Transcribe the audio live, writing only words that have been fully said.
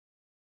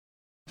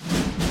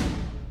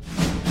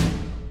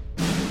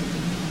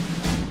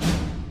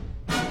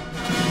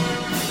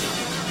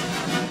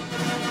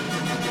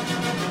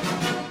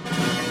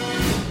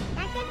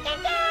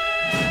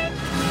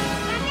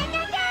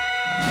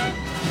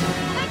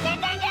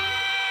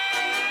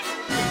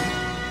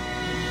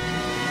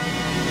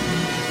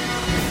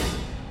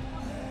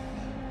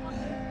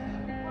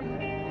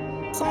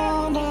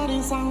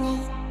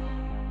isange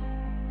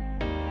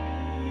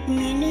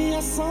nini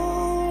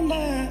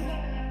yasonde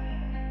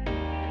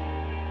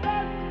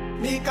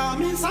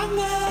mikami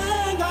sange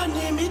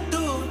ngani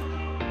mitu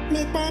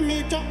mipa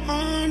mito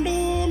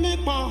andu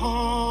mipa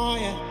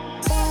hoye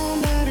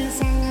sonde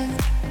isange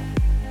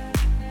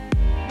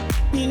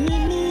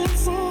nini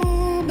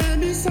yasonde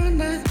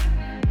bisande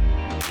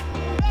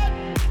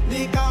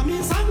mikami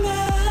sange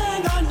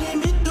ngani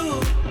mitu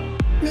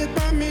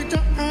mipa mito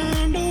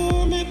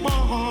andu mipa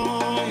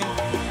hoye.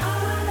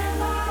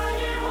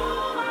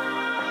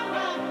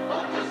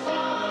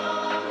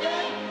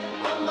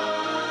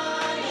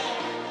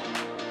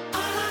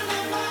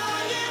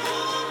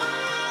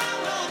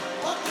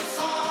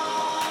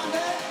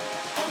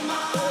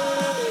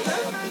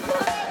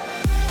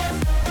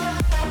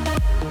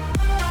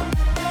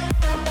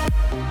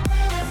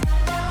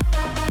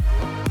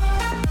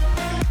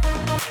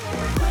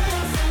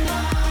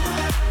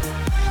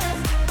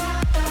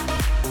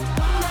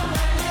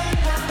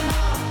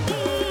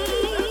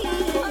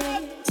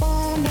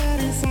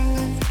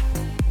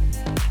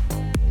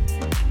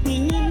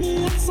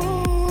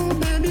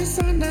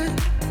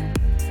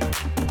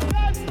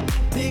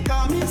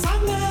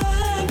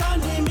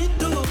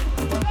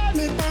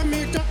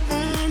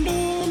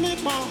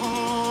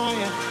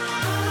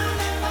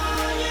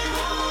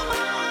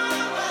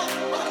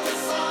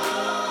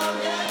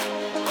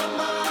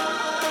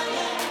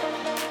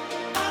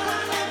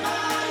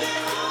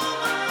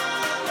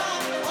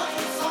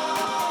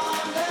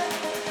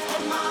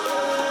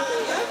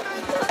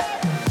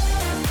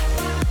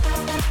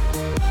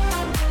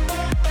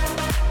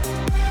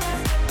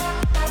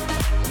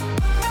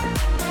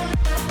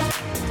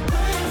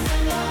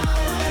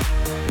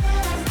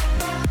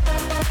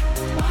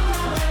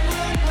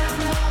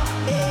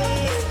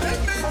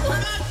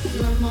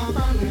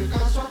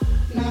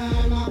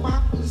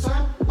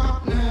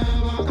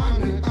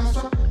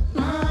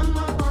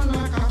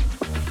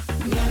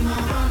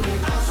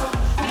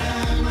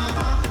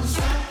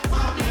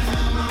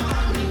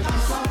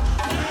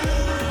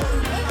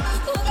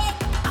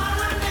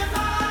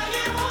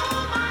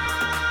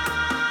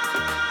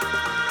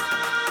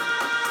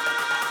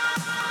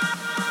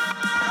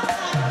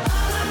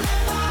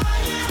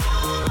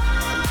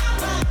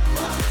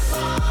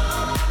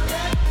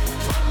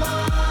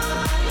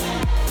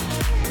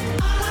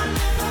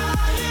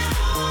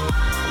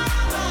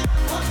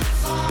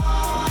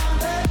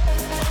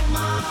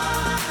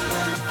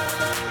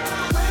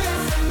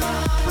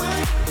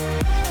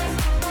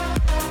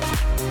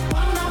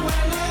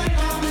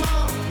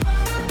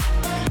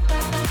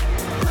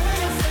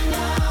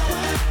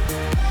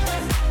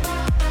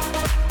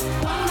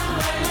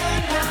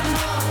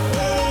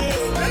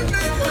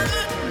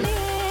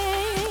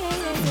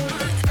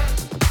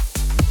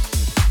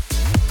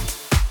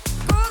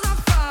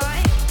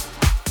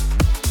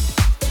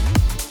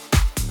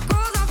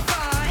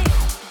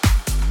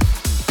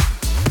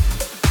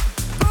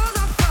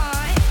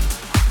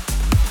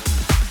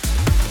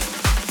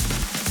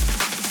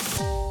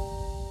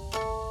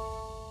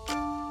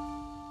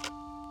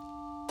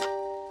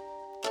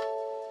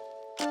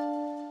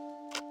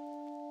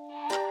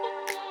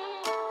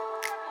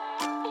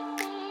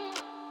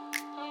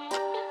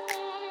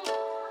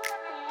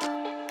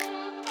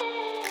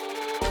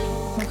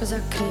 Ma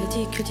cosa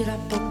credi? Chiudi la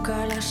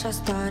bocca, lascia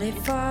stare,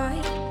 fai.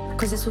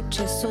 Cos'è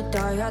successo?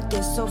 Dai,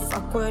 adesso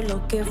fa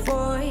quello che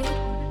vuoi.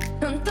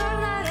 Non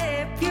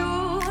tornare più,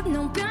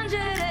 non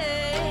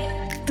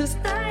piangere. Tu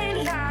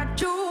stai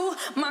laggiù,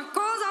 ma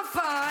cosa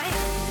fai?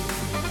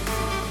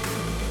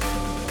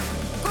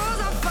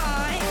 Cosa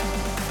fai?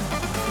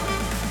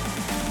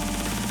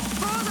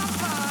 Cosa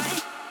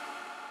fai?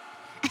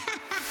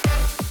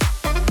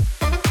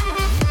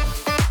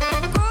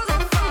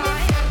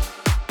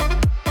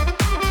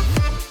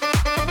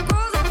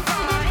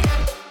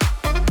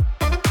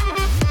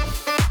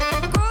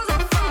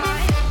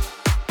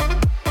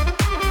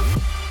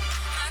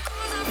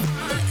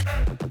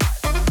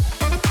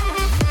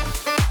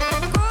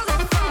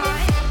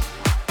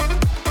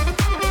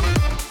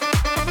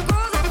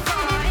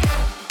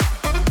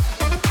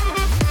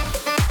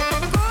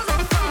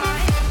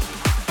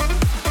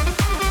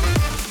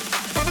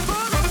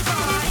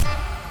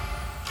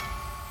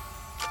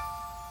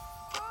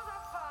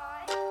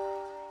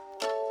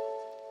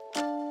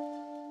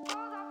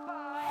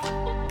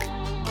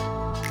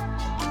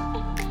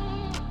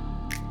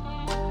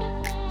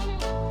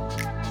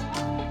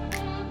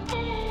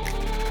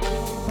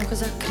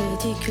 Cosa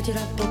credi? Chiudi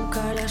la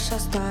bocca, lascia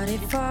stare,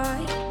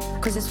 fai.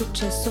 Cos'è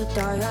successo?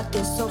 Dai,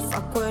 adesso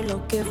fa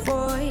quello che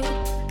vuoi.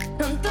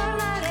 Non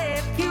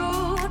tornare più,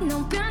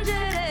 non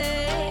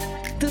piangere.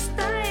 Tu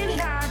stai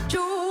laggiù,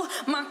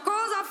 ma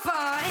cosa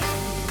fai?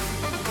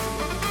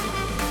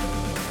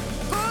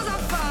 Cosa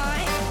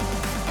fai?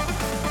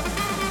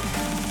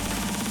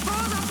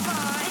 Cosa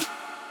fai?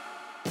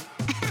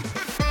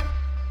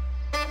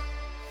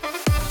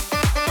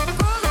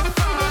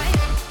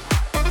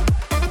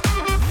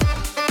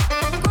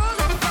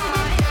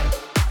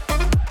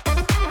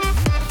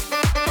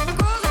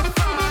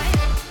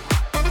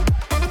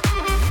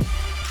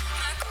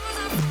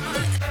 Cosa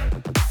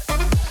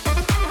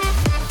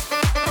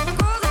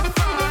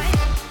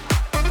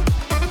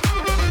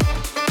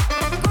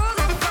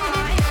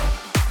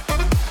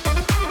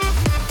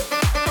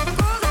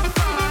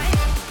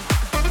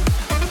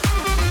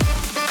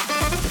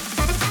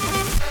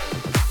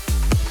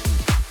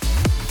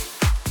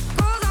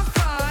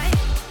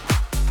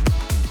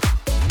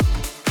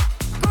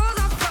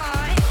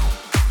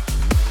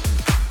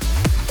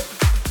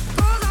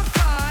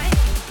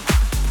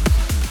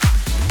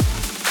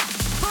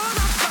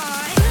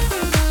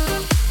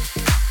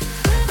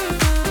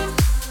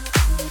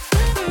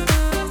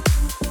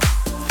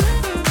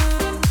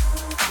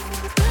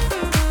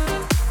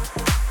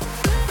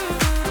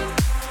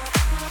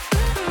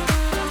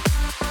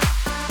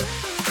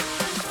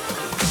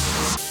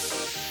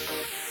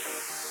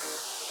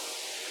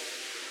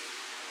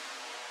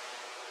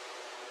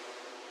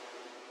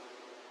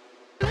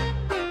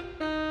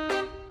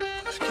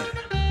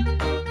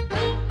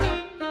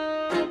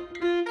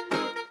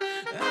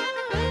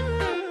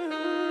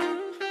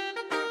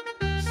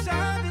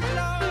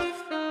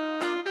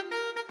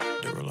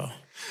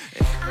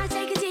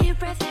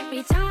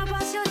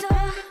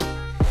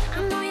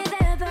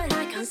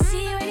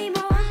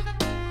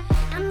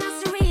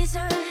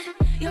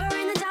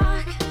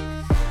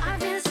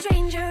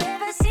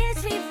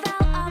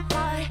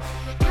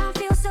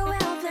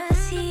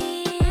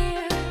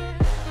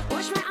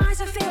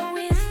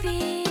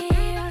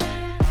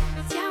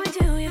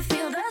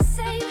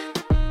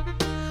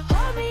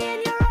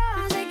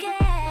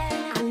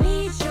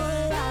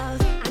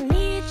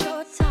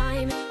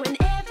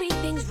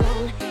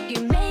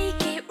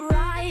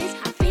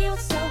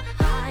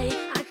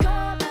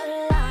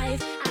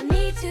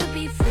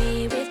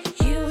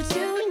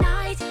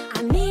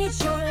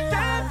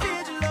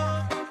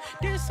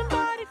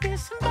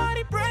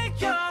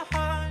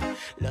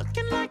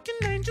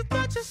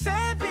such a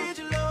savage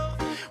love.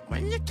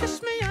 When you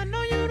kiss me, I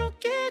know you don't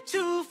get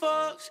two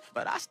fucks,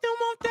 but I still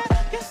want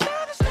that. You're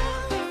savage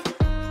love.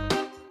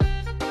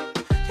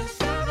 You're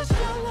savage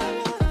love.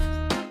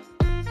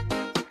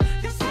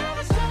 You're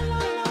savage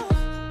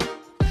love.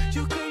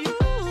 You could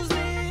use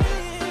me,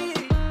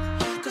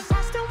 'cause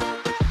I still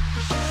want that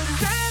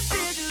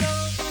savage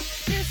love.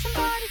 Can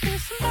somebody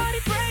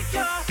break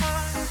your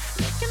heart?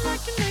 Looking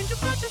like an angel,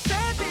 but you're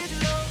savage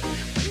love.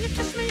 When you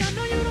kiss me, I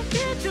know you don't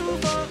get two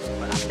fucks,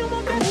 but I still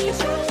want that. I need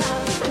your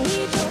love, I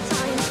need your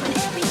time. When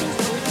everything's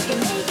good, you can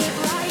make it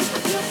right. I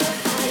feel so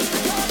fine,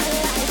 you're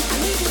alive. I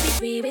need to be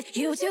free with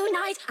you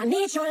tonight. I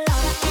need your love.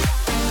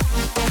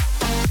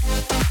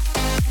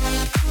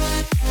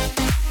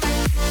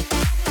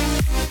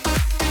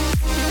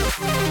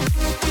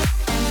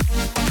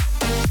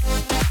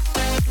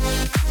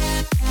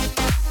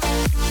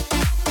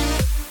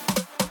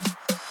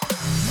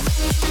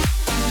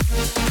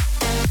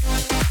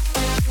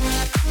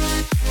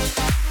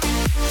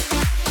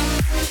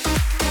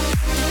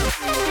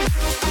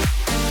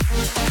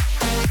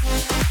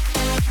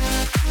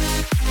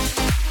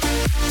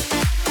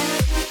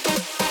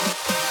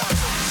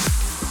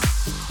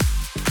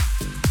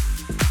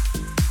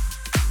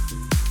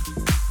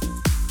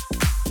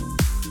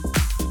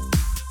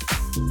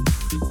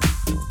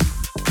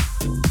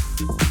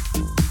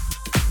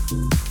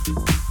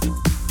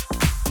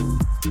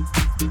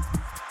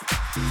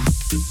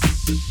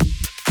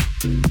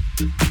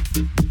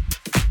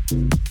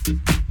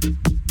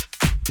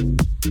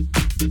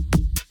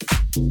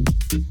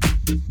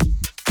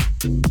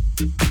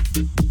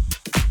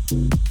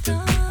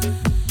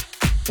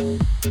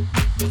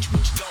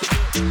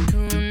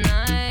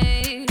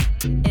 Tonight,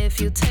 if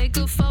you take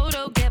a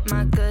photo, get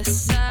my good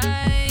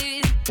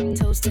side.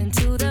 Toasting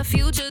to the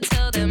future,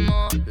 tell them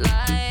more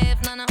life.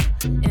 No.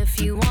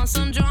 If you want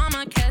some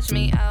drama, catch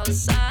me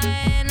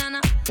outside. No.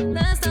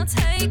 Let's not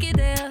take it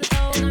there.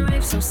 Oh, the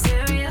rape so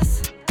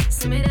serious.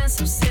 See me dance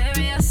so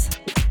serious.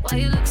 Why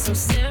you look so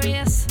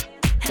serious?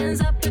 Hands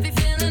up if you're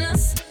feeling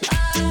us.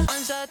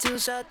 One shot, two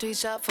shot, three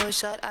shot, four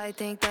shot. I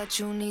think that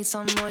you need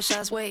some more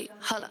shots. Wait,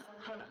 holla.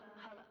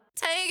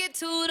 Take it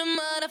to the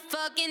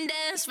motherfucking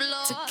dance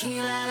floor.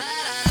 Tequila, la, la,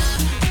 la.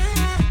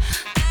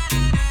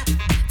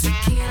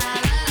 Tequila,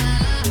 la, la, la.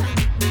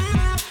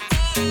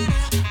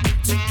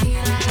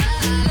 Tequila, la,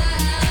 la,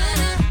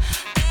 la.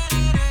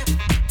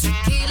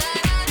 Tequila,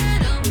 la, la,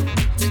 la.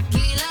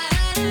 Tequila,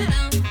 la, la, la.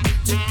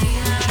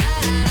 Tequila, la, la, la.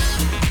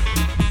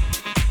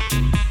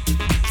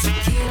 Tequila,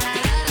 la,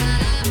 la, la.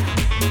 Tequila,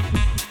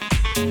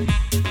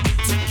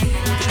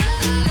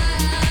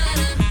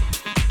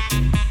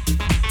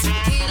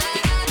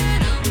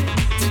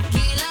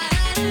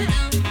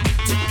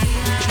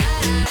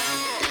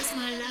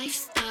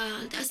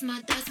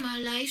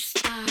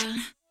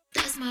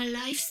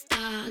 la, la.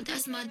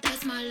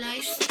 That's my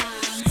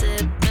lifestyle.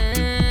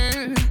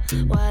 Sipping,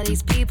 why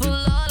these people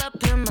all up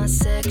in my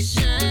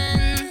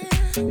section?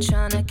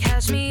 Tryna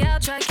catch me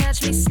out, try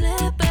catch me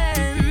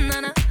slipping.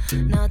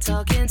 Not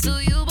talking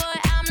to you, boy,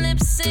 I'm lip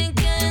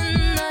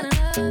syncing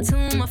to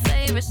my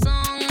favorite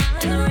song.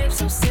 The rape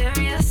so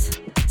serious,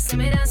 see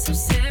me dance so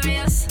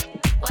serious.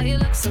 Why you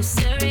look so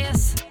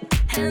serious?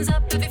 Hands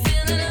up if you're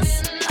feeling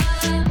us.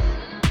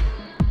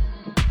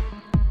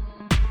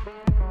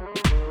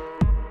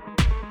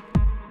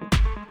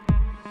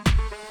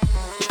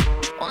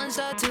 One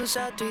shot, two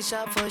shot, three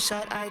shot, four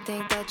shot. I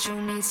think that you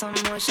need some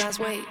more shots.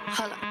 Wait,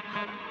 holla.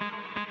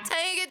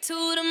 Take it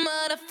to the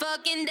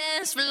motherfucking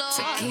dance floor.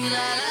 Tequila, la,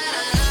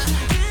 la, la.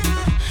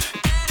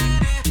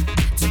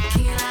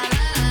 Tequila,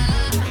 la, la, la.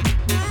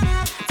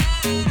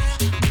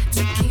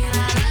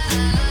 Tequila, la, la, la.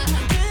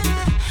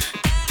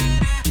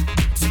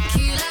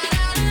 Tequila,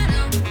 la, la,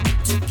 la.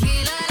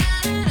 Tequila,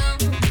 la, la, la.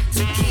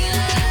 Tequila,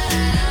 la, la,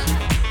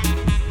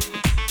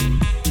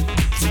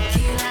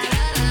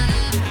 la. Tequila, la, la, la.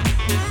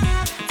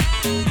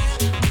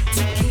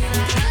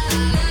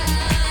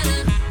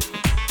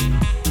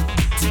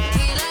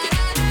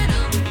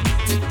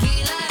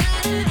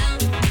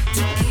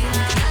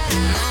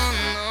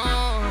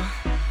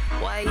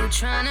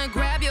 Tryna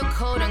grab your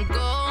coat and go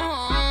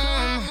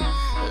home.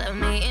 Let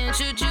me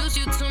introduce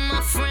you to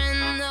my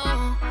friend,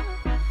 though.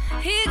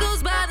 He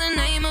goes by the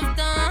name of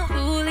Don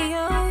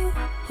Julio,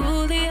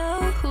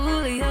 Julio,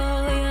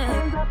 Julio, yeah.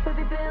 Hands up if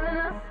you're feeling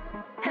us.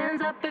 Hands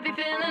up if you're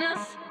feeling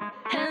us.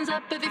 Hands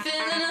up if you're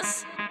feeling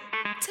us.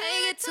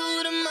 Take it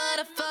to the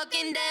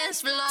motherfucking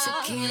dance floor.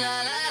 Tequila,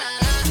 la,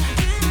 la, la.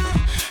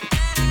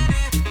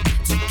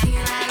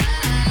 Tequila, la, la,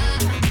 la.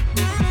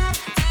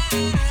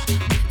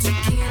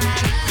 Tequila,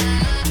 la, la, la.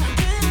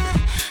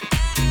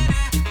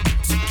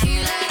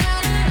 Tequila, la,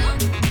 la, la.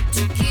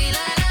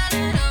 Tequila, la,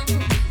 la, la.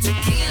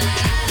 Tequila,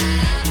 la, la,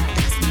 la.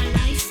 That's my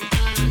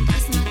lifestyle.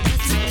 That's my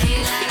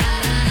tequila, la,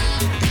 la, la.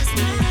 That's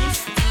my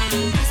lifestyle.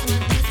 That's my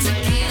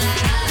tequila,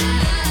 la, la,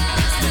 la.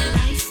 That's my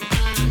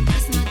lifestyle.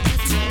 That's my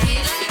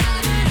tequila, la,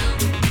 la, la.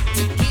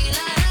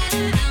 Tequila, la,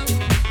 la, la.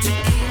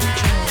 Tequila,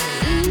 la, la,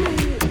 la.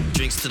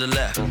 Drinks to the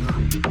left,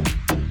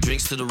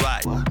 drinks to the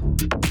right.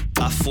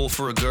 I fall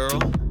for a girl,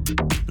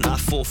 Not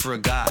fall for a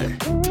guy.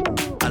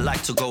 I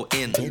like to go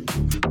in,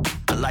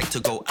 I like to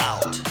go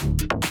out.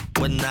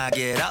 When I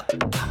get up,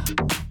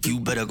 you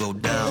better go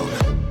down.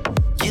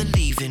 You're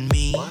leaving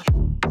me,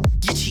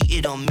 you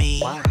cheated on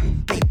me.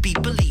 Baby,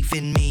 believe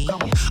in me,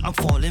 I'm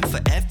falling for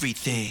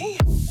everything.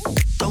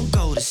 Don't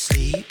go to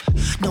sleep,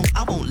 no,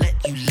 I won't let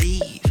you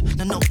leave.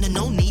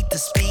 No need to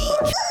speak.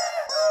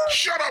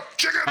 Shut up,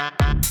 chicken!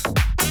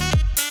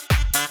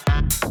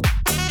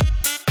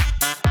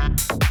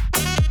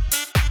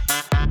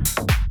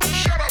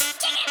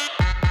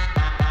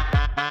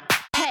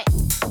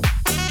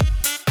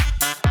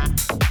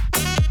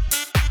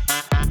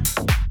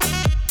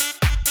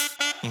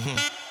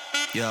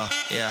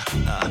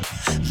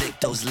 Lick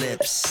those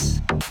lips,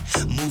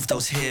 move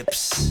those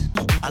hips.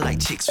 I like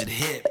chicks with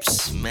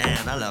hips,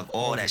 man, I love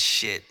all that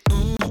shit.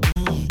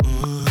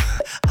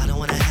 I don't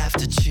wanna have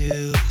to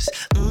choose.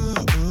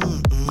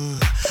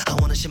 I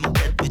wanna share my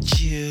bed with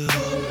you.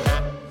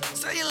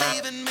 So you're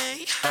leaving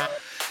me,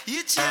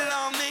 you cheated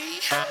on me.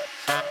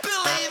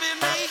 Believe in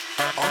me,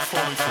 I'm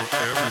falling for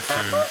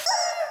everything.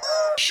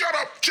 Shut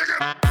up, chicken!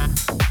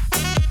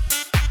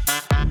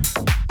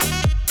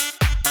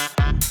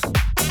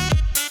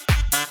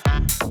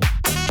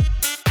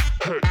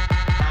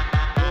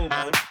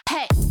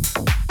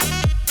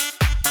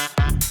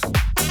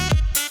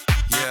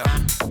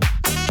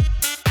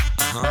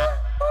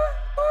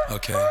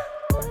 Okay.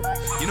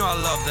 You know I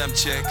love them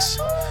chicks.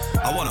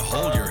 I wanna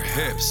hold your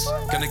hips.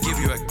 Gonna give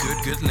you a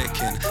good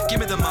licking. Give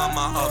me the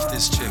mama of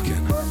this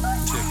chicken.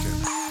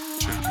 Chicken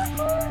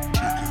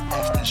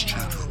of this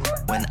chicken.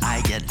 When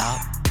I get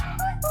up,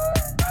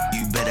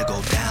 you better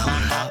go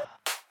down,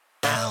 up,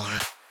 down,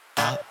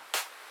 up,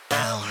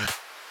 down,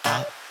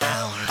 up,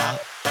 down, up,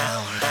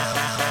 down, down,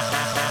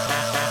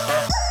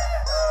 down.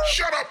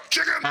 Shut up,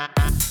 chicken!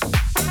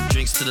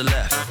 Drinks to the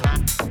left,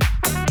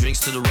 drinks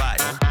to the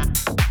right.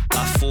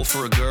 I fall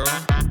for a girl,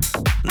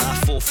 not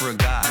fall for a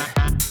guy.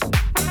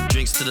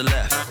 Drinks to the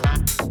left,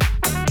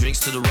 drinks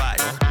to the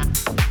right.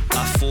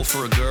 I fall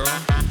for a girl,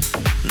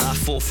 not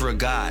fall for a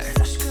guy.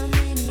 Sache comme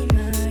une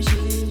image,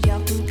 il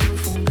garde tout au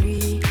fond de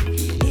lui.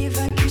 Il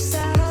évacue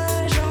sa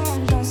rage en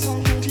dansant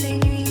toutes les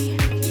nuits.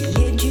 Il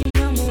est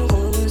d'une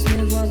amoureuse,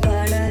 ne voit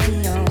pas la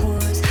vie en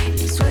rose.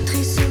 Il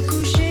souhaiterait se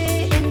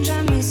coucher et ne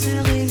jamais se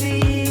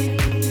réveiller.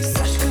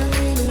 Sache comme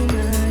une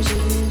image,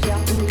 il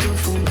garde tout au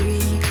fond de lui.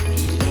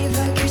 Il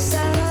évacue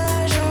sa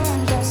rage en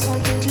dansant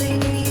toutes les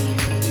nuits.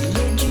 Il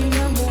est d'une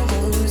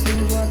amoureuse,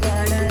 ne voit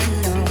pas la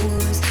vie en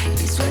rose.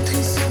 Il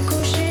souhaiterait se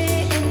coucher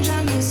et ne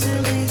jamais se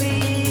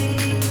réveiller.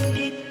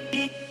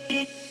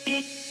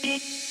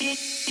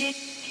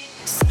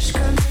 Sache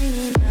comme une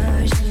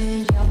image,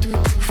 il garde tout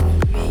au fond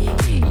de lui.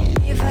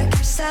 Il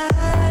évacue sa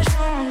rage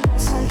en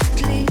dansant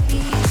toutes les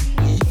nuits.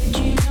 Il est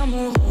d'une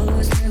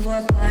amoureuse, ne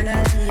voit pas la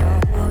vie en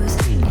rose.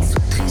 Il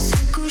souhaiterait se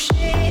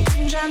coucher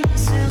et ne jamais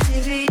se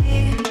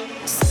réveiller.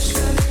 Sache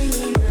comme une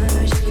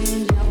image,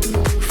 il garde tout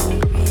au fond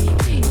de lui.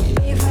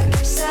 Il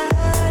évacue sa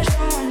rage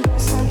en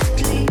dansant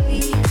toutes les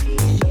nuits.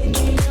 Il est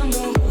d'une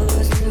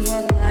amoureuse, ne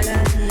voit pas la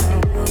vie en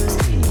rose.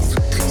 Il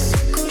souhaiterait se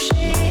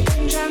coucher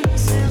et ne jamais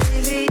se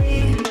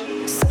réveiller.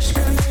 Sache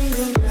comme une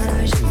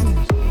image,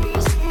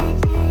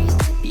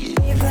 il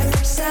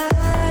évacue sa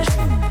rage.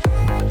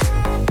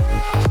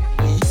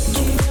 Il est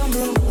d'une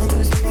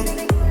amoureuse,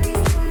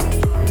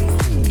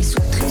 il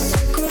souhaiterait se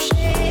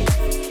coucher.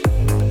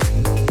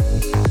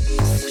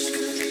 Sache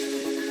comme une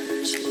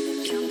image,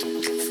 il garde tout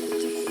au fond de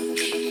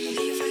lui. Il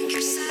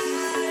évacue sa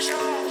rage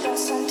en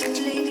dansant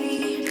toutes les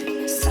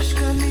nuits. Sache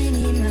comme une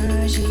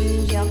image,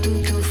 il garde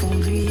tout au fond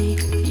de lui.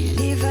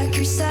 Il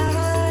évacue sa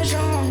rage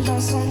en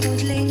dansant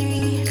toutes les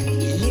nuits.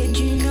 Il est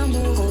d'une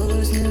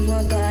amoureuse, ne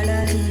voit pas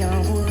la vie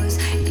en rose.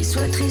 Il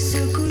souhaiterait se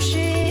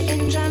coucher et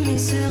ne jamais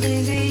se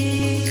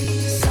réveiller.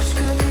 Sache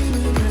comme une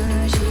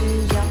image,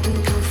 il garde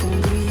tout au fond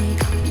de lui.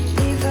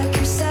 Il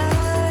évacue sa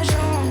rage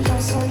en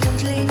dansant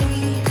toutes les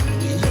nuits.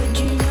 Il est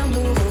d'une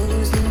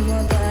amoureuse, ne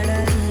voit pas la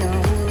vie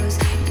en rose.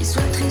 Il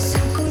souhaiterait se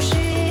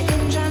coucher et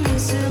ne jamais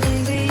se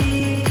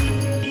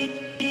réveiller.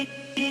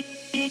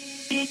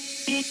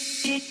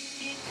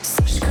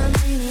 Sache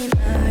comme une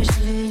image,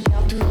 il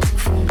garde tout au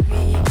fond de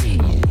lui.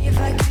 Il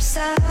évacue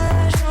sa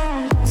rage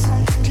en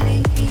dansant toutes les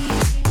nuits.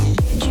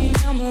 Il est d'une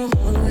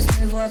amoureuse,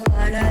 ne voit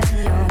pas la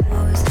vie en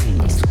rose.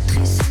 Il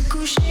souhaiterait se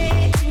coucher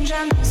et ne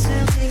jamais se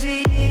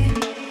réveiller.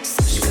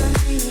 Sache comme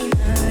une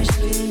image,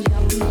 il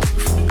garde tout au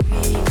fond de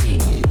lui.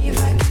 Il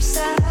évacue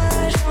sa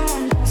rage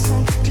en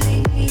dansant toutes les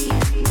nuits.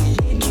 Il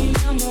est d'une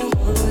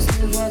amoureuse,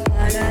 ne voit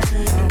pas la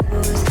vie en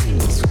rose.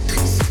 Il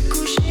souhaiterait se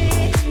coucher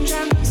et ne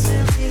jamais se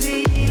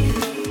réveiller.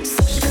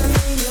 Sache comme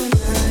une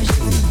image,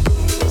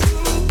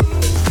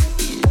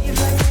 il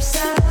évacue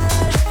sa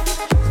rage.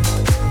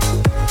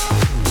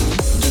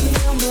 D'une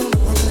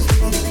amoureuse,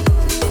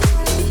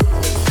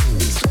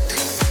 il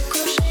souhaiterait se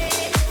coucher.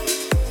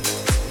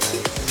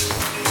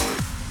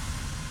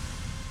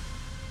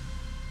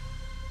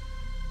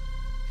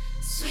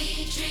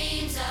 Sweet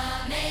dreams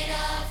are made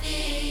of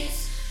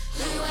these.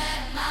 Who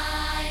am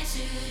I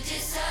to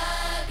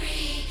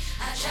disagree?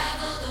 I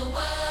travel the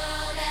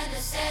world and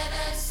the 7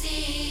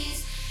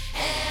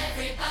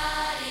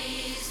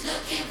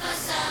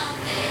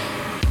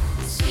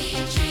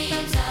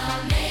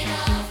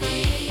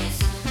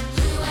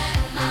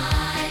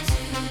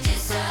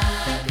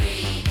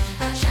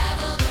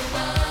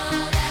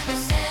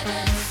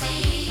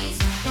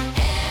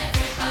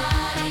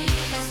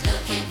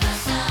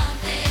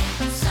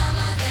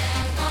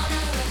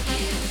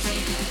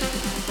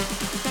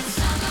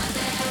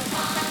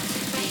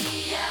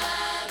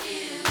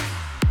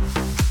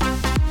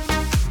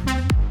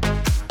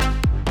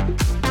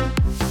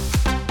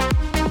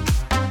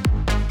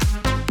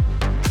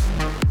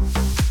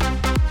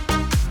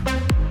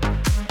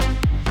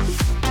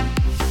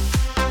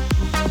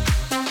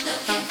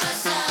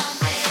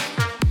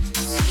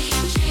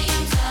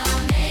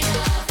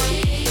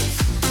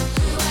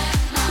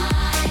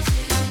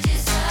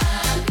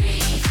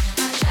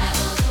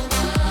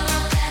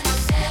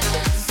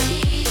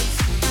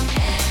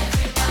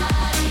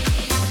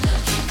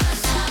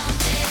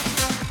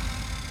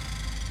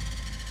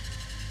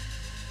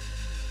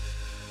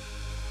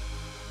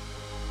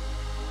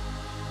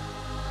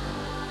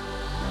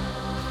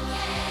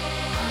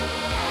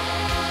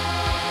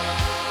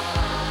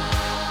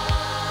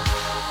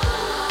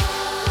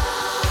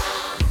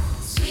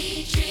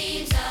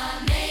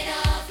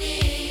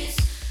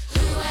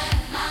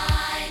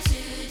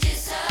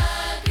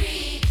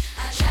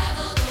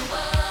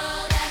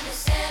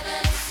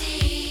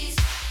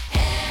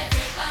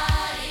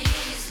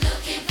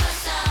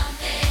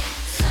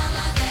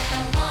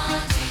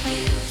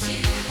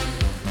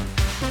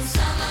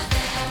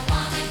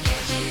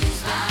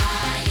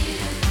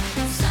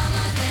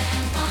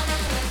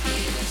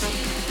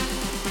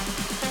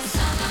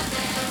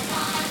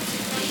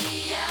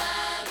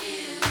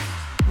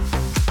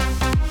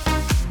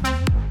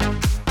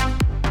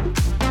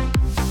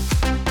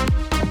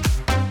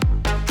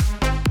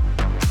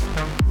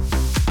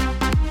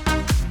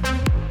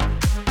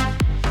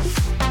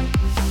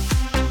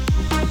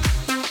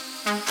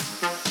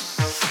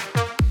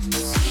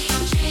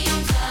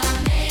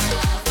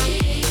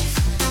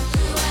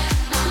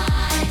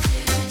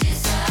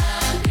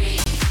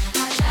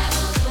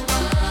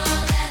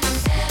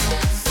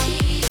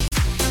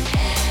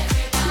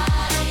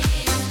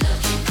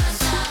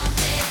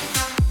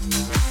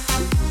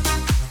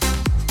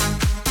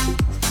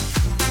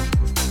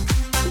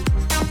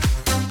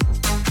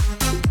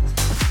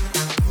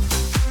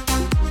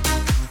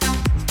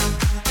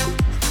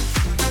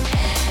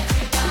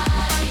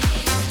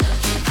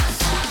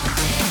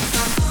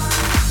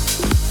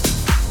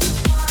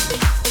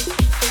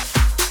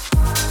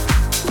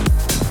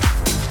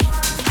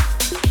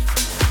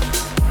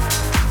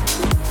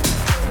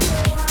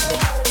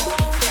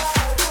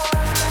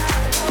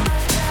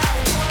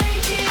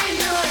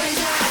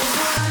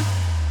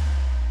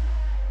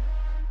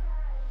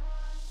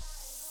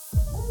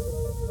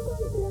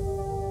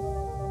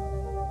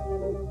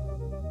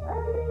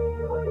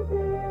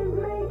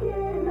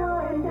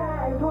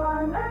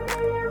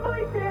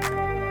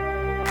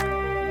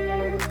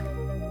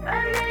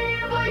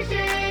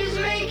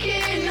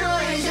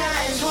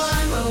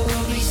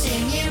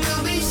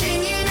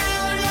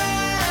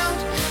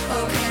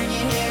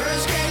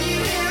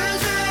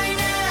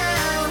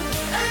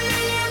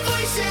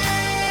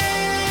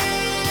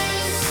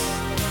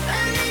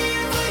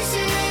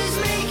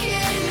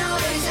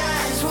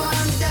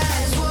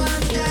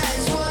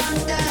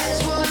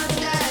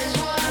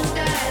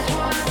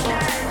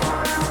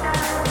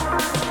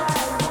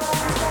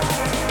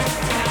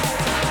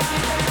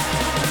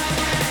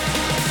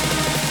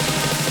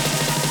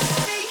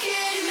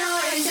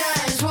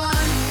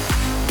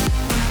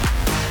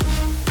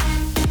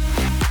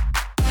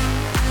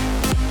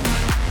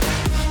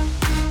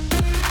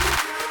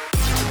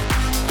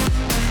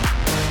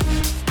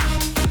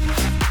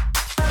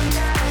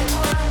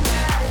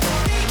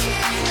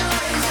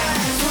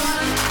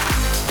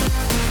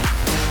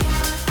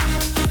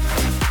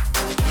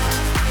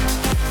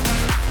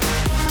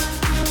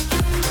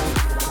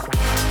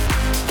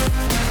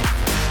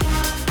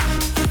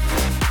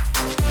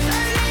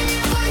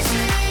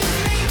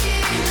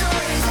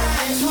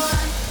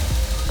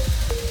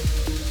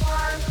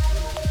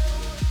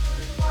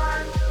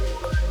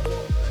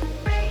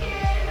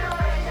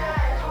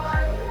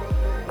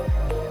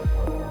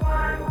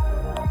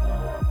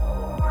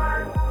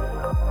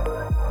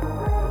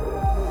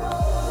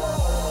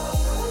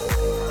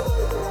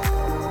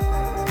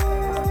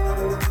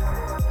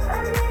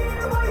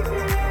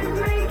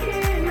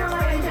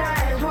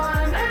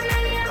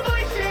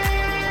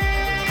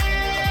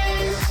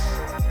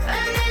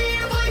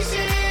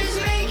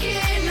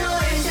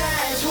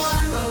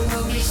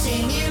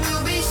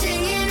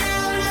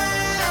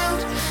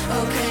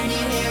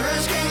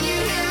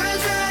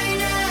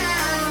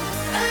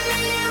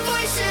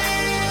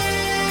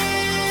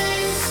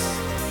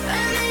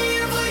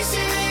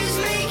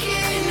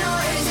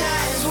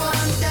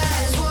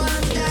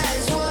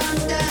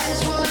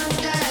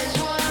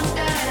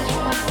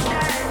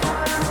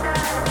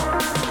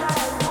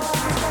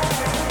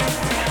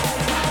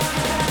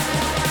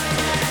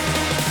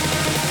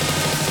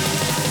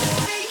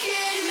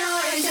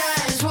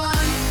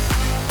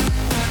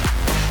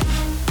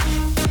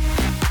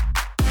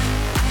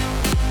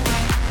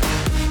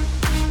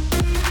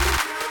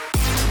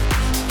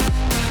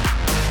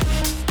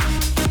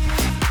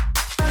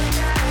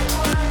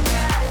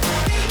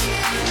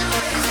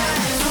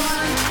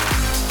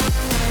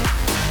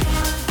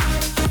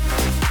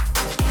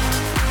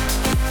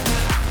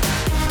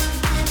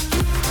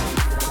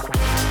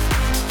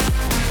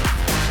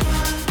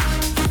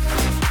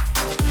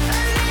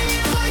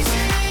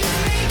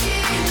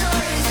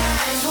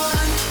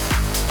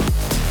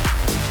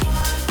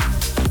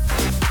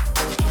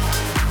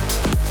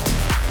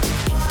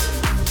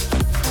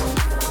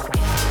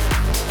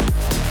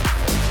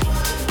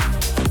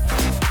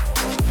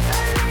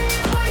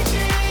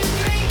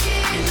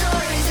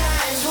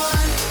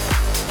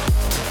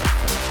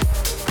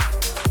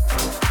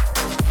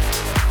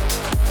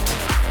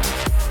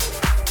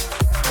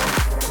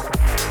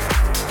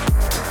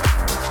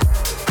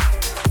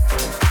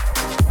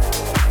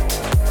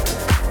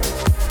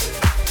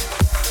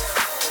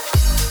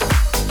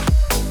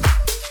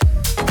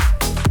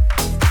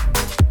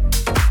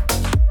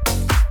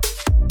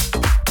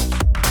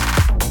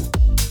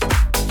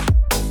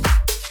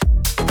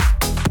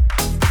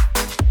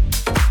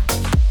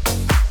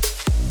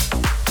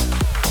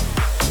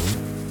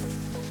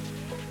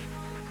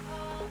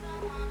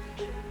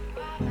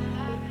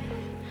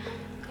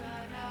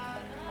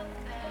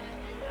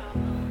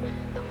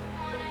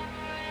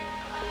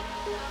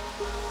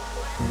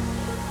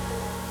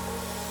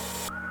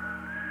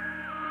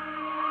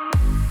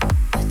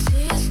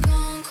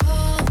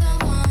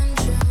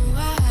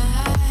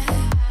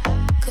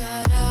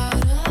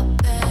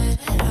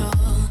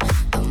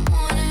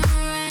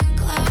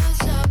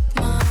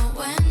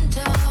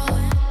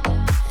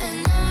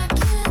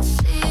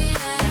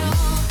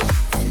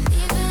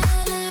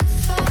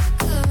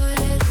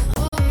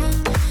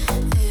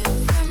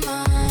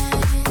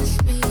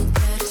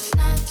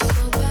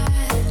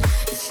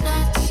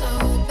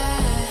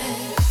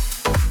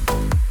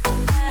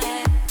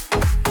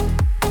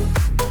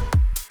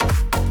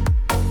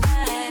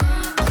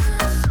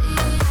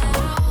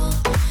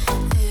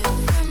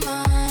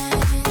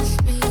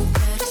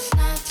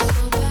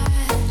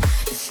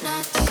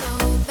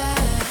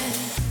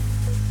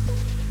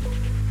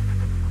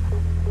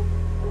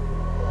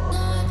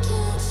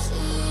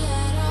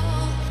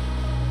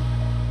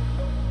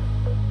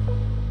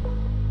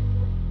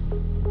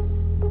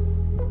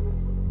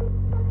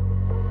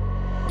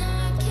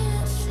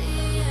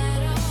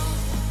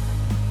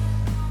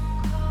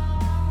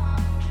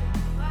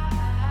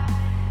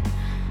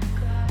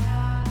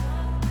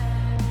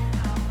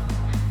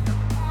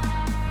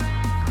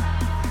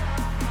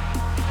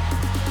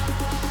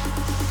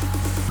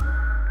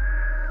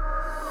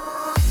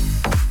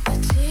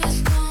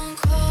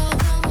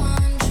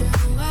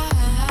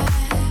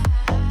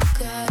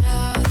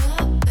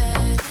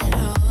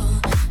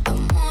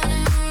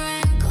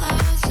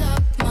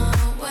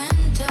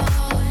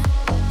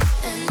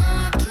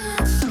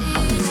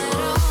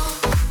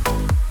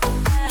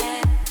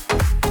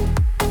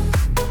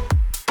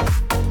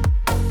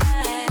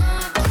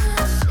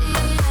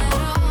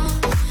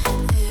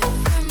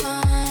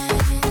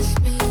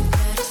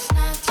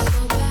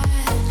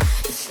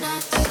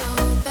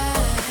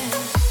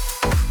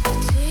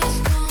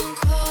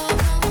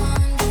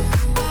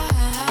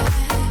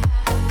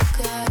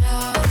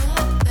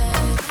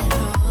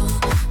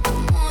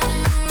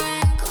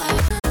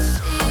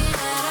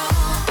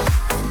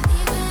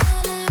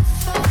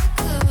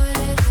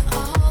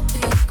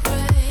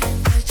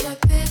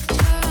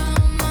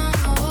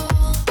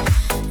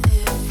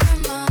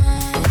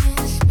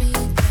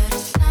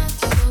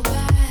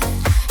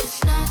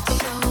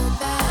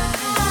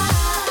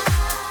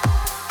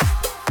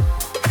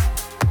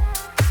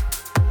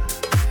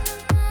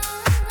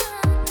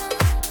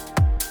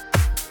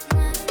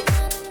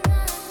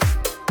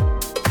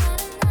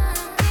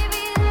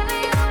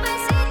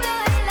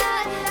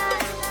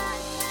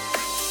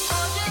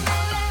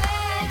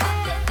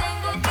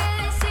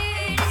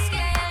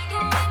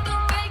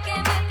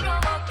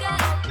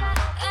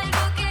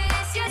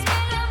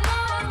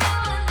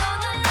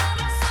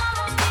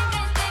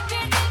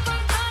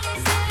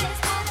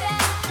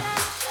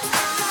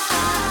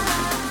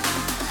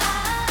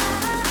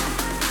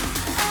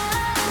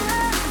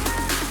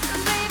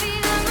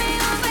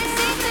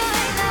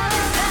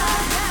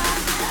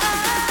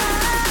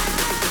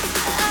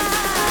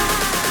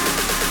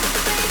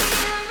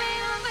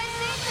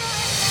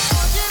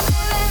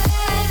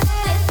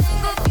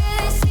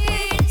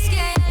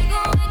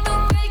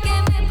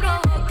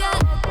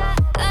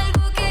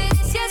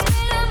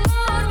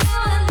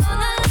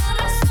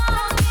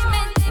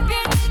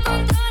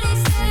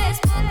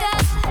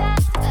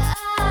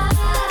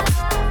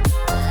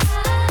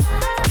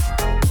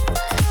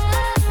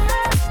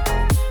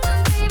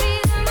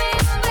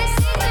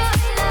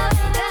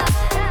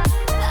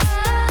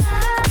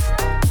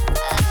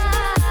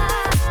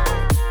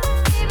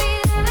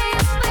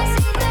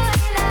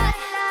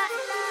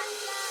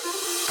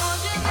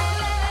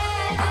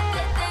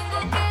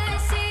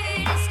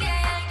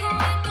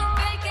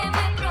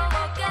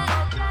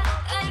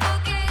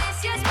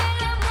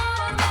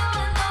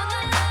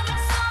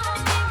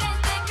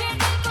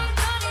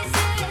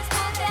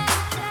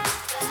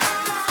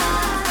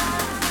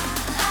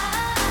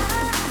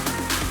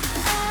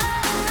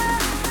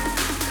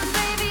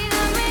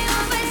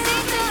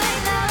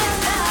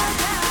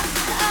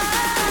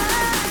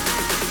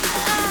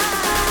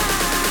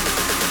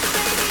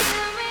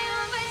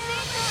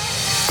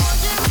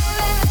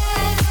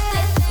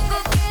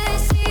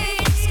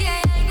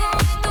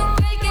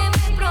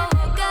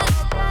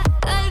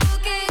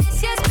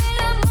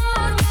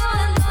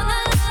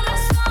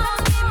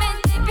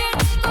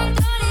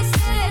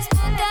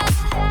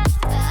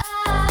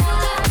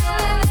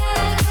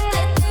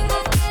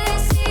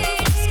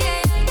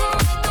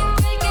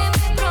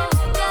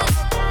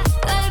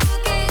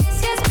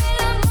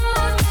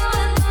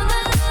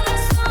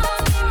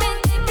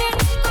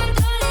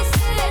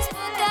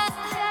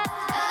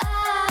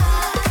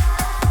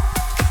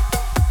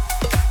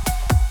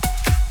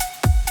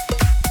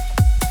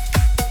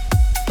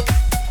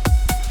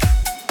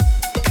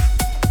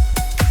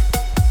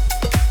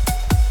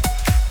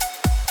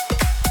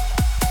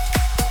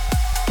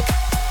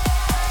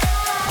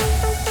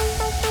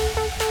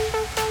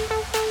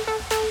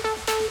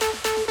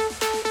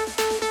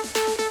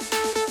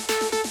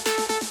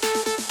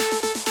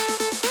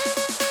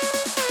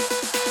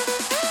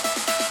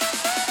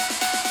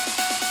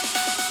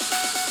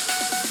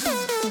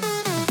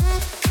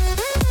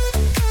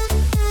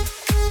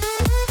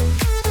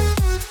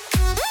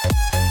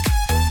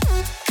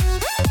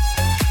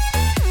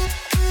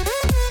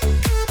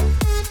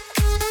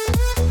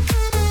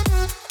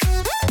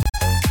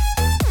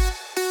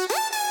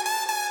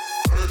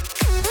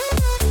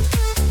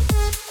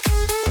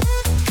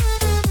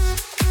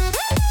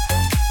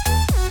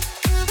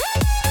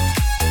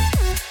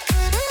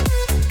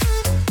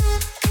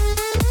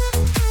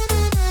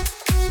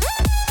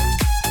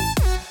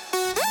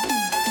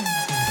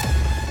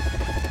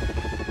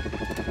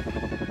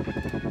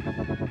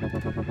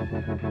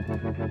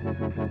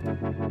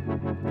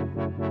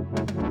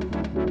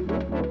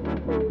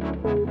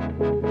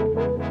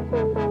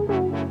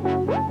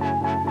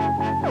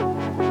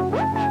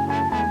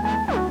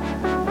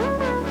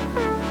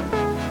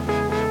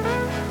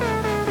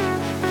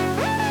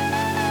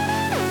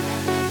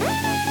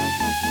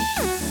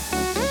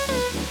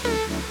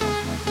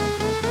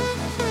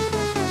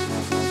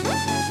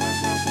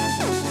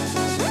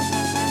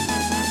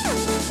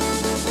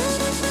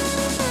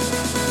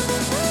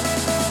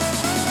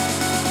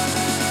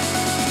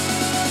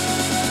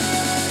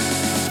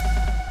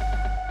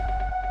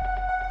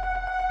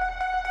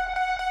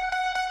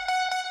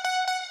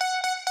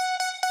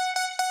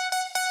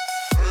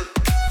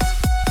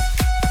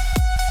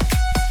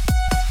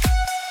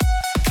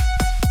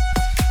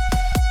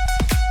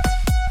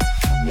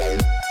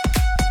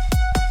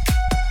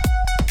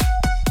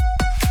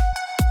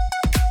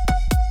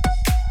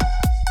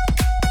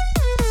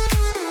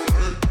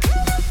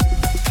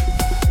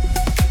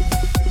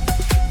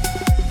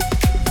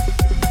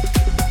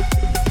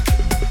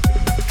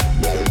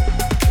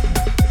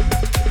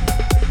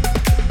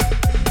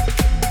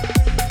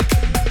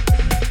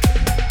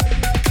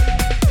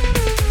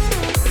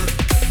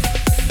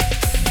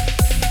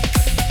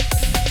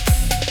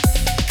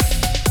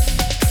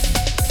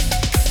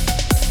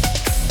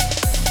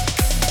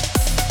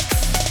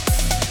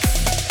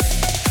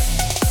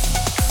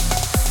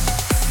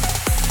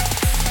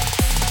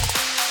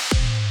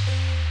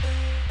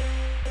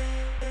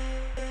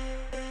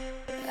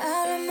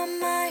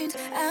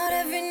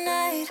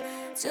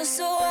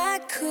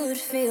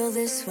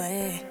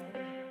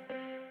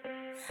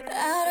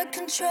 Out of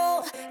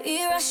control,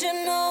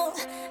 irrational.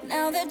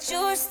 Now that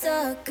you're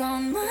stuck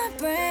on my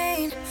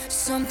brain,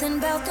 something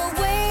about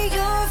the way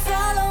you're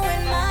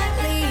following my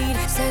lead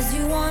says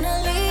you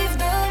wanna leave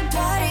the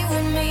party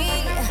with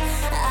me.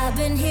 I've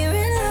been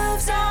hearing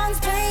love songs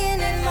playing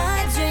in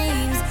my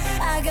dreams.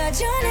 I got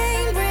your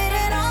name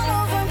written all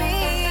over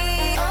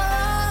me.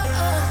 Oh,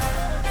 oh.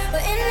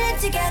 We're in it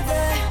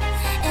together,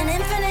 an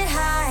infinite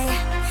high,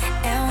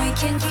 and we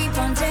can keep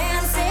on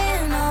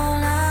dancing all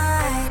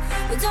night.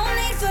 We don't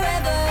need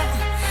forever,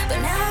 but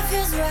now it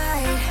feels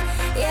right.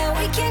 Yeah,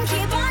 we can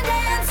keep on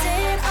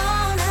dancing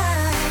all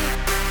night,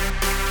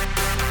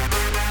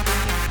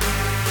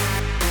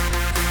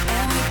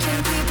 and we can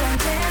keep on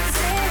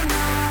dancing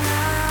all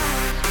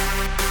night.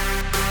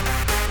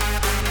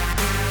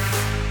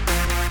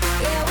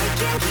 Yeah, we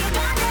can keep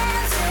on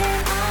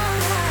dancing all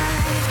night.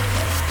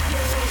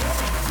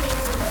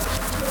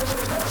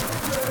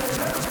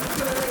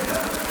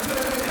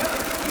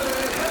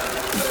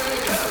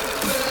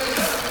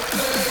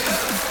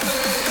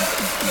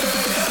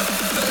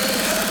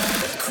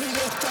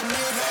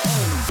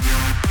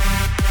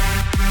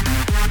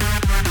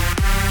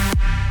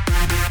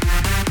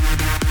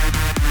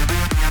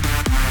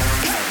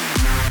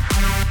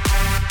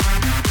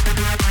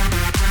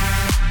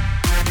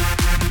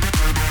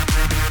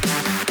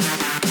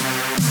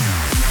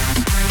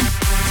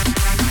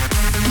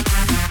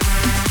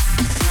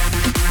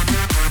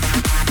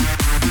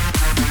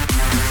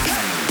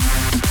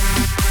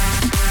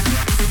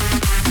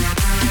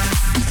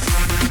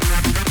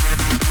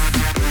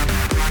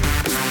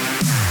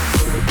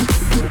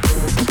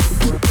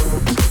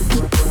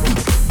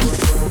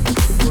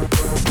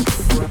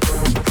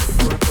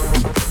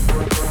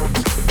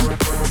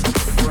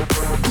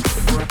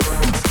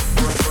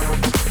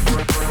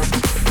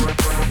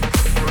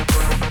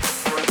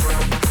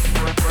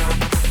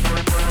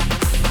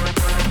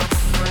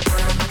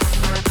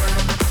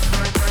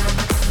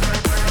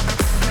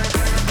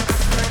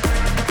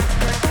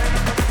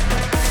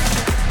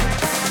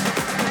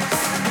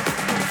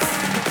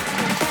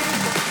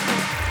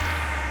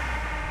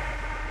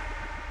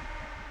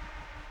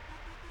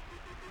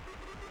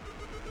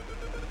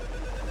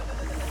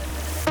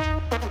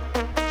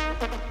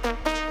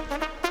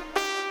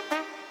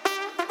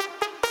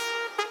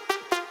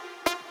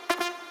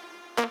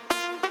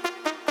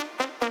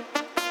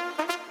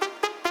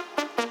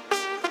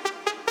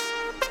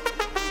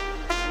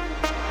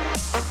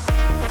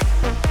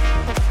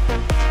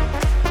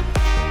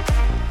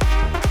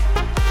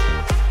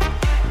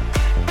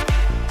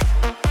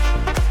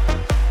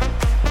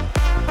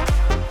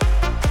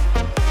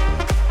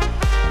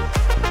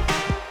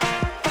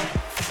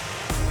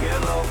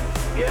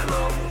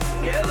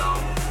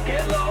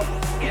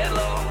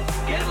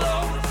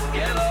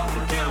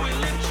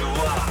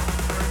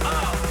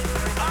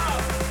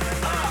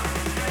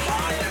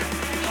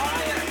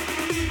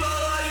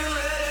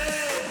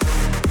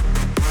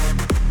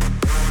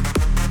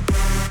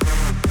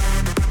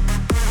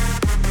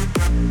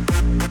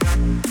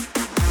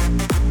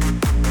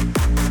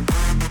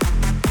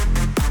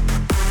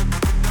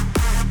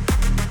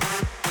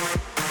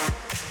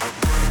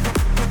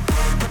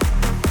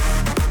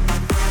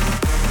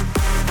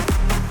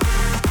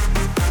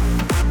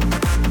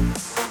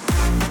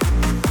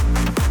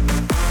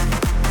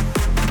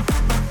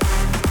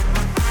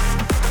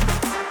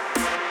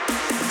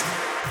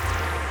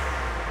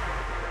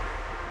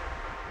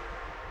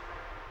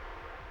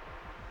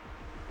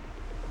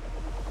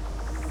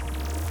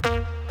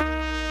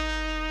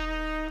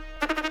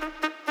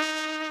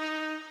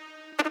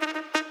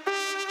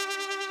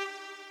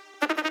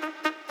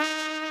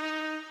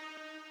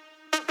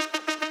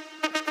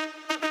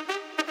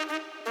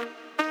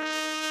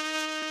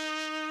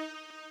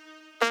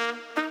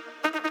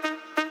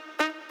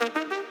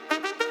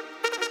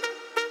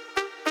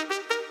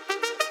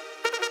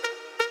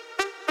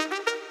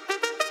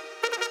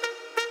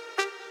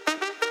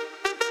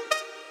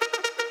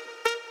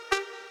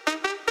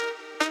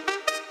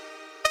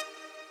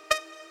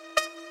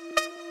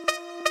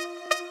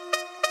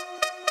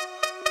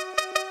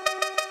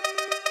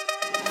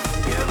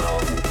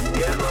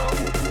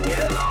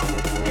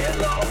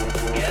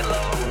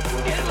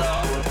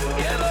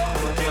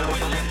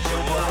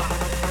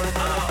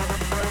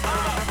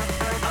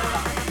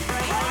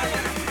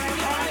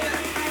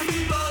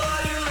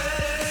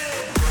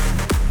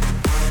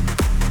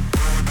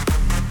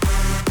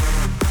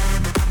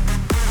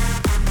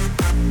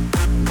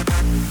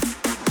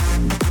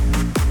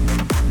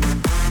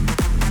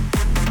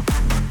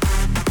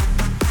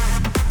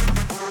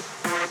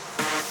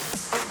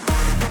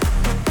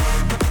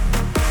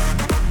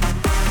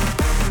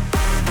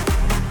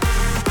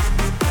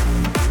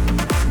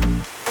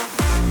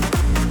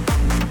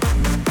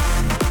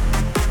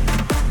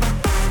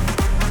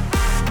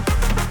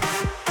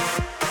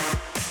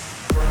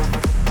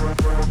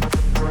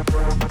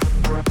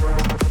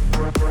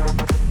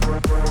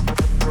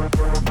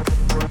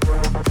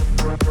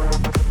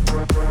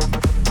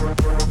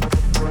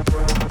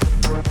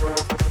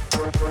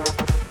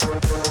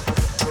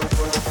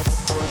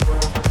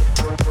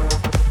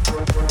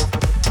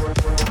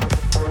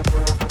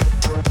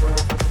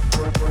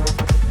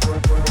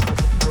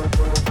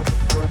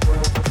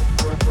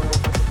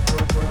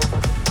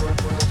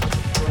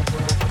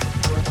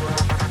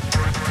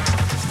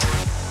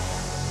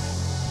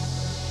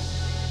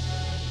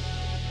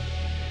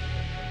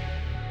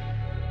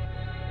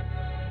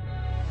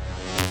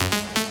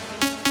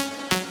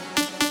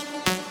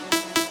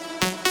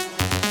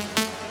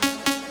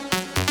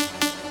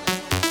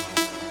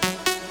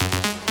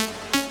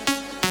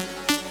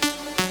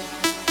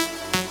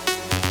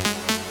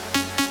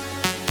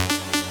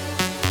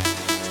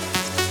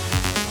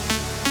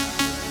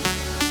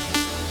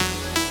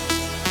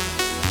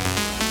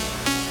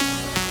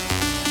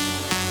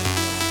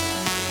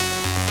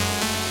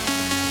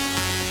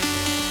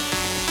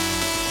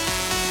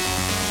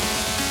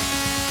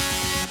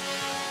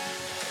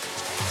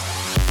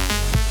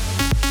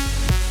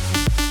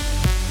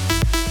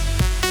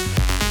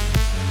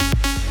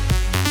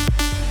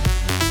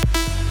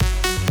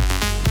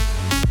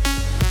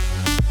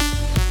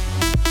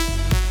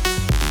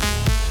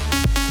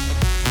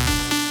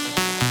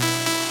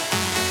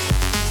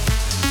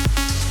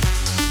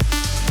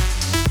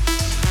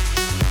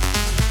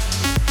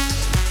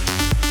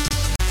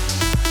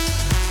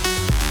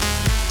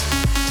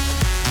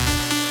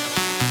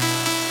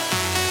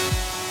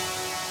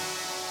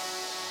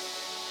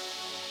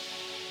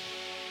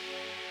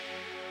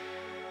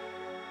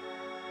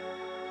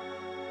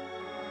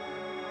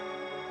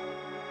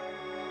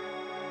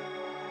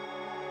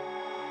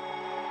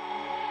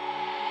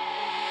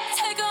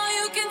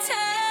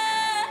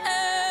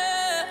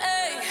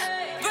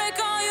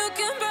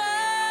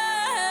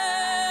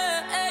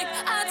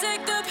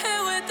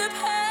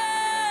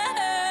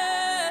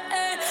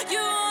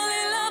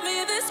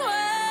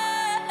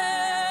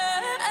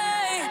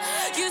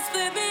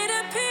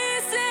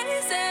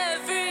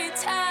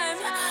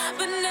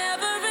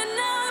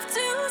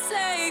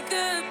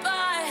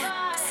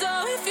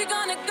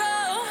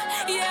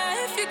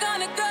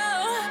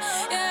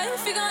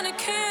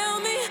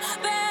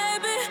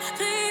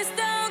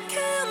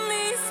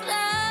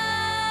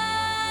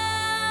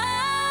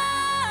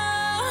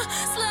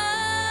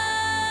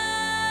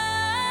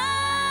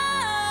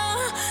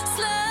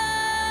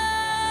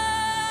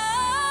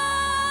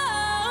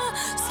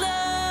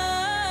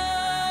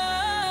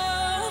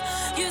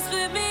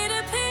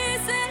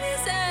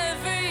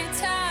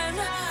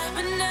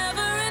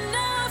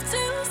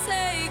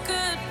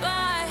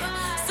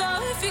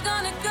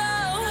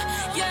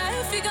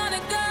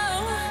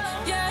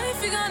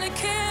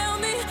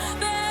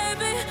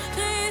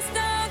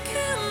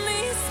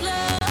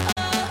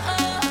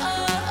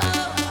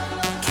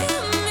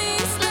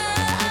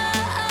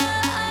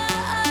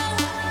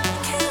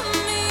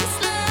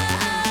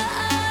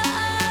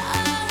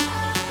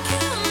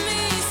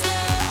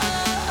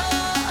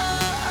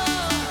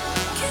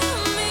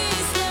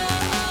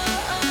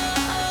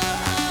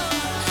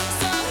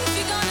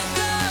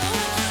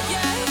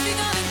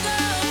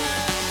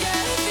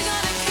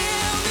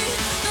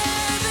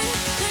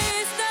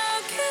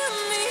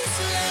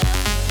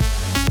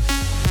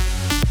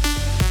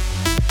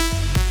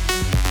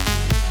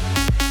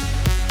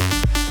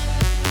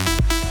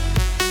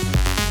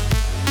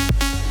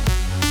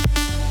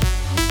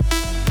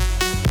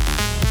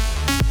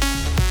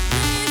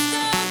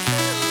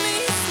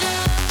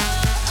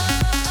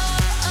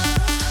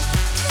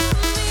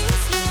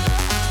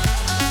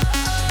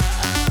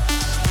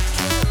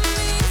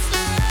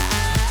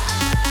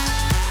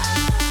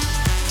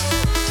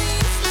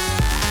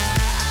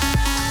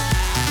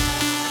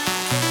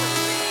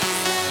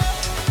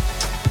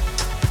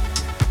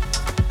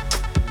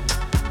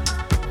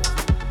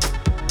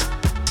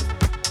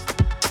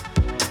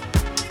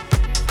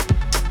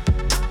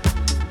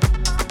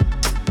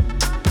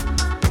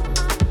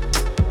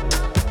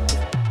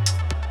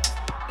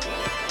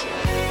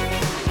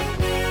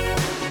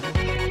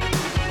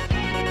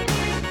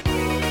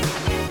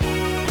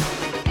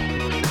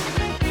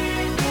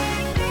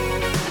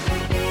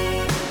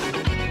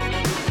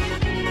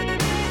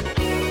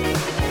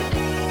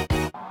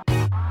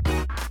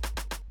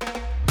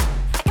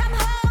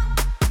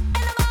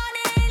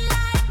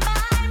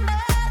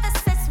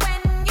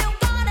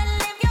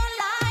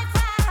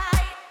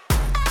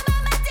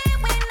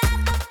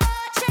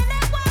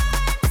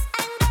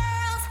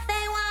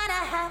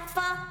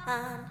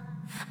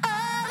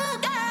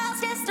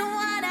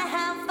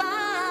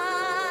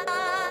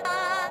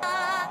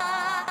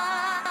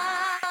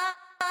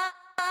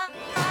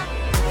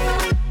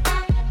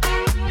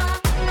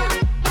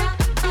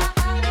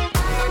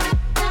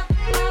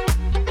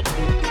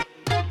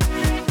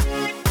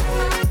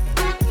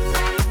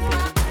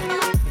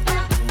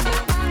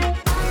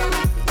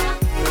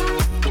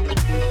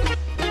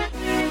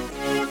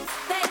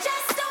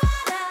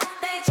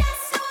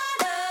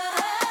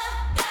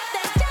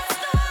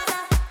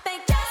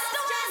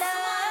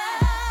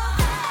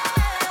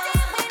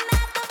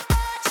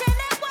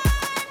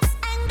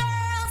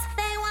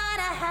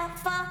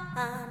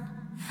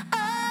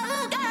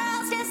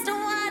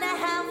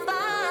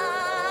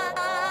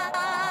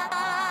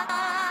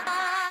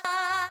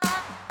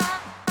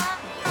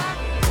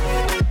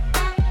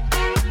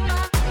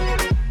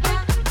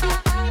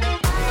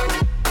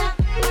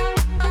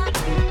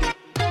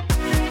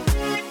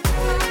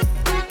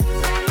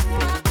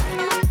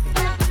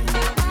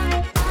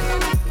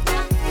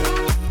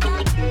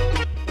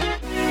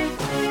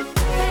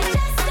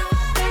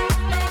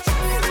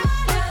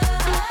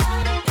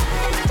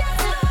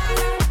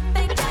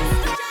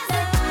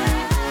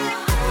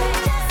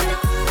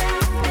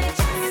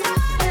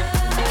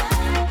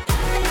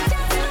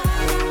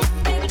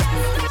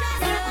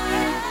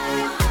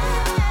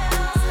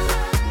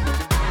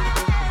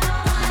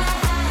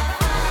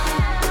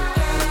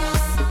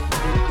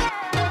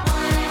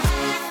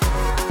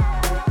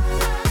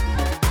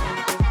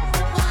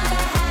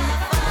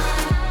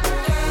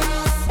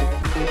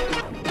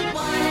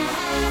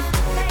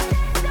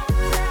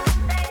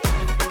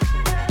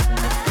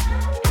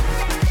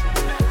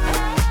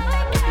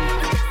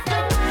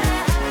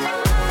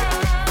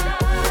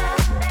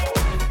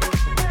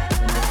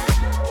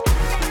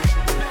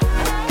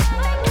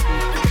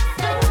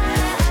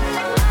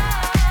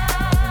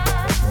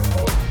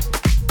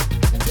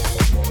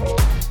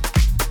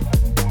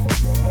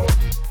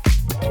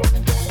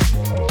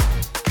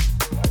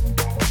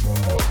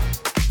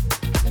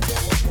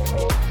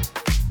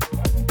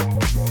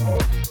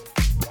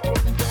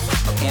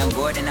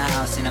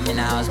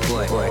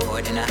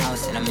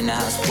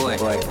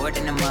 Bored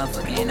in the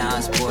motherfucker in the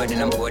house, bored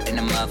and I'm bored in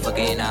the motherfucker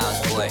in the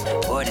house, bored.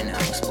 Bored in the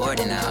house, bored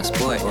in the house,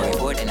 bored.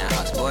 Bored in the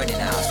house, bored in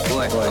the house,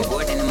 bored. I'm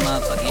bored in the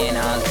motherfucker in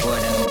the house,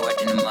 bored and I'm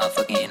bored in the motherfucker.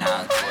 motherfucking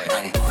house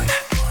boy.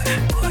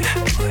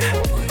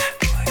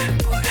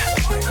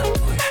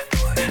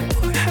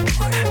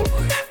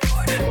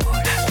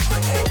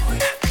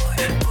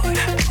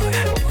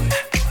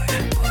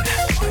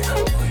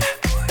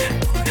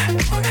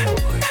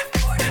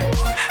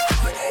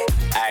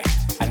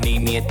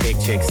 Me a thick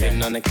chick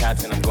sitting on the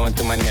couch and I'm going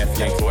through my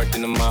Netflix. Worked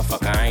in the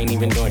motherfucker, I ain't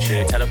even doing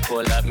shit. Tell her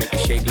pull up, make it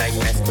shake like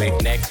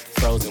Nesquik. Next,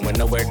 frozen with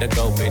nowhere to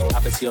go, bitch.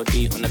 Pop a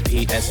COD on the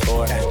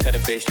PS4. Cut a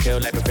fish, chill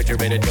like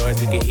refrigerator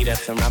doors. We can heat up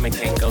some ramen,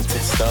 can't go to the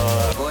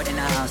store. Bored in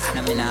the house and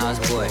I'm in the house,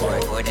 bored.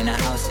 Bored in the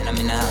house and I'm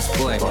in the house,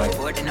 bored.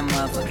 Bored in the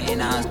motherfucking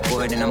house,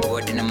 bored. And I'm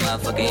bored in the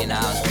motherfucking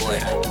house,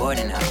 bored. Bored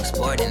in the house,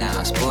 bored in the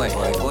house, bored.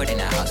 Bored in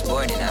the house,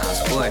 bored in the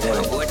house, bored.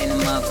 I'm bored in the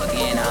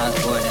motherfucking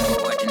house, bored. And I'm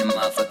bored in the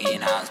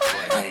motherfucking house,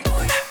 bored.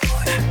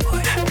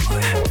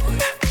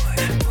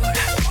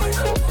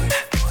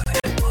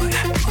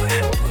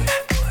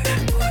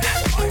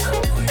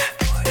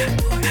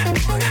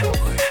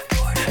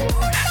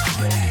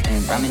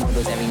 Ramen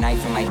noodles every night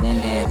from my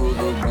den.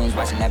 Hulu rooms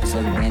watching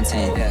episodes of Ben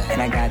 10.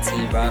 And I got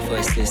T-Raw for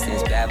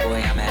assistance. Bad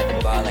boy, I'ma at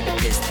the ball like a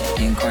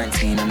piston. In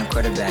quarantine, I'm the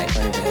quarterback.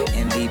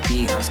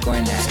 MVP, I'm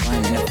scoring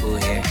that. In the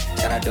food here.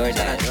 Shout out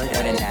DoorDash,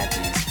 more than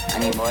napkins. I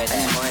need more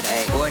than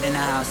bored in the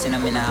house and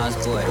I'm in the house,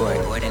 bored.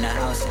 Bored in the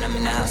house and I'm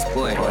in the house,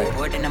 bored.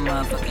 Bored in the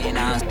motherfucking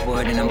house,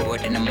 bored. And I'm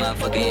bored in the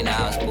motherfucking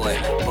house, bored.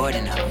 Bored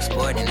in the house,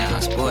 bored in the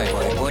house, bored.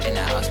 Bored in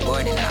the house,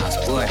 bored in the house,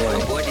 bored.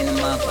 I'm bored in the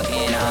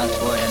motherfucking house,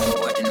 bored. And I'm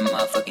bored in the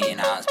motherfucking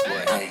house,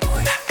 bored.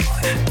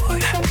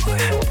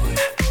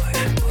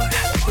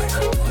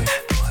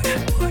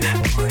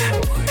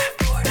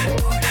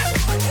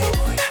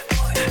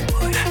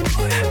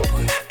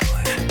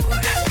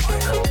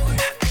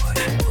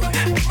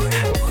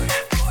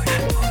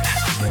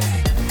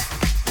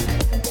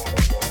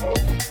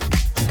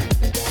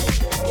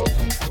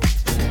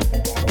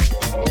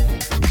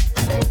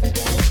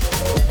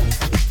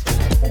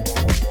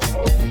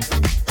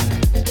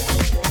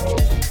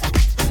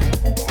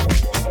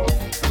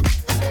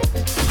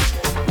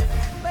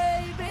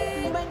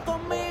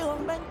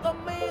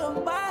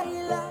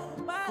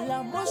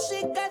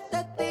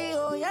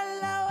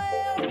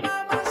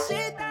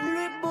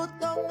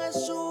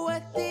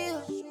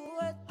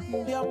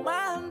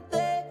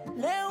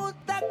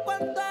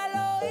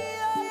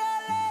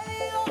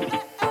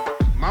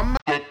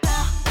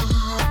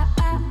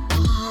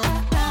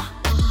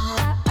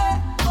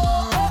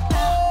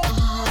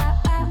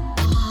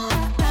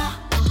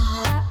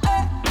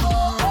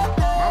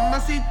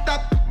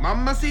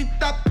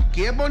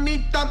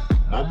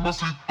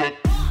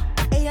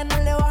 Ella no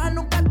le baja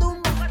nunca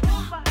tumba.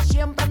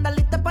 Siempre anda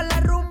lista para la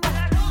rumba.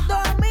 Dos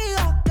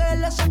amigas que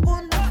la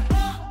secundan.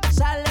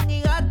 Salen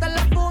y gastan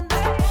la funda.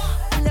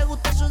 Le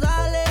gusta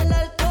sudarle el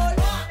alcohol.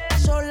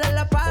 Sola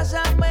la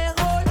pasa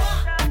mejor.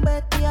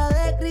 Vestida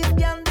de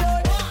Christian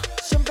Dior.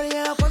 Siempre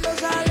llega cuando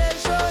sale el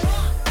sol.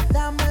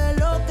 Dame de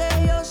lo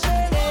que yo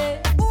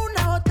sé.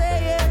 Una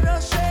botella de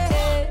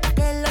rosé.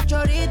 Que la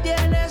chori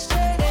tiene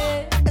sed.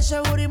 Ese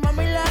booty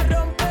mami la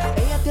rompe.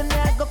 Ella tiene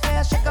algo que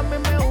hace que a mí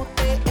me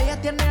guste. Ella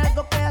tiene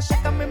algo que hace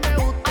que a mí me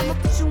guste. I'ma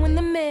put you in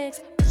the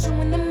mix, put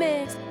you in the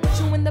mix, put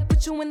you in the,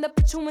 put you in the,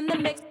 put you in the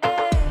mix.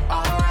 Ay.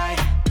 Alright,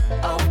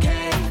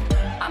 okay.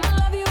 I'ma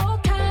love you all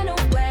kind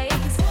of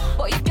ways.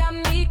 Boy, you got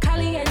me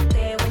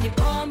caliente when you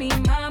call me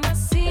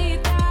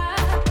mamacita.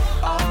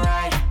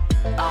 Alright,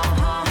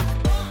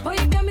 Boy,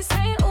 you got me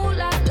saying ooh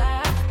la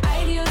la.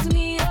 Ay, Dios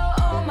mío,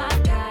 oh my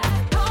God.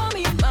 Call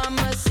me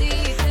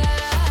mamacita.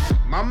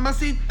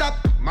 Mamacita,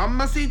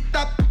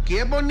 mamacita,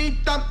 qué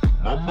bonita.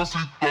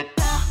 Mamacita.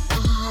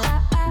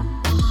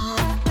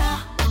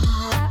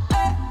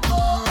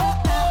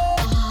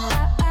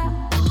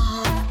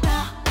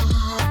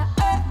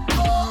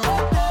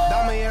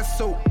 Dame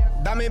eso,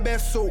 dame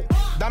beso,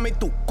 dame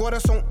tu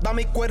corazón,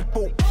 dame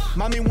cuerpo.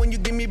 Mommy, when you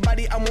give me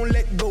body, I won't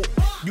let go.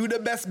 You the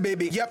best,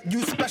 baby, yep,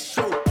 you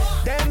special.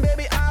 Damn,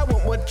 baby, I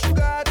want what you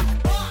got.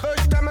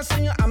 First time I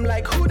see you, I'm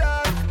like, who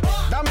that?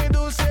 Dame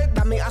dulce,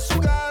 dame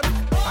azúcar.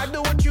 I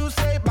do what you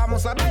say,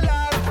 vamos a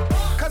bailar.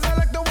 Cause I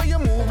like the way you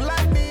move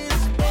like this.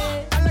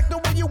 I like the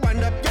way you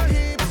wind up your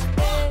hips.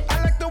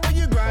 I like the way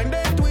you grind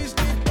and twist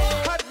it.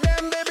 Hot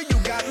damn, baby, you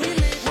got me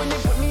lit. When you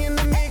put me in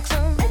the mix,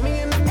 put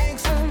me in the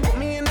mix, put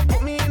me in the,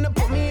 put me in the,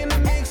 put me in the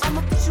mix.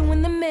 I'ma put you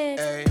in the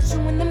mix, put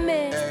you in the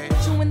mix,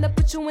 put you in the,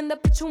 put you in the,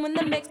 put you in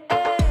the mix.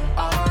 Ay.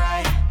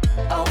 alright,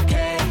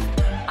 okay.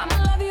 I'ma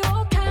love you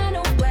all kind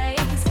of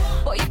ways.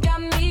 Boy, you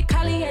got me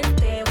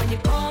caliente when you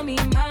call me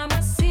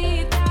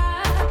mamacita.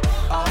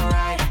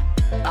 Alright,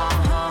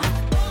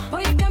 Boy,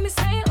 you got me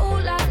saying ooh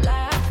la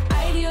la.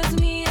 Ay, Dios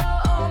mío,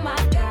 oh my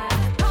God.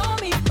 Call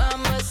me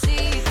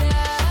mamacita.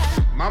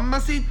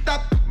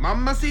 Mamacita,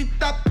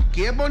 mamacita,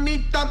 qué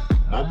bonita.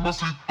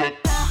 Mamacita.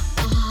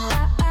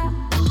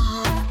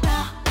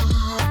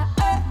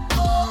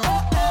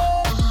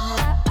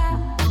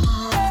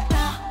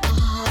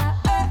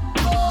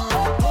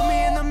 Put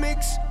me in the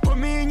mix, put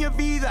me in your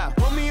vida.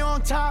 Put me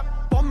on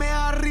top, ponme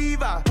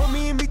arriba. Put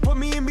me in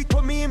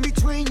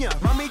between ya.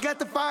 Mommy got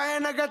the fire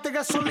and I got the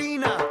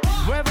gasolina.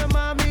 Mueve,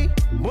 mami,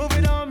 move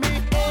it on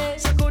me.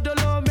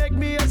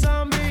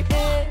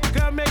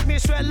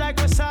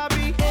 like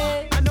wasabi.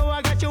 I know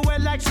I got you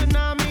wet like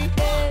tsunami.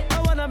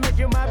 I wanna make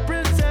you my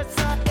princess.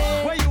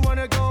 Where you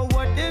wanna go,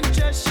 what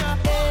interests ya?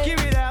 Give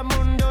me that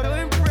mundo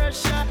to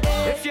impress ya.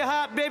 If you're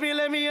hot, baby,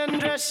 let me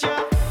undress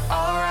ya.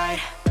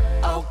 Alright,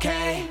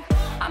 okay.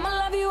 I'ma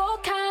love you all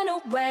kind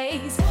of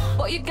ways.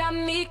 Boy, you got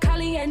me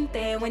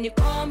caliente when you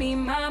call me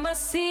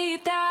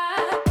mamacita.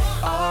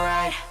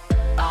 Alright,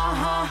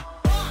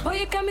 boy,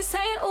 you got me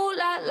saying ooh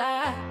la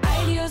la.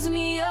 Ay, Dios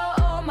mío,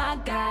 oh my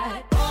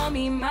God. Call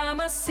me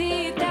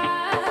mamacita.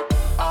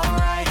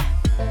 Alright,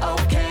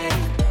 okay.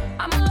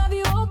 I'ma love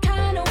you all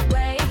kind of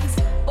ways.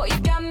 Boy, you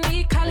got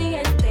me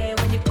caliente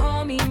when you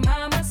call me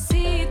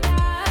mamacita.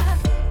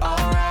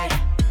 Alright,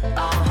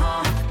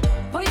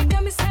 boy, you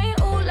got me saying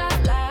ooh la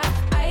la.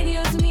 Ay,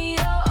 Dios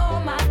mío,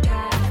 oh my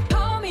God.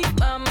 Call me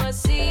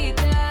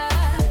mamacita.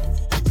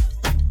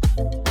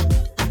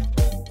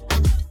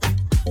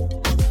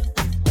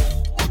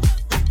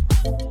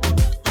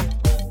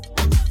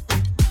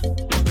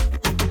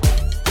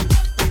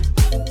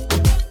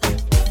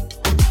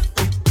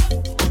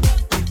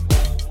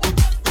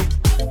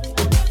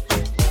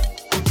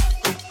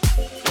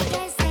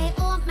 They say,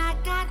 oh my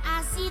God,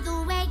 I see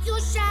the way you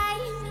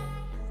shine.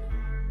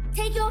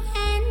 Take your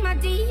hand, my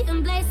dear,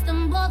 and place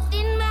them both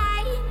in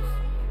mine.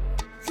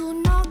 You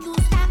know you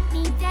stopped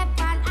me dead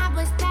while I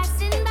was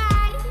passing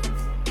by.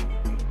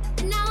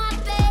 Now I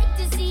beg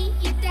to see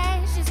you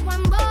dance just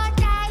one more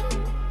time.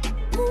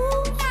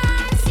 Ooh,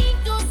 I see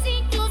you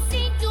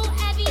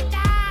every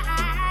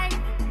time.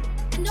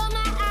 And oh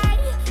my,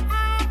 I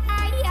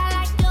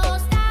like your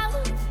style.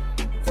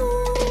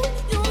 Ooh,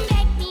 you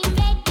make me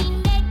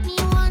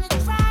wanna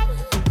try.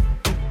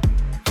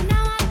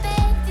 Now I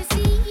beg to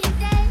see you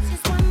dance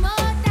just one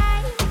more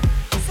time.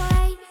 So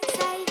I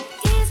say,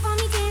 dance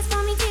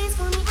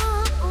for me,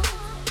 oh, oh.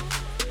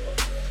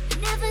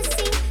 Never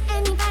seen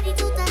anybody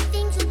do the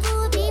things you do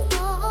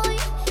before.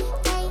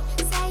 They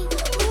say,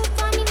 move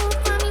for me, move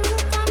for me,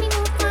 move for me,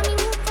 move for me,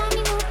 move for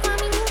me, move for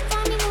me, move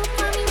for me, move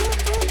for me, move.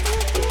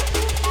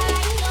 I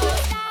like your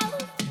style.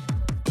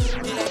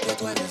 Dile que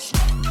tú eres.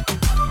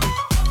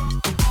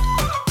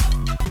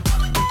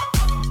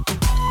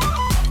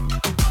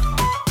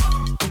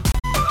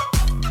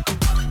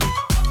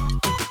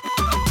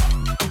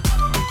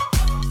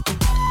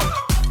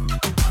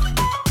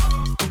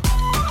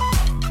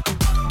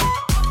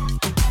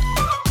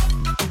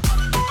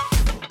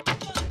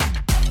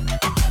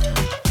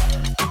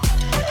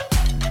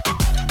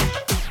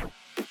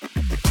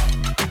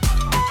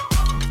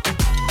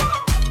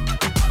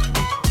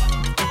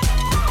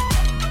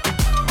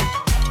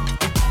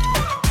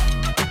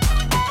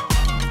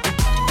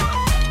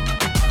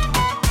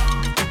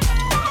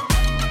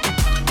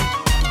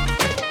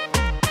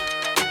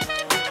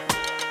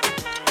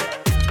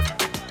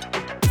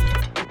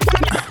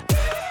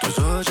 Tus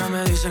ojos ya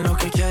me dicen lo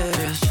que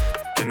quieres,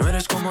 que no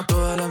eres como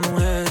todas las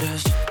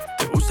mujeres.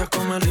 Te gusta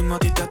como el ritmo a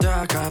ti te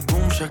ataca.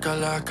 Boom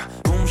shakalaka,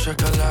 boom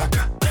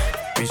shakalaka.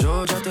 Mis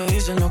ojos ya te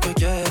dicen lo que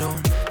quiero,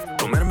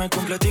 comerme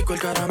completico el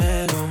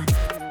caramelo,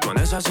 con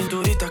esa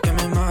cinturita que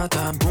me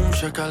mata. Boom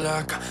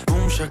shakalaka,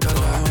 boom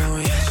shakalaka. Oh,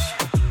 yes.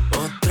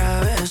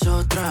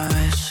 Otra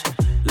vez,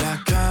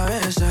 la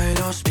cabeza y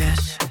los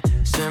pies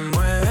se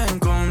mueven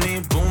con mi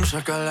boom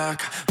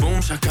shakalaka,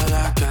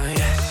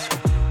 yes.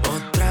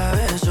 Otra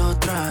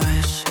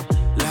vez,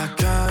 la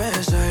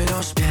cabeza y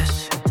los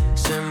pies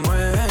se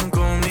mueven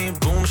con mi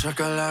boom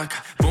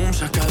shakalaka,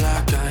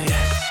 yes.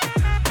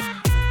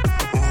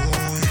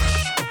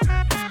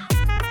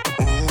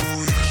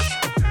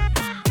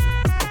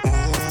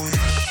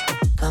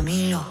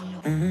 Camilo,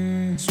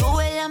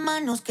 sube las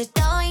manos que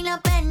esta vaina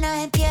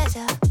apenas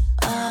empieza.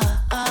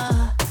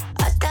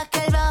 Hasta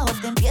que el bajo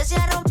te empiece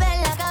a romper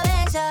la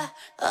cabeza.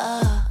 Y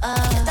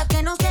hasta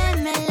que nos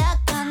queme la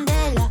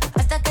candela,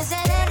 hasta que se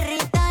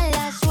derrita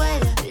la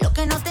suela. Lo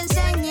que no te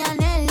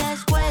enseñan en la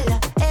escuela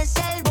es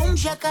el boom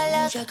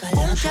shakalaka,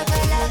 boom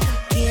shakalaka.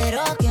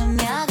 Quiero que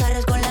me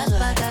agarres con las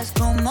patas,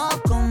 como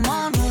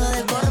nudo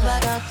de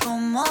corbata,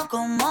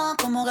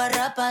 como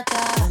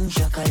garrapata. Boom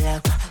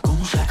shakalaka,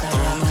 boom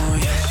shakalaka. Oh,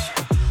 yes.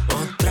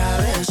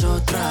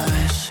 Otra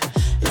vez,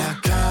 la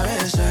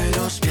cabeza y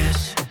los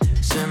pies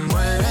se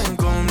mueven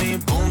con mi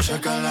boom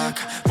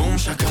shakalaka,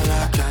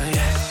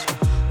 yes.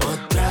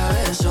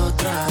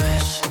 Otra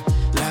vez,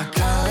 la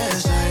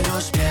cabeza y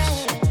los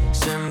pies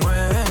se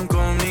mueven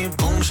con mi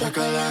boom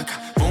shakalaka,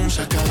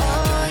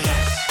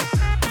 yes.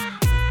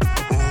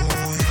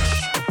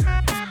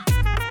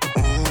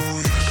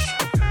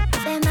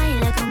 Ven,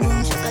 baila con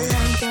boom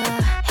shakalaka.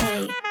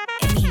 Hey,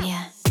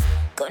 Emilia,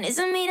 con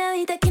esa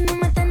miradita que no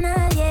mata a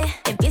nadie.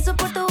 Empiezo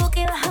por tu boca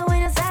y baja a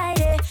Buenos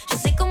Aires. Yo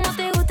sé cómo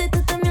te gusta y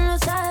tú también lo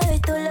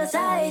sabes. Tú lo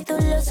sabes, tú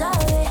lo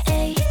sabes.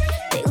 Ey,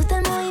 te gusta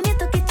el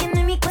movimiento que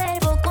tiene mi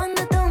cuerpo.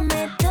 Cuando tú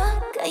me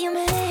tocas yo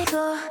me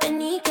dejo.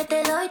 Vení que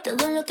te doy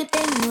todo lo que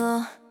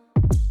tengo.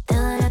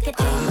 Todo lo que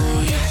tengo.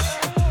 Oh, yes.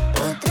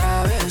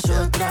 Otra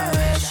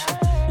vez,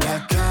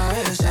 la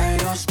cabeza y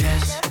los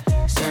pies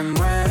se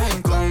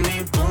mueven con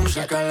mi boom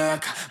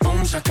shakalaka,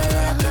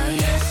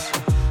 yes.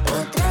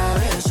 Otra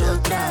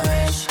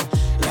vez,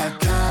 la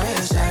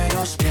cabeza y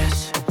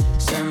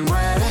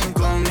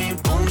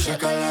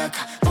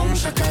shakalaka,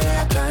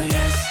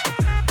 yes.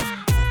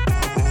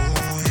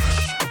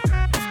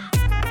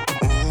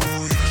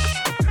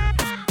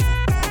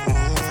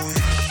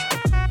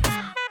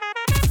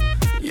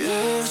 Y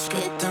es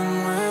que te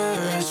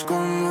mueves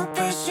como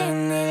pez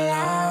en el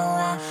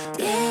agua.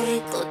 Qué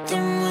rico te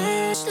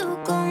mueves tú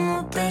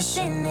como pez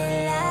en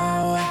el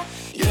agua.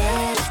 Y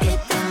es que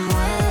te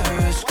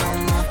mueves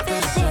como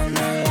pez en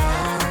el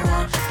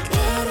agua.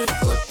 Qué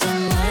rico te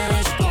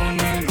mueves con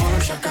el boom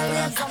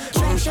shakalaka,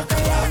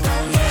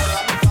 yeah.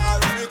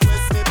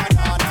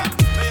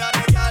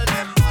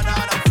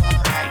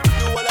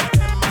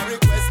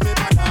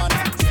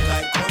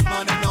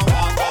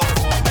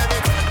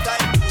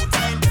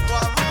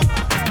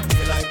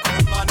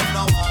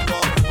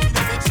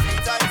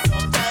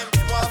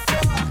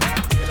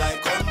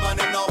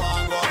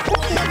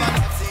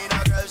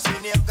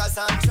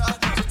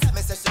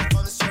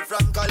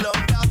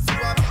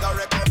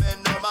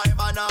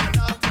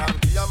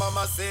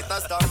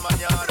 Hasta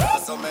mañana,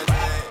 so me do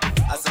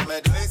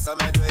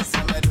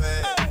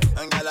it.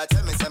 And girl, I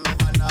tell me, say me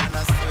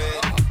banana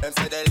sweet. Them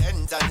say the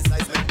length and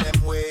size make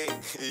them weak.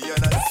 You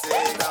know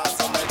say that,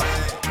 so me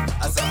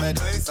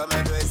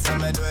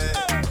do it.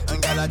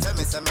 And girl, I tell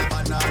me, say me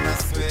banana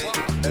sweet.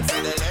 Them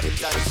say the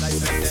length and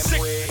size make them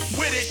weak. Sick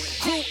with it,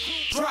 group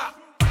drop.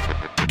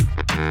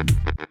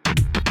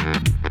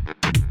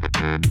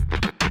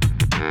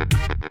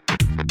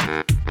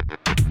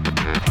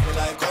 You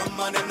like come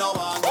on and no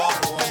one go.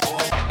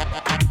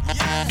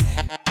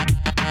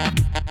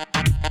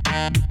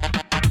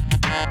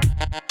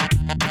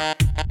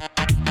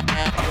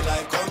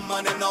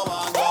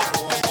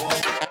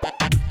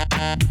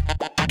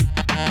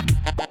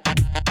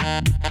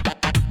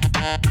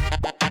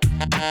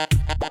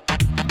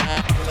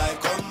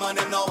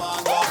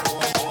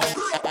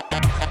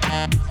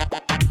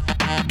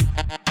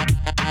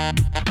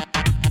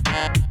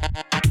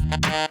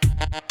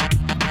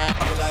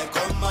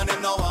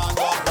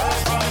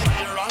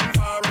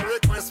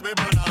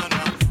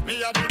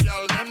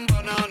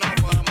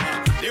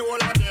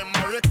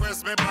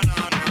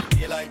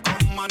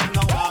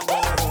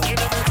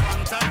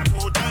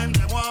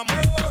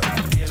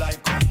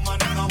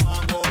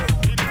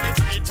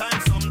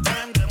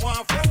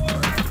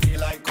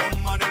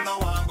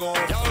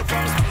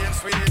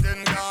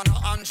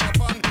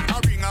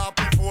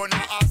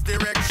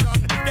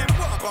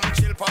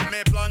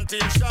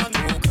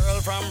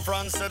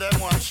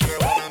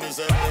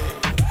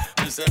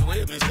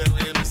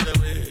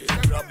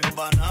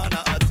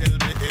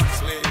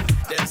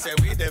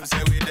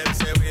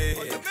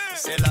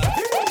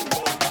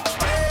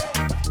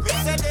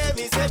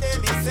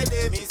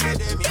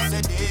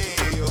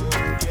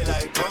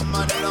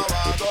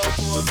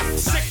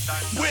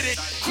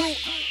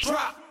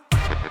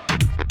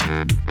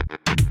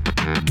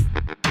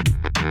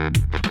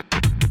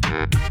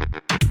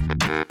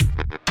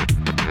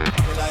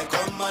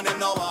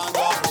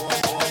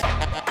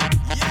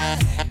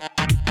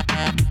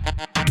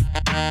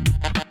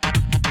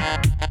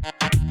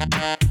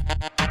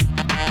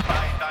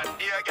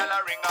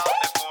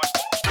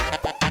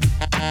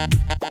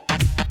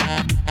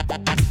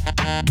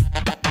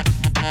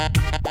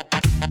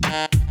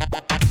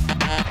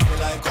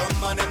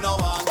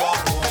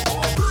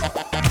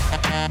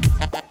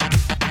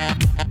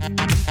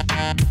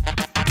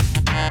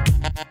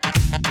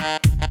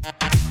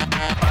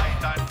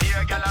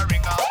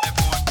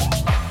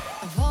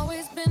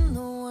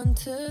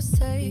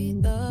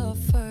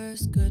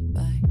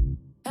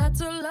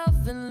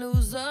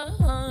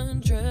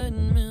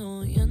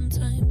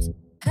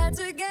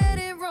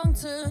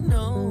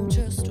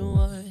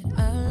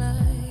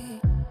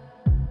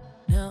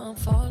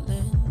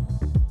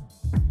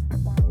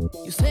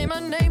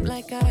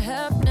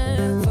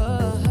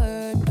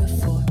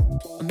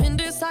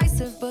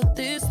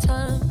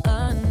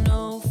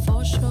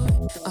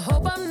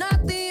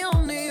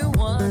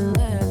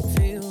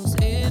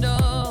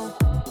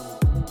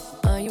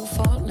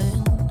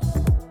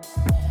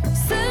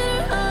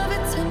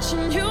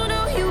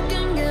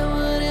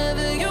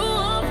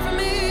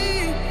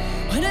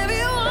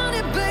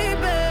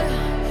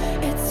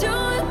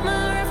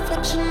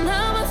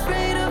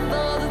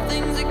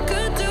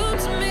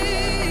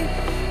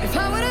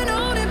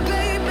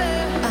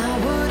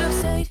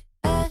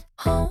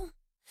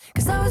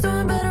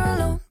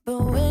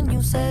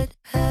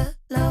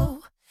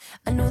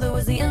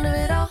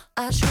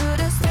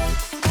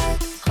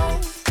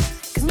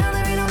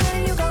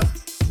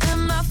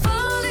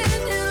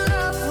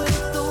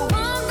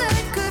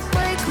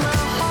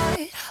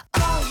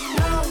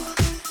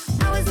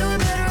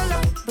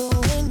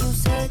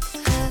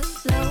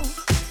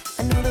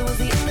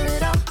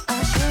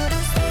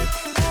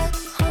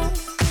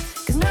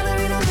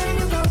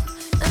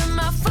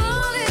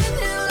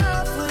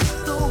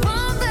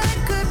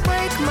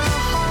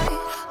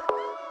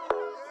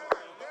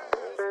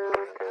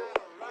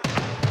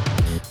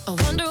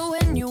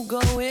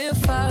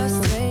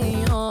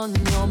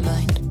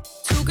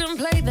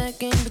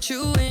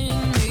 You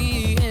and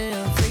me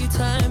every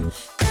time.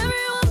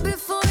 Everyone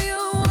before you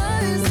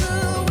was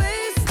a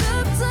waste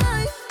of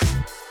time.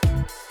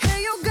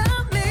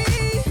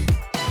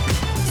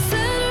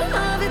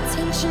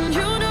 And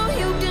you know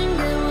you can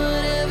get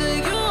whatever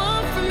you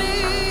want from me,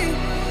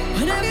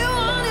 whenever you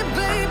want it,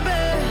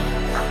 baby.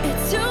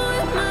 It's you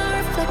in my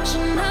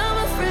reflection. I'm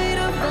afraid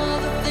of all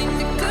the things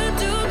it could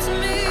do to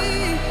me.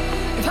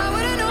 If I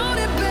would've known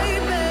it,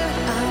 baby,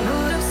 I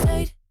would've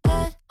stayed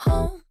at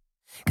home,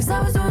 'cause I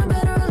was doing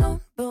better alone.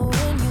 But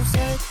when you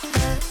said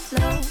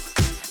hello,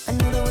 I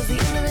knew that was the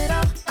end of it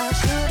all. I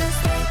should've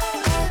stayed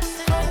at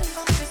home,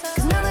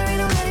 'cause now there ain't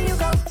no letting you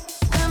go.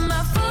 Am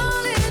I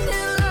falling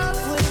in love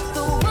with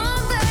the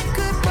one that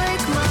could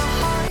break my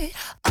heart?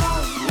 Oh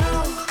no,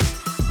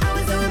 I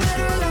was doing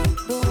better alone.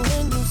 But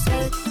when you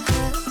said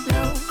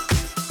hello,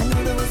 I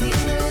knew that was the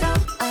end of it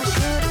all. I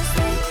should've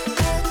stayed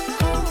at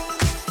home,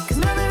 'cause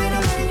now there ain't no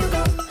letting you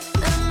go.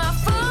 Am I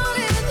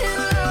falling in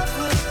love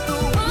with the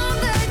one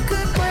that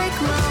could break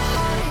my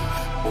heart?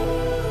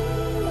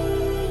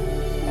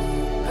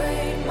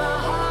 Break my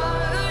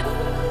heart.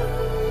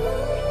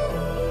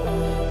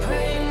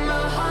 Break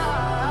my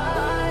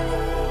heart.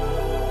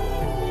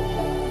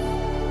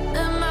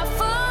 Am I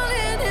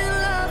falling in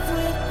love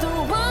with the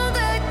one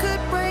that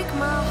could break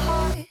my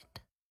heart?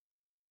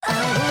 I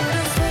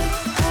would've stayed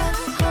at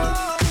home,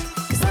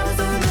 'cause I was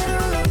doing better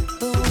alone.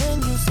 But when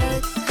you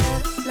said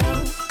hello,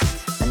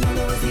 I knew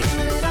that was the end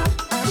of it all.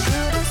 I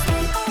should've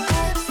stayed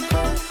at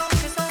home,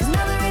 'cause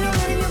now there ain't no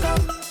letting you go.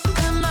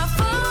 Am I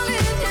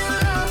falling in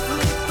love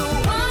with the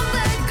one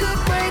that could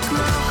break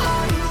my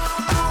heart?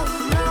 Oh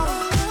no,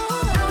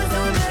 I was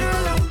doing better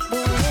alone.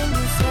 But when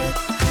you said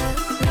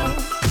hello,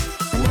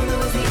 I knew that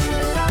was the end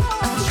of it all.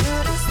 I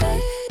should've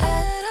stayed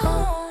at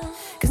home,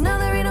 'cause now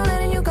there ain't no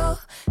letting you go.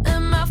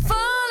 Am I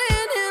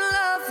falling in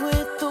love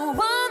with the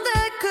one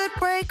that could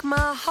break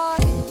my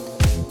heart?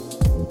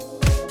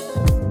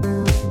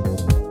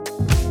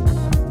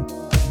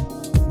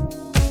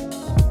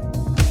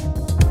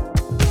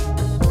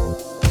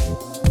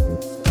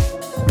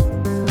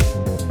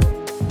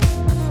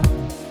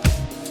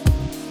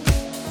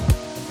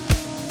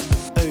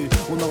 Hey,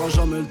 on n'aura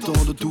jamais le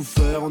temps de tout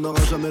faire, on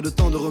n'aura jamais le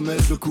temps de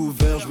remettre le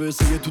couvert. Je vais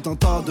essayer tout un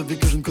tas de vies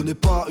que je ne connais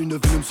pas. Une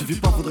vie ne me suffit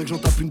pas, faudrait que j'en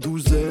tape une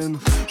douzaine.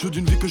 Je veux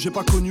d'une vie que j'ai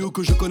pas connue ou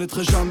que je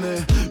connaîtrai jamais.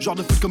 Genre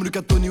de foot comme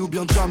Lucas Tony ou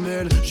bien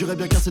Jamel. J'irais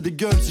bien casser des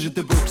gueules si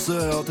j'étais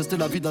boxeur. Tester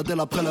la vie d'Adèle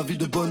après la vie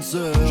de bonne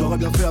sœur. J'aurais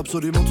bien fait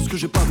absolument tout ce que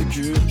j'ai pas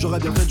vécu. J'aurais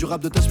bien fait du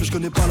rap de test mais je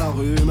connais pas la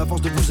rue. Ma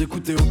force de vous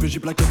écouter au PJ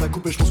plaquette à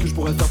couper, je pense que je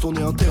pourrais faire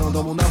tourner un terrain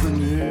dans mon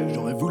avenue.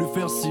 J'aurais voulu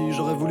faire ci,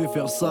 j'aurais voulu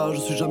faire ça, je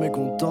suis jamais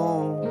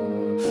content.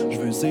 Je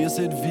veux essayer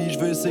cette vie, je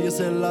veux essayer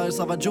celle-là et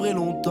ça va durer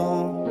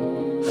longtemps.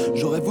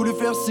 J'aurais voulu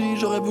faire ci,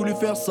 j'aurais voulu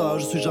faire ça,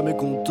 je suis jamais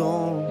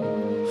content.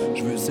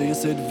 Je veux essayer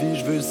cette vie,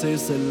 je veux essayer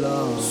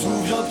celle-là.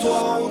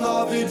 Souviens-toi, on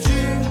avait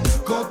dit,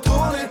 quand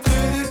on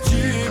était des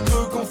types,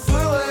 qu'on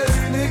ferait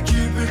une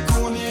équipe et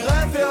qu'on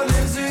irait faire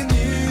les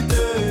zéniths.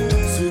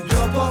 C'est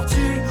bien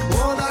parti,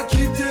 on a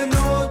quitté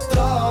nos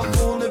tables,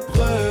 on est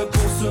prêt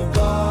pour se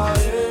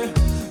bailler,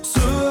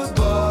 se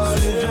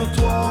bailler.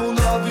 Souviens-toi, on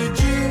avait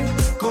dit,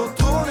 quand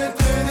on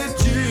était des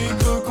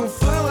types, qu'on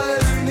ferait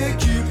une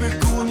équipe et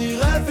qu'on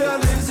irait faire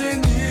les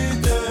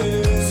zéniths.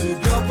 C'est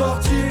bien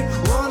parti,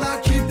 on a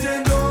quitté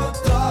nos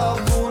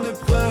tables, on est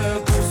prêt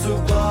pour se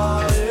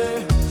bailler,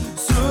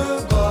 se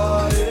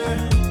bailler.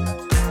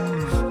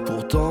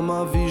 Pourtant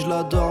ma vie je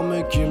l'adore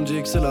mais qui me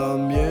dit que c'est la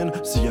mienne.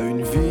 S'il y a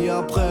une vie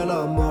après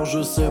la mort,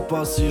 je sais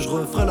pas si je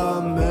referai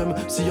la même.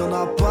 S'il y en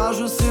a pas,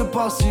 je sais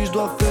pas si je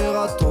dois faire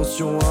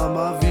attention à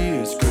ma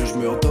vie. Est-ce que je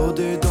meurs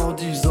dodé dans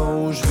 10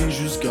 ans ou je vis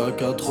jusqu'à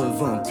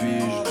 80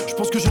 piges? Je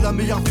pense que j'ai la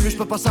meilleure vie mais je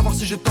peux pas savoir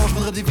si j'ai tort. Je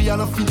voudrais des vies à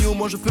l'infini, au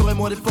moins je ferai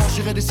moins d'efforts.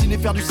 J'irai dessiner,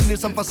 faire du ciné,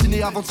 ça me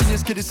fascinait. Avant de signer,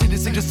 ce qui est décidé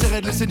c'est que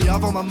j'essaierai de les saigner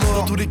avant ma mort.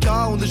 Dans tous les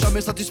cas, on n'est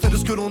jamais satisfait de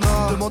ce que l'on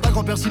a. Demande à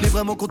grand-père s'il est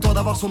vraiment content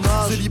d'avoir son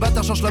âge.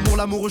 Célibataire cherche l'amour,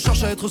 l'amour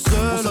recherche à être seul.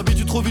 On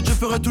s'habitue trop vite, je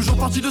ferai toujours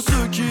partie de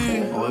ceux qui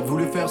aurait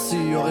voulu faire ci,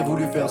 aurait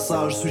voulu faire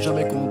ça, je suis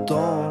jamais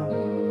content.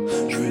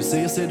 Je veux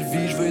essayer cette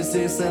vie, je veux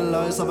essayer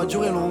celle-là et ça va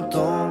durer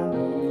longtemps.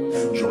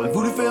 J'aurais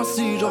voulu faire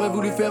ci, j'aurais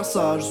voulu faire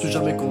ça, je suis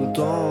jamais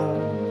content.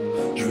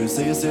 Je veux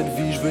essayer cette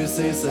vie, je veux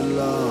essayer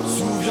celle-là.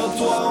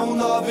 Souviens-toi, on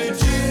avait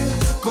dit,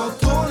 quand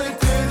on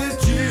était des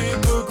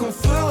types, qu'on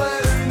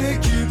ferait une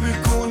équipe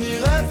et qu'on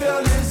irait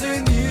faire les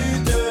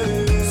zéniths.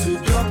 C'est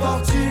bien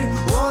parti,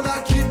 on a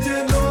quitté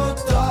nos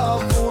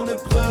tables, on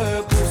est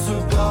prêt pour se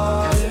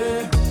bailler,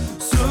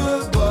 se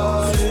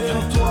bailler.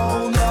 Souviens-toi,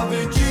 on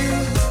avait dit,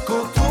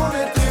 quand on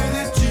était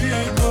des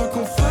types,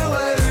 qu'on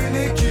ferait une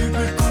équipe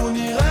et qu'on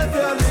irait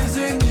faire les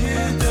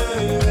zéniths.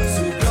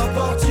 C'est bien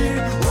parti,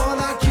 on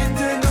a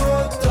quitté nos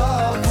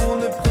tables, on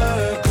est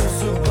prêt pour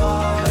se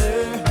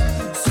bailler,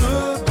 se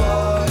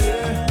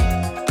bailler.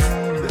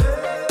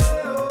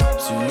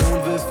 Si on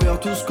devait faire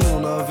tout ce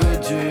qu'on avait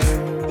dit,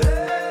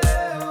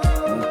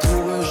 on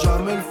pourrait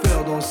jamais le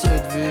faire dans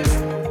cette vie.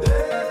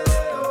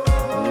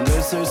 On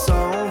essaie ça,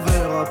 on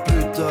verra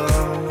plus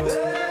tard.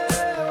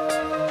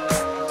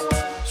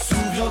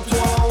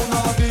 Souviens-toi, on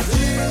avait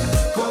dit,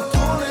 quand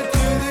on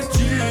était des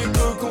types,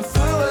 qu'on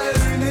ferait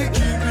une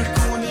équipe et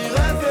qu'on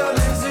irait faire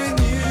les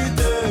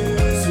zéniths.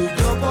 C'est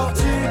bien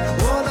parti,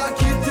 on a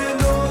quitté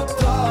nos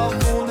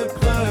tables, on est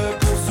prêt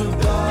pour se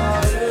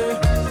bailler,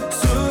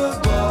 se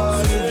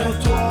bailler.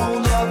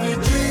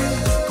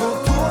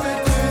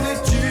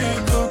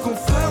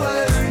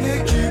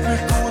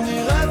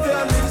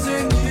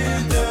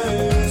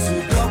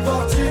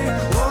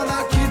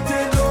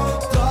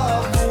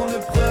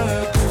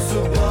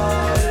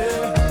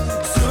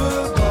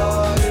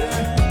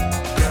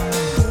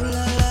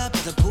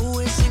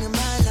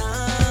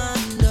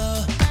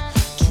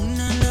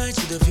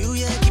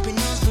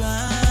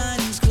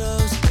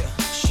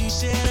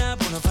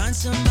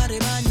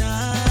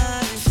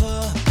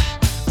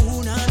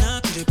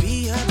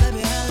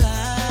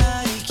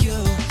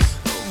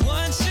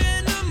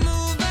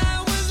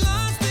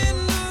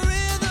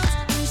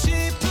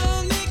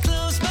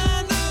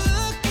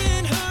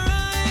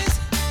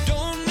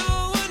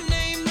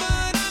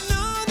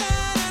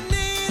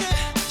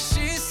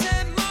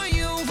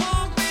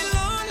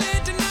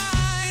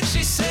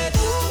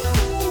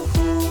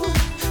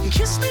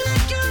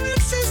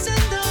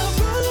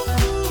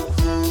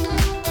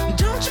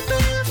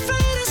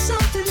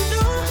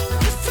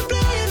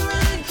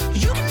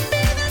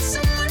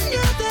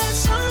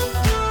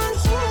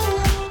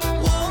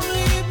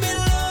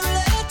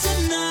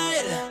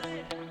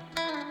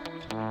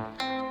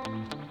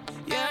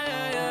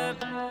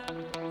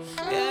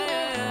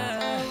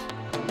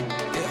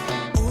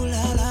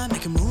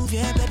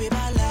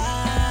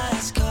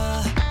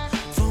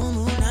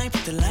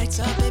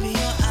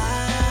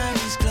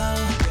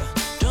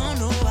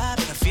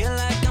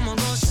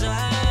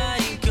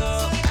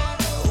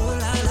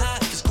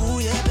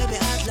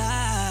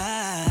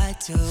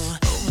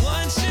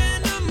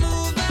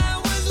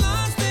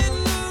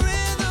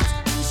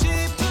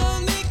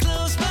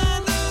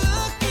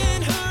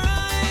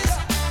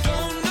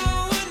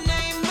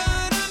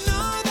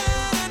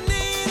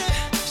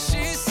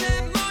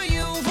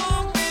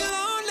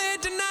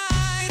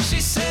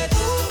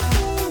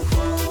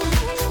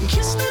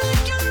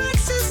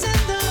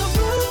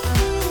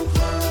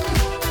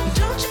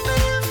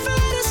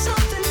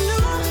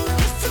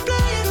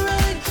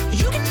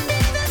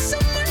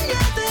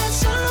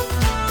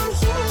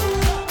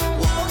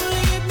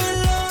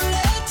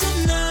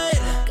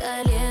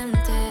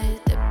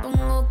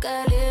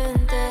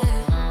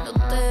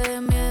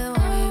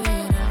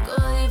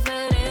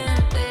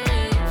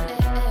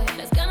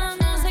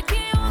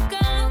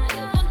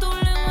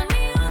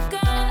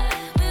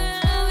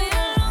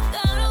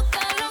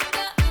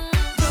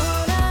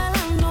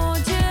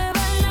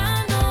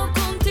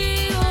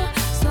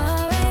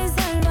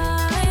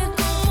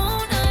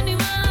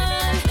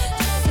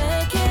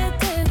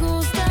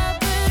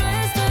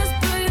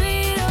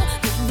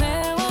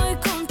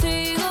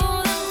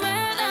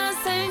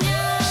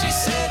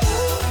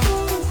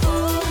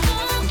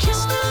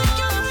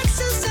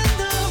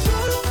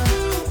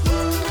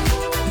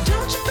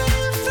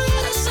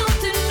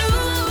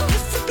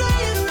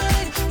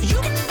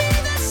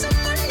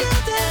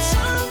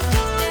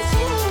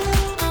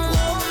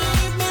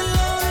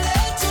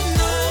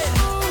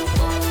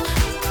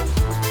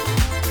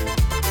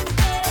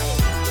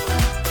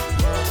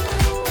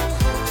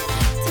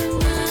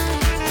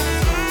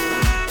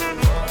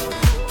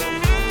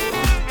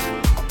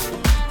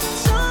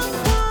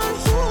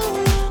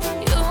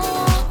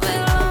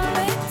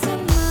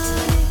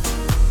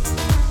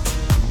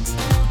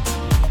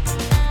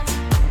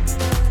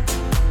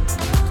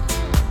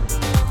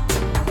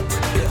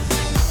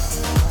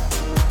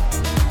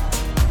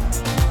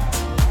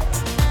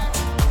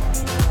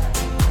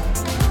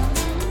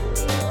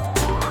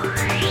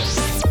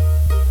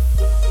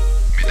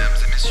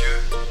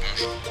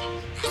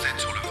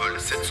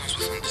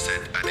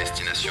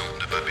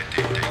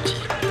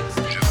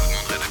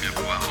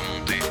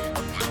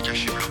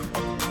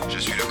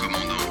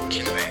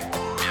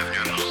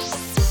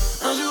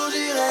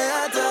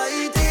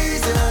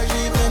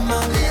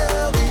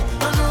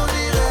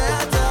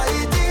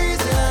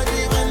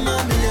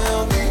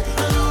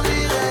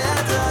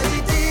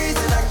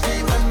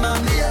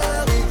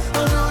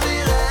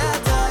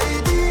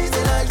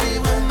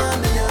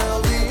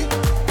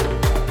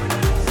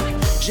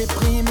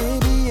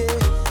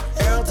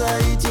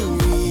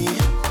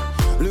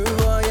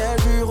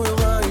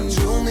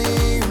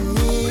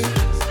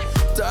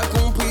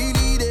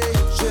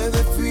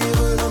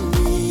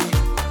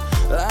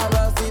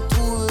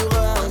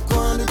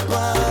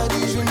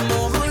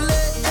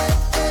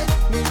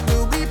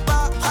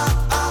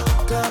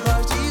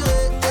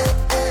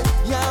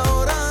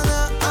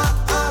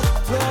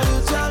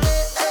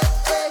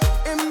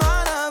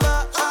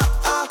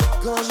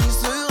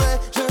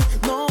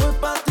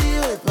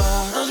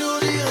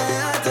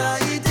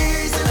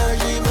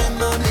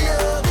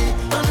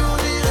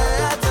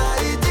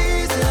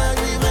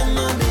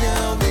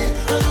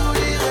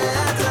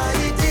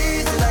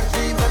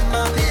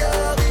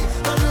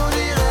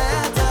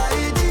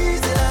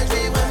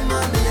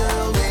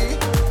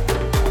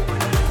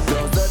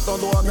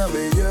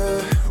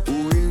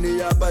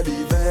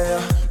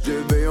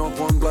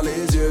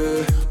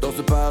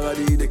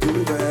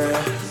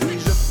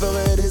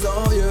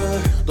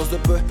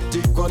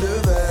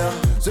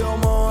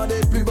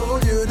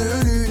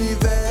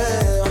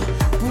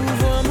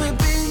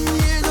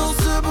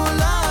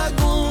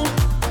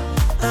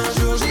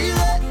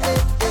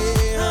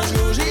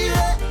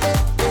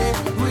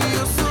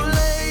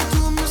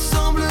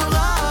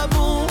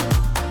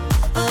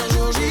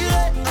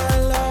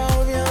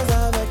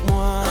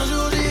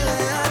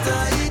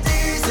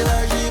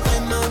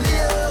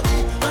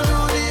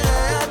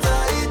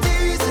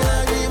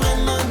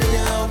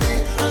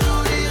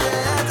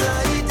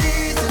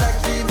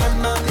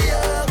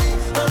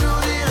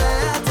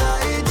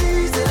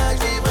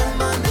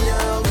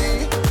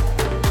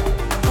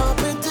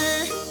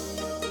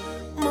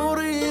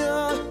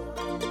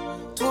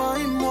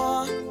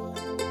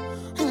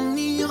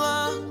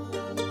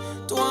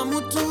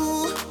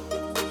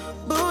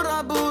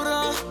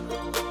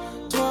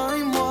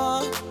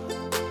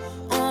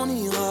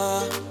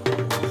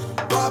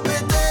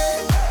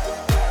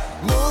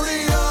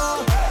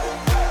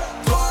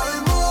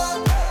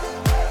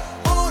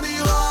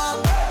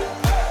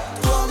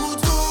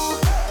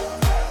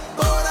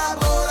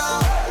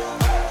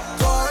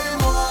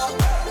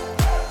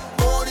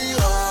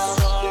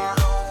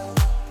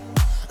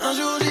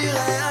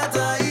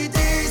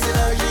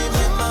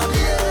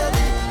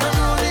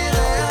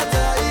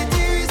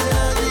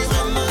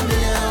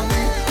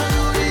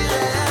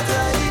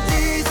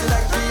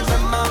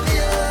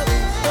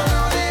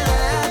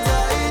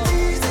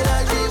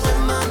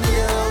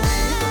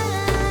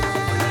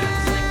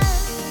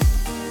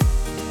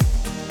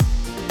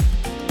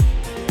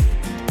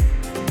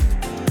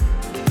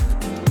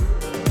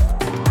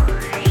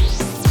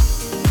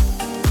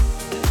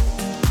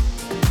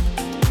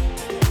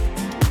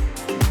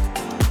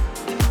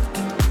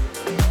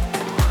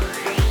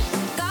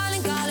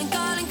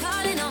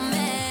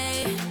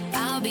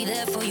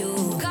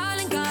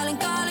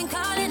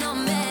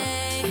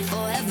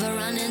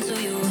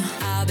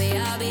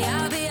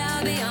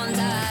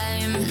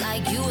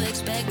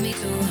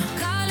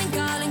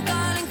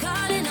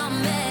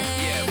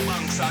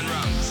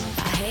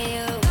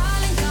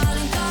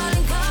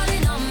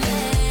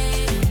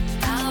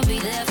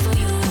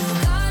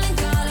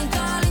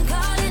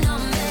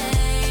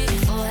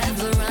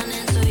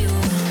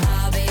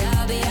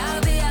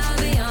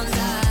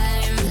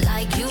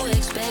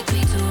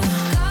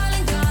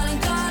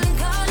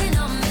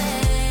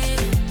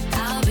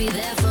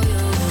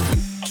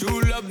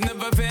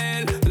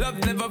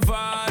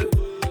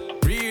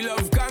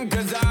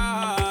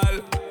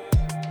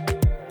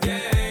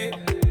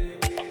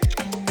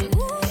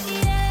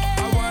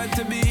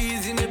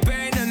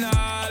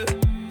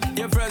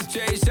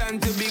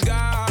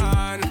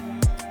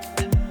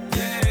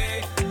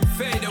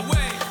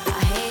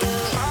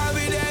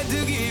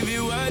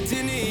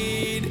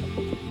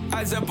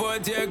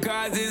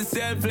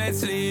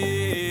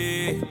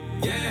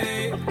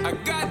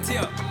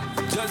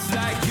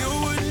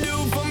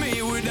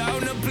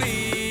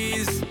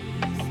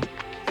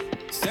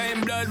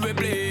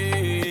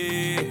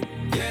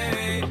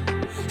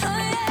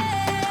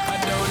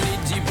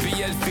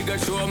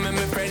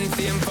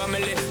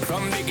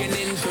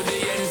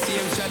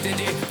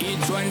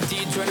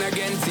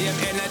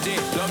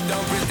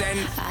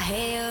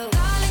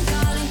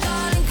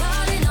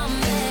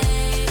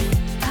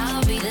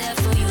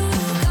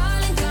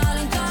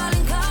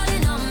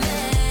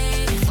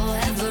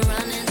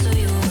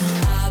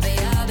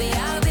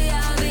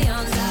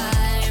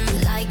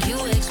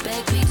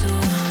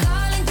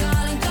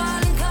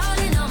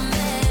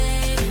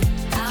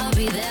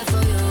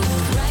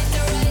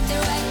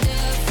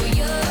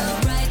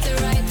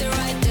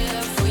 right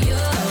there for you.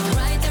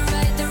 Right there,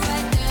 right there,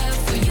 right there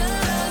for you.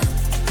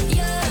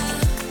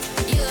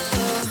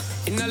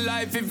 Yeah. In a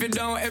life, if you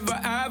don't ever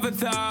have a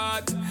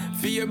thought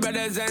for your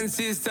brothers and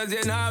sisters,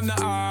 you have no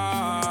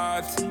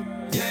heart.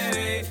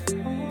 Yeah.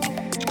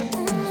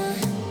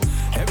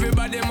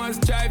 Everybody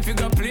must try if you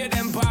go play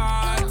them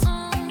part.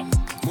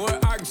 More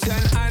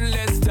action and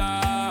less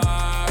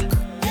talk.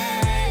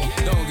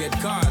 Yeah. Don't get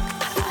caught.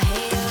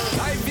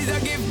 Life is a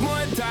gift,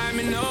 more time,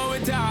 you know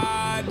it's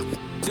hard.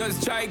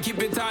 Just try keep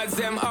it hard,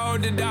 them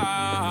out the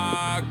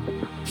dark.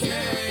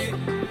 Yeah.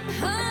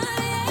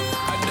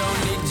 I don't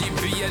need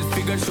GPS,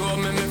 figure show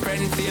me my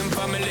friends, same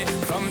family.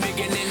 From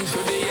beginning to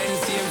the end,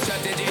 same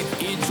strategy.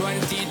 Each one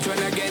teach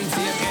one again,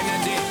 same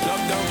energy.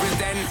 Love don't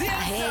pretend. I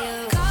hear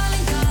you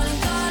calling, calling,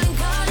 calling,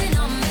 calling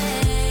on me.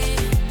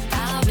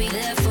 I'll be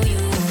there for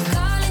you.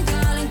 Calling,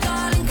 calling,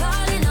 calling,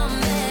 calling on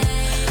me.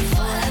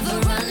 Forever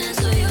running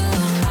to you.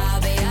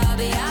 I'll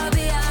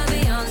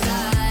be on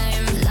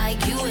time,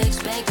 like you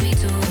expect me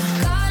to.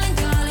 Calling,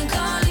 calling,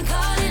 calling,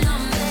 calling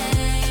on me.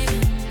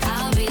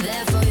 I'll be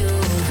there for you.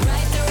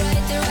 Right there,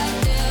 right there, right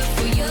there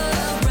for you.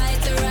 Right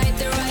there, right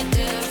there, right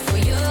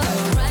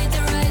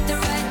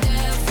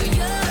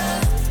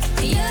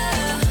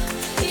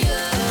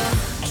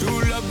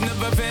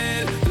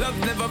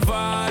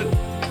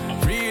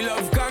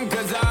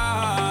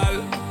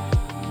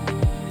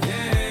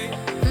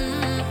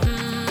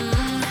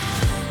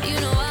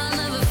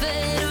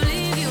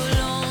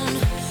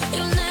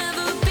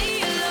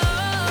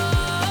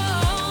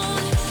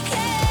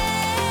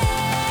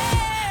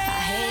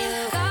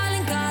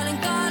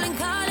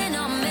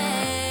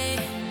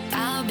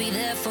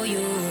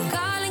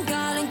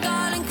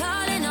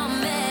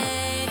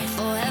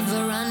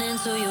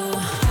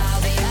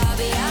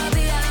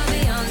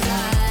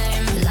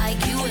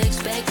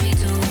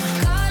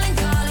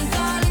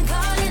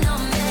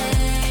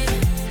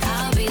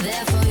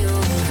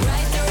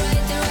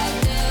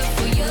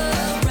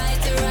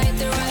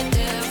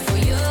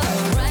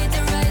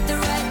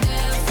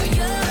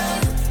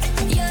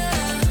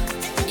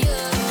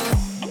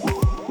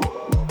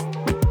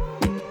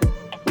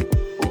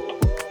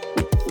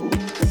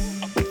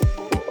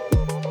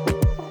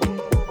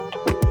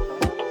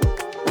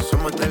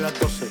las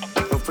 12,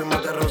 nos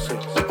fuimos de roce.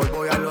 Hoy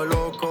voy a lo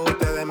loco,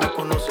 ustedes me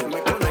conocen.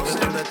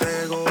 Reggaetón de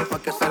Tego, pa'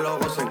 que se lo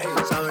gocen.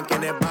 Saben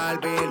quién es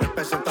Barbie, les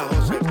presenta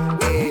José.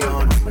 Y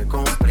yo no me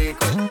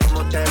complico,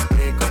 ¿cómo te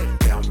explico?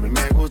 Que a mí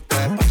me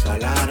gusta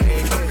pasarla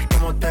rico.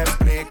 ¿Cómo te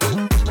explico?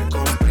 No me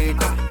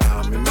complico,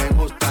 a mí me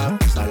gusta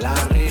pasarla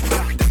rico.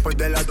 Después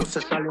de las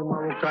 12 salimos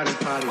a buscar el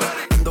party.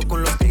 Ando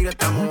con los tigres,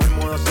 estamos en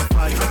modo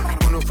safari.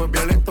 Uno fue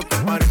violento que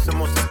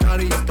parecemos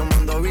y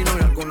tomando vino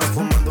y algunos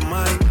fumando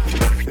mai.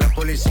 La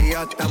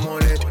policía está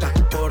molesta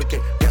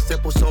porque ya se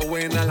puso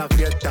buena la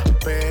fiesta,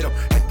 pero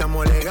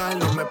estamos legal,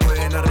 no me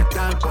pueden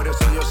arrestar, por eso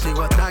yo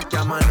sigo hasta que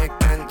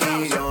amanezcan.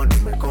 Y yo no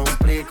me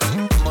complico,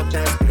 ¿cómo te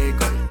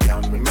explico? Que a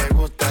mí me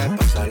gusta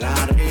pasarla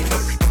rico.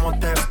 ¿Cómo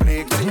te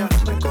explico?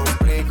 No me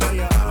complico,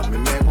 a mí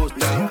me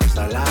gusta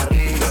pasarla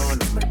rico.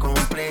 No me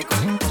complico,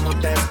 ¿cómo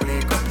te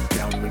explico?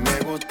 Que a mí me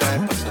gusta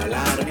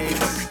pasarla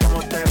rico.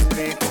 ¿Cómo te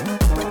explico?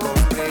 No me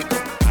complico,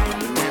 a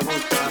mí me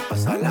gusta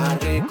pasarla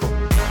rico.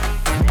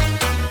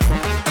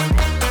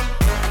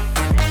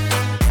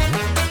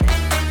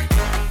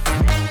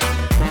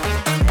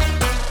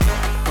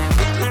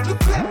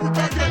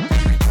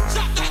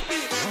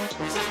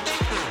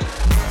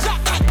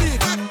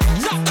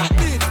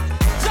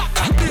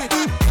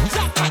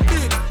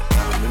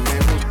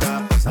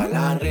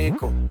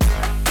 Rico.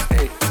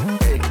 Ey,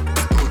 ey, ey,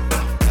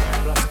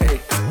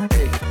 ey,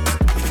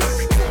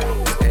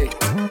 ey,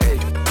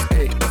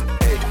 ey,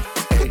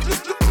 ey.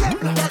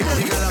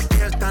 Sigue la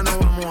fiesta, no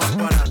vamos a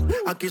parar.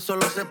 Aquí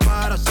solo se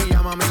para, se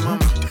llama mi mamá.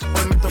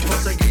 Hoy me tocó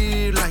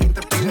seguir, la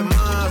gente pide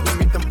más. Me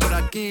invitan por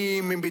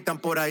aquí, me invitan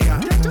por allá.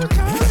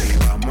 Y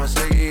vamos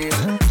a seguir,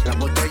 las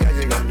botellas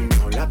llegan y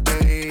no las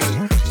pedí.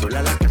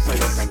 Sola la casa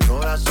ya están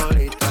todas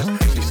solitas.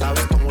 Si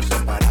saben cómo se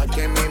para,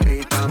 que me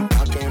invitan,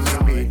 pa' que me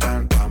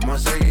invitan.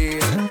 Vamos a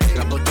seguir,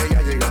 las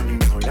botellas llegan y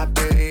no las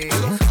pedí.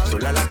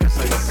 Sola la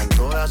casa ya están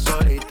todas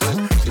solitas.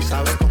 Si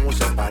saben cómo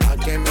se para,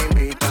 que me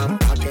invitan,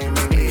 pa' que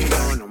me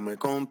invitan. No me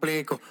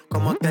complico,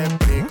 ¿cómo te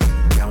explico?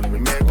 Que a mí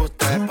me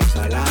gusta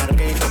pasarla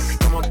rico.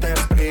 ¿Cómo te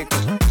explico?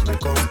 No me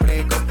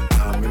complico,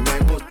 a mí me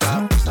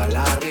gusta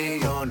pasarla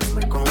rico. No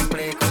me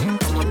complico,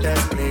 ¿cómo te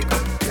explico?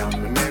 Que a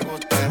mí me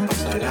gusta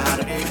pasarla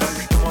rico.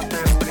 ¿Cómo te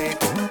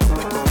explico? No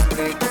me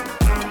complico,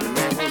 a mí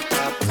me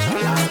gusta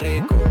pasarla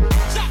rico. A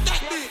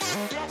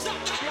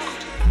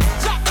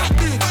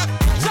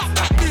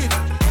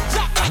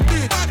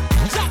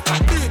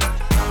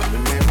mí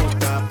me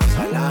gusta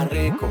pasarla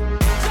rico.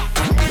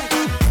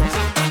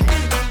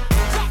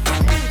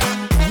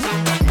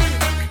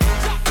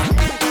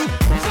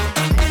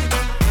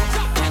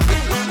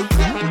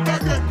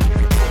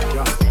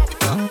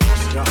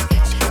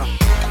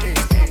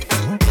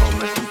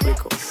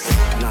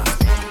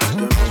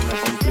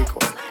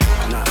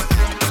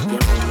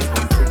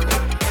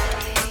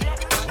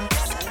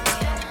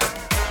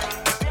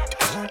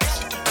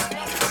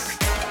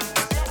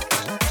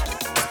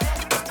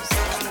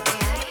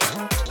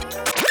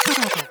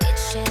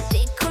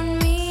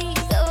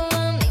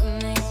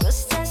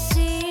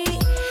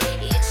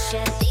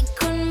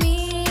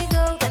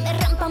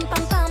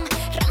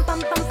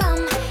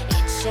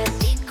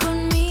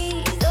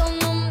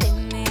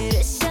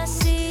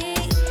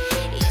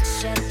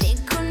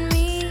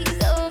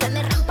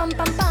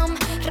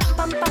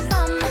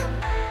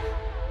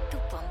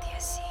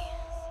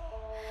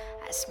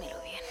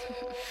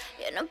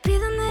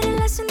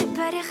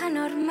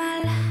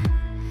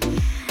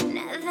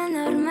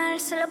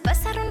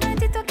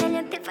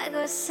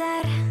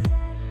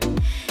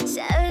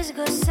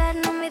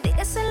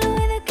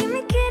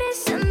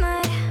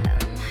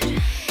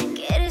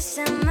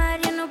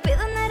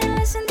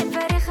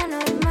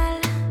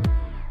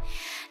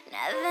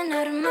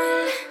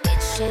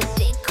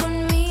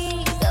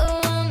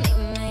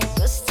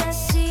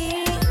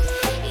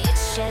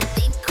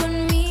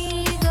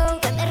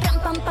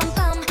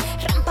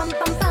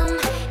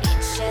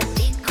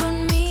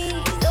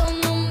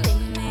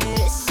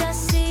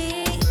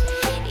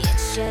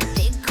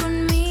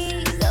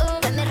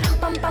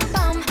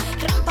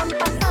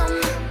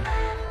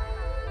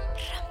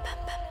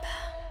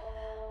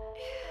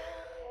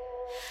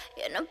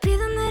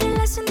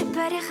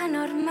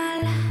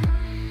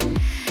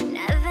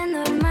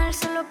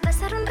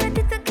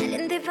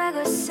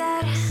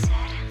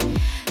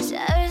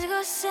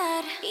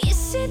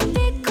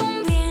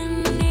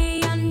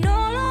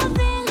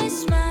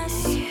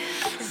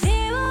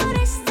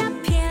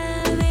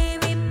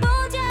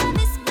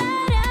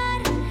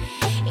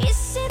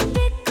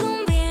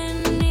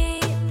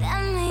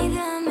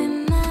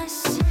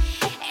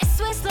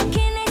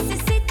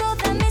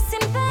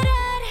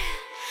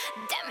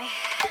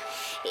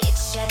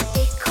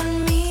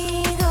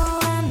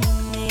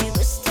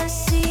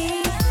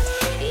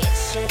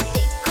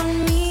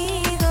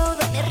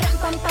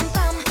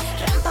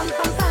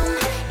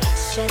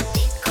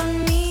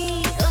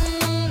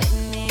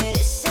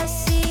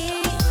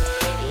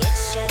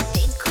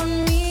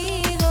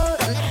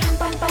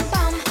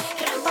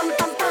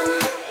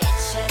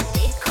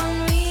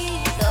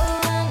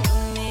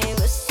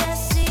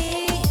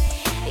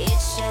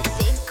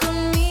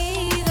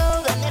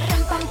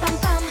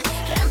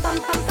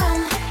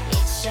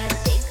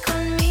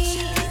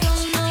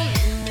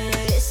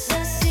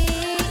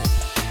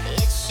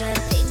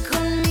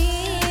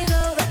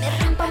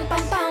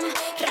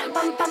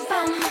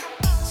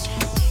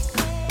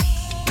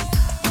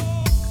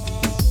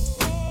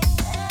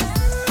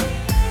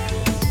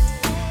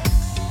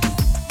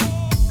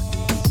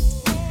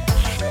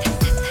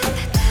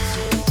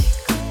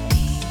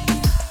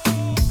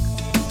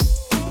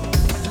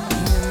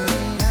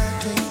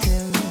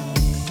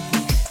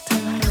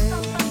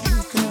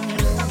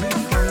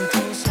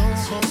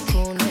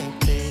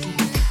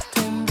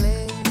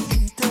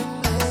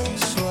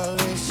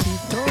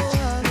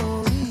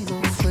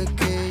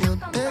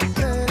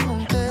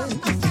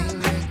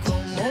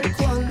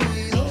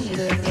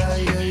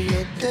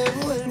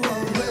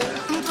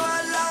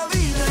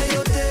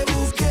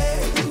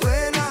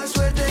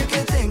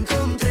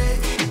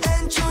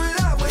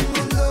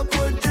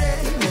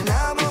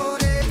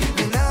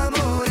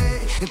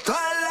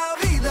 Toda la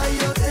vida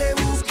yo te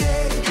busqué,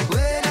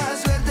 buena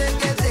suerte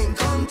que te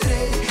encontré.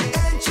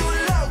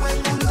 Enchulado el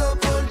mundo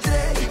por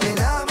tres, me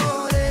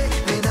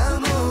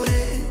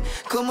enamoré.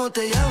 ¿Cómo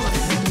te llamas,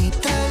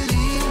 bonita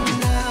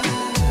linda?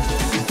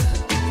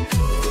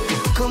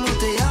 ¿Cómo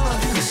te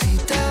llamas,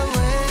 cosita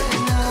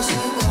buena?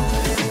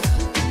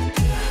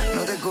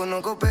 No te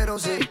conozco pero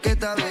sé que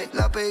esta vez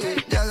la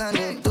pegué, ya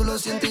gané. Tú lo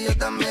sientes y yo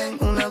también,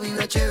 una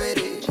vibra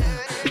chévere.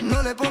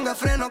 No le pongas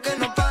freno que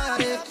no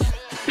pare.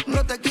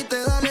 No te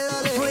quites, dale,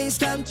 dale. Fue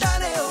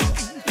instantáneo,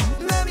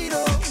 me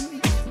miró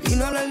y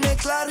no hablarme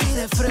claro y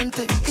de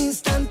frente.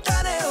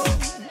 Instantáneo,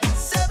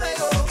 se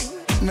pegó.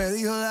 Me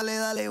dijo, dale,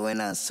 dale,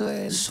 buena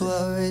suerte.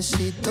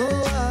 Suavecito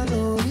al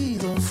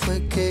oído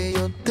fue que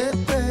yo te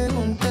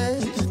pregunté.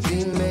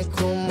 Dime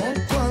cómo,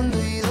 cuándo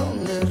y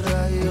dónde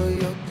rayo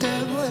yo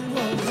te vuelvo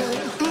a ver.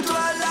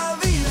 Toda la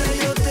vida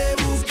yo te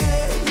busqué,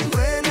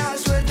 buena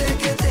suerte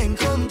que te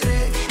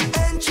encontré.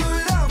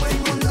 Enchulado el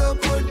mundo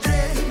por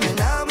tres, me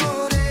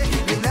enamoré.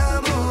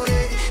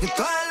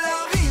 Toda la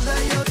vida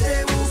yo te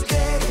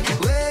busqué,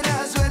 buena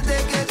suerte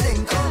que te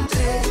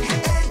encontré.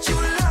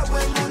 Enchulado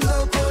el mundo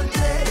por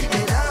tres, me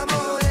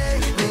enamoré.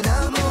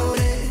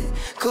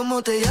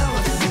 ¿Cómo te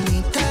llamas,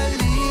 bonita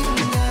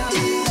linda?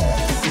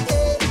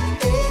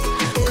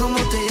 ¿Cómo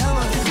te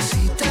llamas,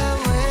 cosita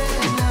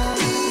buena?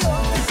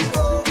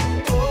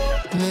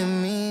 Me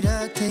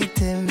miraste y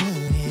te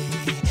miré,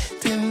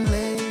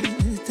 temblé,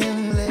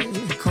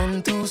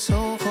 con tus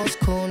ojos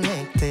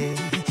conecté,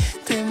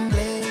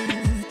 temblé.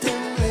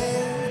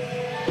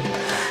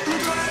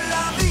 Toda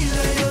la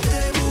vida yo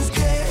te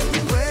busqué,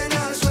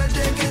 buena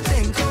suerte que te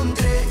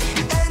encontré.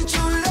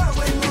 Enchulado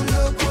el mundo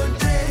por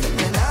tres,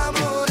 me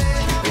enamoré.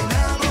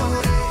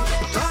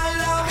 Toda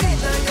la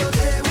vida yo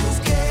te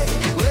busqué,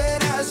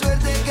 buena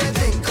suerte que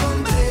te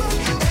encontré.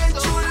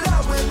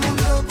 Enchulado el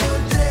mundo por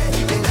tres,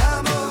 me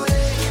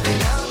enamoré.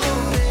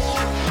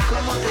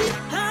 ¿Cómo te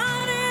I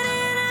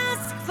didn't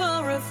ask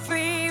for a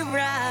free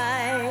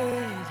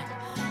ride.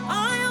 I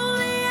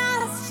only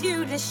asked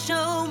you to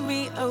show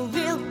me a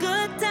real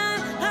good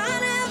time. I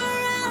never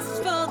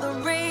asked for the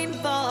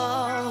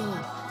rainfall.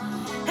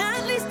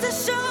 At least I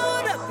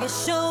showed up, you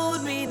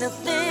showed me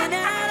nothing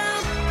at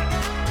all.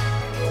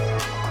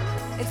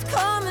 It's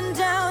coming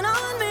down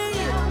on me.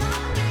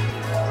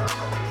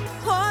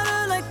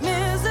 Water like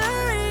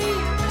misery.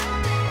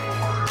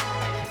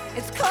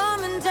 It's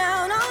coming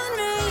down on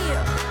me.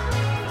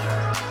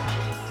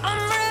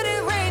 I'm ready,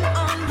 rain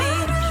on me.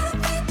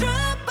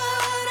 Drop,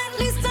 but at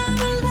least I'm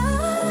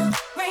alive.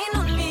 Rain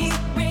on me,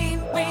 rain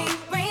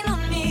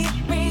on me,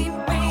 rain.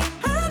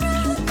 I'd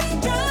rather be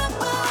drop,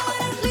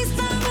 but at least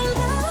I'm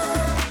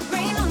alive.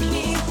 Rain on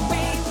me,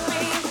 rain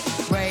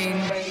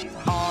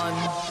on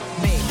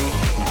me.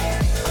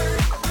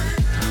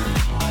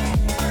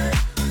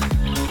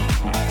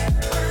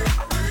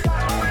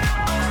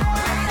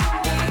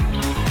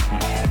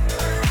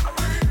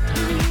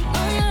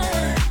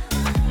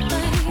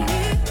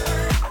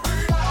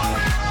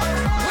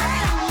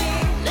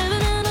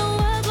 Living in a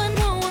world where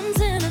no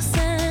one's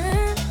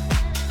innocent.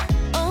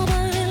 Oh,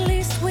 but at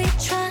least we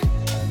try.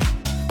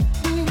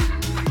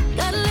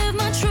 Gotta live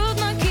my truth,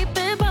 not keep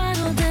it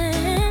bottled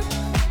in,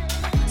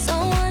 so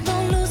I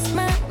don't lose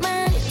my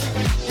mind.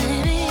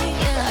 Baby,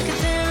 yeah, I can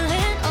feel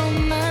it on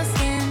my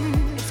skin.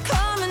 It's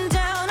coming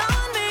down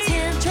on me.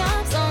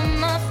 Teardrops on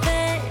my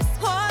face.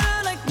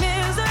 Water like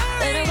misery.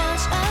 Let it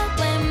wash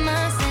away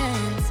my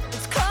sins.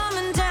 It's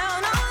coming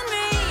down on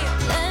me.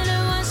 Let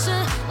it wash away.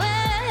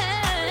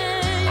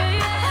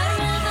 I'd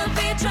rather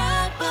be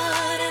dry,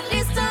 but at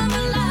least I'm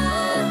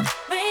alive.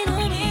 Rain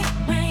on me,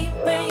 rain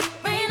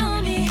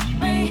on me,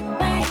 rain.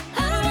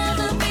 I'd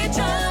rather be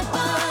dry,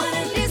 but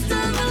at least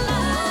I'm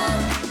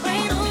alive.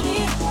 Rain on me,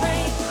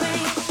 rain on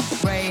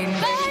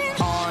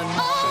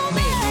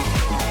me.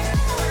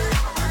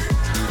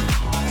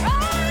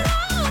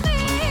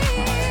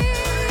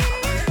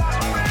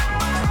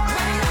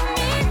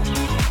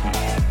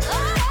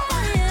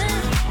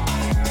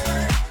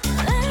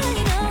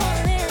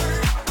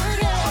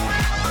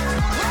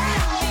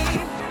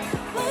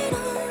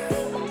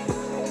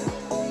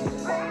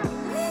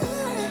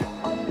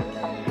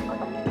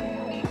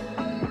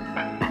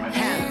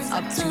 Hands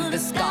up to the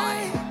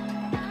sky.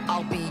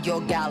 I'll be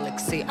your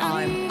galaxy.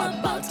 I'm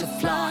about to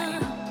fly.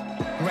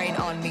 Rain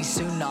on me,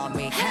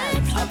 tsunami.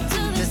 Hands up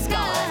to the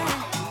sky.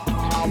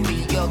 I'll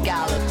be your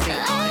galaxy.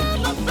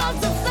 I'm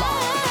about to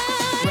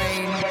fly.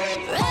 Rain on me.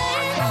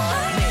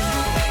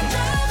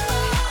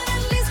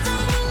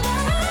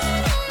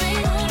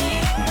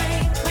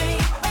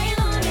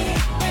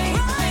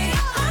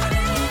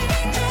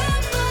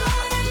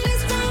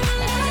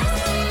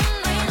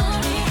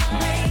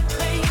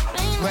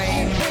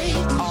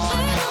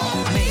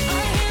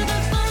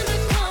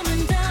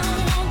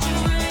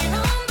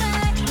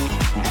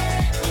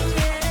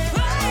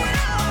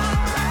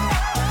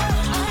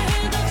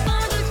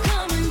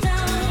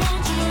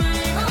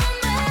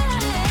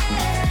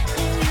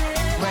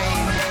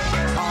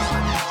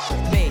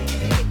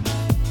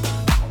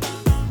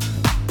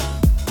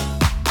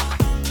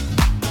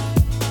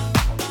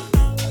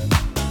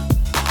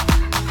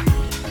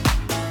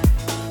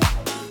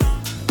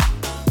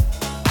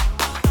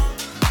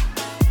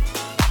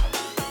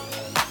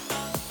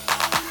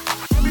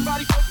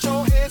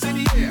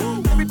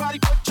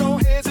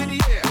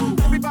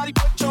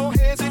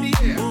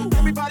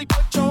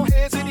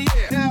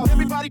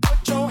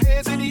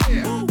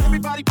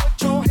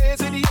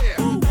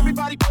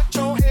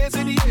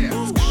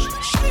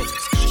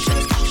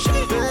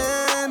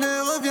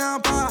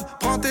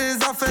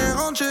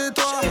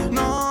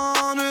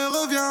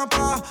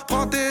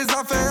 prends tes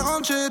affaires,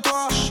 rentre chez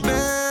toi.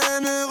 Mais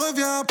ne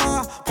reviens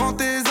pas, prends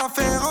tes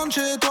affaires, rentre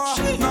chez toi.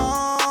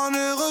 Non,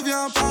 ne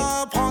reviens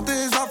pas, prends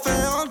tes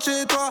affaires, rentre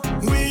chez toi.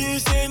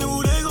 Oui, c'est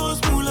nous les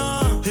grosses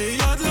moulins. Et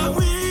y'a de la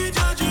weed,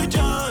 y'a du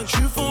jack.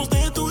 J'suis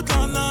foncé toute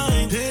la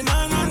night. Et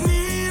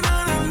nanani,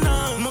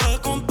 nanana. Me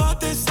raconte pas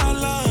tes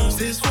salades.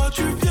 C'est soit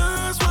tu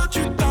viens, soit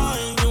tu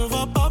tailles. On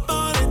va pas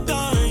parler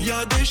taille.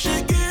 Y'a des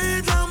chèques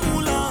et de la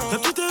moulin. La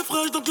petite est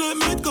fraîche donc le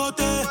mets de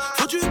côté.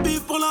 Faut du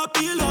bif pour la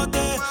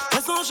piloter.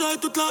 Elle s'enjaille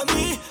toute la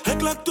nuit. Elle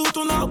claque tout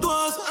ton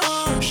ardoise.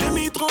 J'ai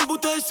mis 30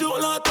 bouteilles sur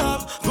la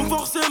table. Donc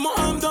forcément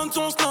elle me donne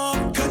son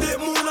snap. Que des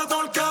moulins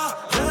dans le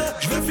carré.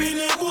 J'vais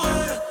finir bourré.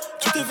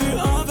 Tu t'es vu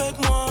avec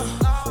moi,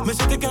 mais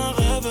c'était qu'un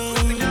rêve.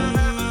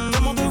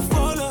 Tellement de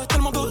folle,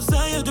 tellement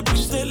d'oseille depuis que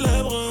je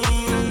célèbre.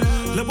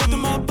 La boîte ne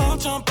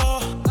m'appartient pas.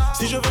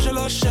 Si je veux, je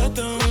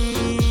l'achète.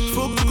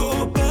 Faut que tu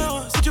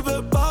coopères. Si tu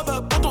veux pas,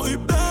 bah prends ton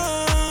Uber.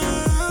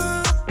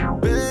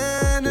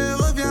 Mais ne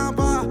reviens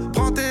pas,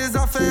 prends tes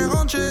affaires,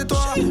 rentre chez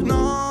toi.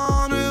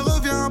 Non, ne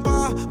reviens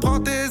pas, prends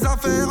tes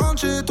affaires,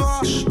 rentre chez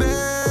toi.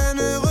 Mais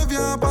ne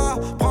reviens pas,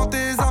 prends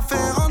tes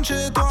affaires, rentre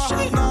chez toi.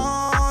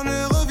 Non,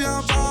 ne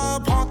reviens pas,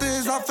 prends tes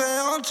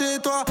affaires, rentre chez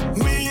toi.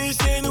 Oui,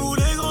 c'est nous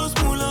les grosses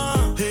moulins.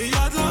 Et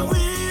y'a de la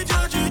weed,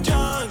 y'a du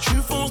jack.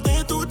 J'suis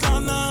foncé toute la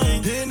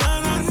night. Et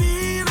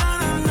nanani,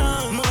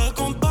 nanana. Me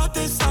raconte pas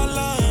tes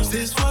salades.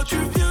 C'est soit tu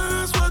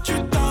viens, soit tu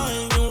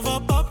tailles. On va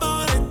pas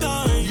parler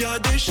taille. Y'a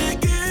des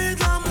chèques et de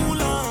la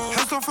moulin.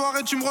 Reste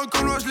enfoiré, tu me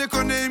reconnais, je les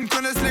connais, ils me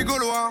connaissent les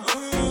Gaulois.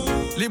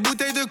 Les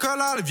bouteilles de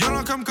collal,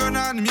 violents comme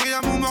Conan,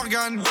 Myriam ou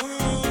Morgan.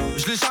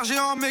 Je l'ai chargé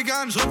en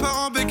Mégane, je repars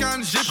en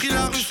bécane. J'ai pris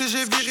la russe et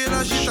j'ai viré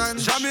la gitane.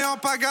 Jamais en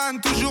pagane,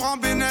 toujours en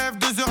bénéf.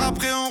 2 heures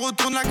après, on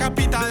retourne la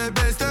capitale.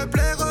 Bébé, s'il te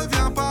plaît,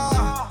 reviens pas.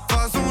 De toute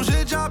façon,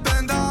 j'ai déjà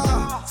benda.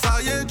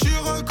 Ça y est, tu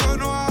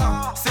reconnais.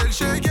 C'est le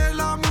chèque et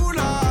la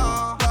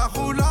moula. La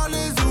roula,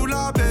 les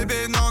oula.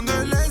 Bébé, non,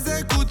 ne les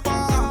écoute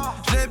pas.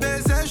 Je les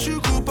baisais, je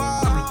suis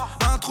coupable.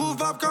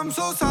 Introuvable comme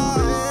Sosa.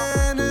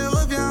 Et ne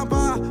reviens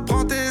pas.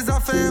 Prends tes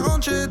affaires,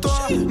 rentre chez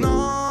toi.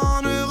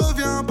 Non, ne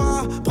reviens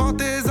pas. Prends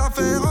tes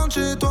affaires, rentre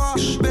chez toi.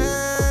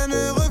 Mais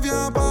ne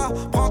reviens pas.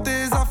 Prends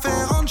tes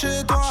affaires, rentre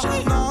chez toi.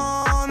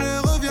 Non, ne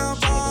reviens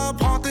pas.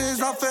 Prends tes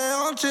affaires,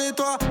 rentre chez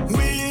toi.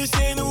 Oui,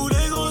 c'est nous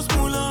les grosses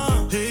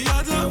moulins. Et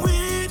y'a de la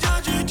weed,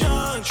 y'a du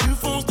jack. J'suis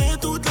foncé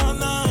toute la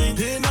night.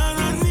 Et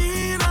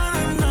nanani,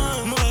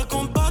 nanana. Me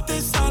raconte pas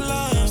tes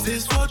salades. C'est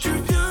soit tu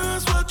viens,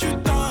 soit tu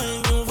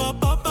tailles. On va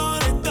pas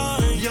parler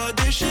taille. Y'a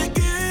des chèques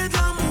et de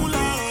la moulin.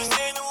 Oui,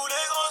 c'est nous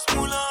les grosses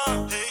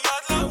moulins. Et y'a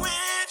de la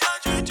weed, y'a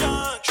du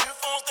jack. J'suis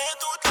foncé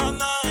toute la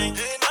night.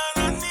 Et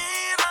nanani,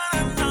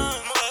 nanana.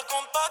 Me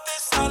raconte pas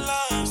tes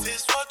salades. C'est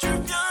soit tu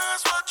viens,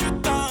 soit tu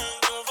tailles.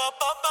 On va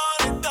pas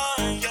parler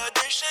taille. Y'a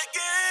des chèques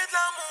et de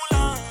la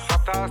moulin.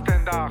 Rapta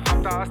stenda,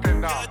 rapta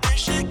stenda. Y'a des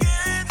chèques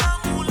et de la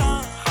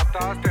moulin.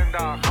 Rapta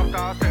stenda,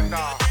 rapta stenda.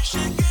 Y'a des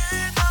chèques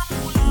et de la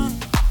moulin.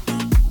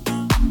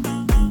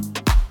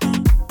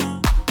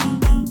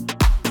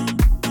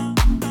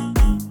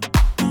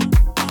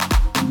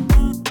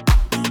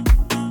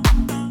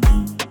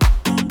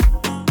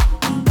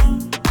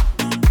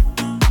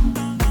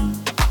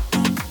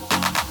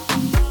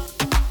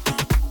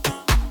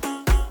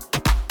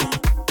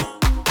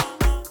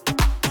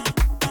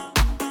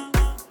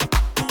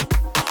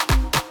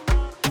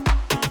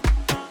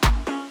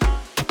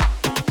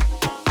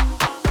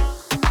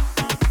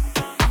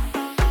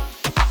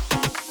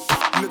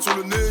 Lunettes sur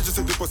le nez,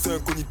 j'essaie de passer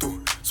incognito.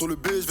 Sur le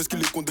B, je vais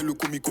skiller le le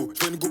comico.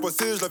 Je vais une go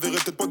passer, je la verrai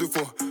peut-être pas 2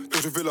 fois.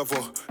 Quand je vais la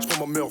voir, je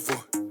prends ma meilleure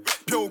voix.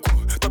 Bien ou quoi?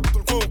 T'habites dans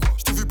le coin ou quoi?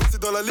 Je t'ai vu passer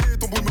dans l'allée,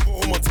 ton boule me rend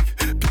romantique.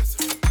 Pièce.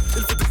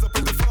 Elle fait des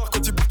appels de phare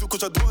quand il bouge de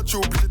gauche à droite, je suis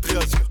obligé de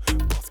réagir.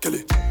 Parce qu'elle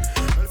est.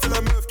 Elle fait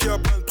la meuf qui a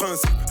plein de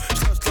principes.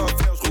 Je lâche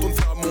l'affaire, je retourne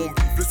faire mon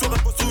bif. Le soir,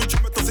 elle passe sur YouTube,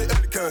 maintenant c'est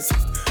elle qui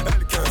insiste.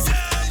 Elle qui insiste.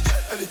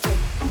 Elle est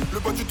tombe. Le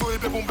bas du dos est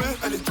bien bombé,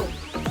 elle est tombe.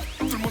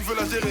 Tout le monde veut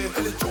la gérer,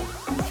 elle est tombe.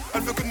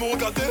 Elle veut que de me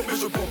regarder, mais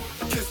je bombe.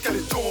 Qu'est-ce qu'elle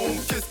est tombe,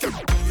 qu'est-ce qu'elle.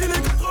 Il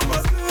est 4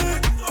 passé.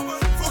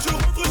 Faut que je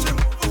rentre chez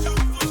moi.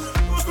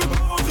 Non, je peux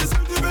pas rentrer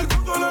seul des belles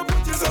coups dans la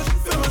boîte, il s'agit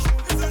de faire un show.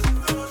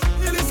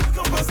 Il est 5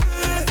 ans passé.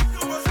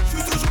 Je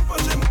suis toujours pas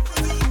chez moi.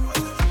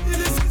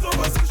 Il est 6 ans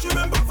passé, je suis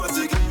même pas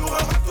fatigué, il y aura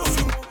acteur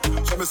sur moi.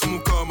 Jamais sur mon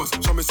camas,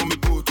 jamais sur mes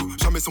potos,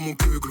 jamais sur mon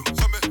peuglo.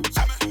 Jamais,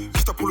 jamais.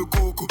 Qui t'a pour le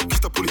coco, qui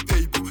t'a pour les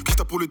tables, qui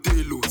t'a pour le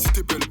télo. Si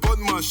t'es belle,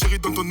 bonne ma chérie,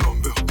 donne ton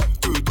number.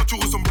 Que toi tu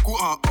ressembles beaucoup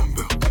à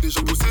Amber. T'as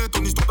déjà bossé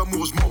ton histoire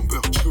d'amour, je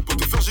m'embeurre. Tu veux pas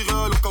te faire gérer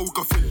à l'orca ou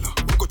café là.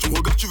 Pourquoi tu me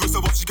regardes, tu veux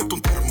savoir si je gagne ton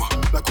terme.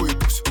 La go est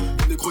douce,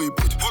 le négro est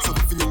brut. Ça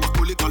va finir par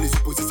coller dans les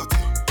opposés, ça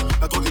tire.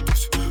 La drogue est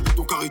douce,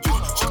 ton carré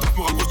dur. Chaque fois que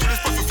me rapproche, tu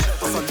laisses pas te filer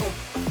dans sa tombe.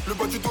 Le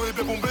bas du dos est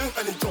bien bombé,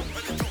 elle est tombe.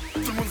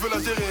 Tout le monde veut la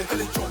gérer,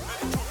 elle est tombe.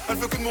 Elle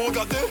veut que de me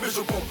regarder, mais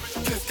je bombe.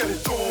 Qu'est-ce qu'elle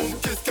est tombe,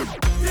 qu'est-ce qu'elle.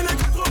 Il est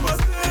 4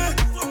 passé.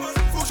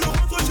 Faut que je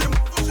rentre chez moi.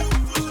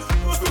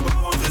 Non, je peux pas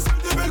rentrer seul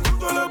des belles coups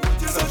dans la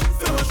boîte, il s'agit de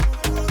faire un show.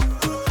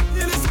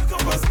 Il est 5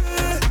 ans passé.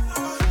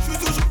 Je suis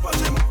toujours pas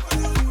chez moi.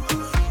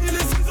 Il est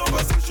 6 ans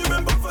passé, je suis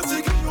même pas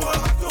fatigué, il y aura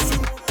acteur sur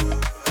moi.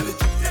 Il est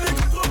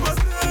 4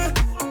 passé.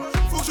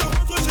 Faut que je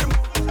rentre chez moi.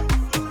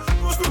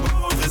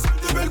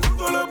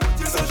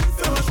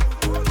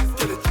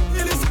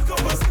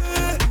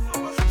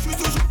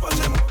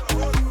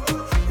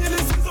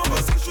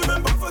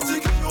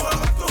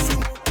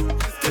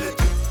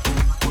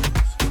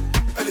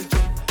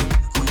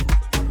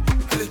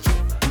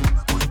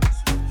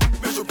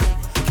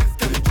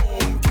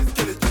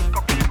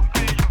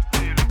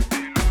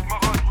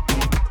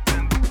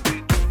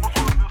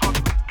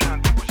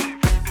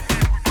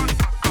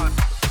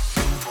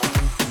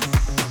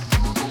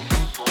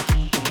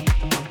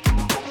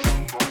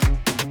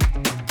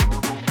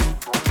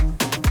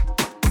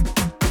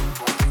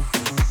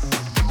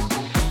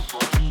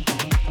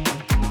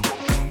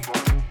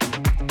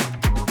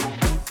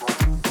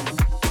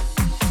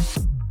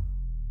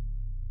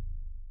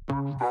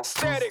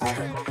 Static,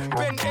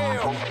 Ben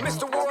Ill,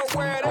 Mr.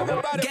 Worldwide,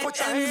 everybody Get put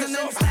your M's hands and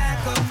then up.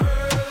 stack 'em.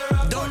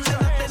 Don't let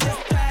nothing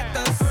distract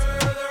us.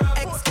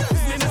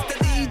 Excuse me, Mr.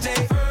 DJ.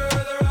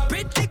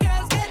 Pretty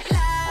girls get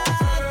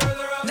loud.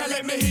 Now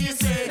let me hear you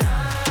say.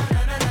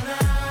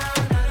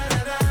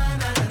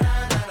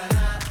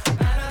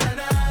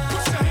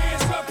 Put your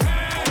hands up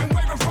high and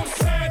wave 'em from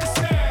side to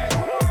side.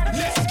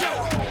 Let's go.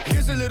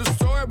 Here's a little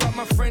story about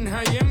my friend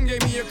Hayem.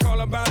 Gave me a call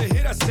about a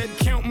hit. I said,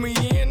 count me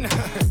in.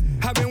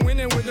 I've been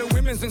winning with the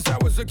women since I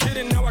was a kid,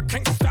 and now I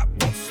can't stop,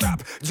 won't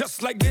stop.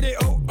 Just like did it,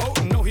 oh,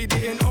 no he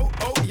didn't, oh,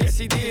 yes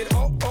he did,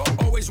 oh,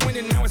 always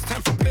winning, now it's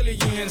time for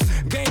billions.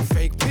 Game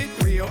fake, pit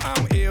real,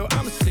 I'm ill,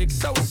 I'm sick,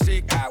 so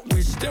sick, I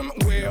wish them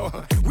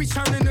well. We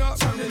turning up,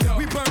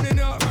 we burning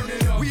up,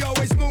 we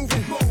always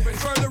moving,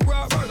 further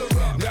up.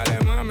 Dale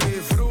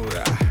mami,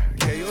 fruta,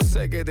 que yo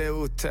sé que te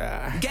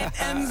gusta. Get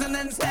M's and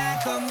then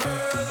stack 'em.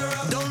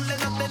 Don't let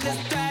nothing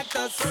distract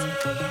us.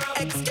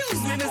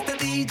 Excuse me, Mr.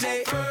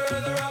 DJ.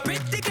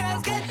 Pretty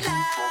girls get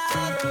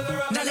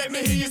loud. Now let me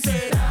hear you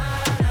say.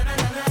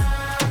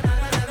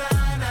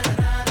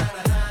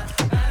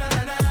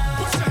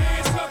 Put your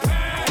hands up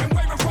high and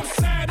wave 'em from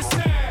side to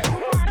side.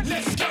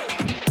 Let's go.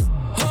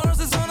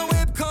 Horses on a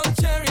whip called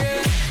a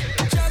chariot.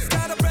 Just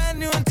got a brand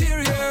new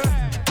interior.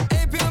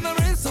 AP on the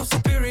wrist, so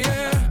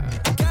superior.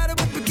 Got it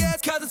with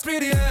baguettes, cause it's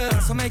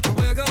prettier. So make it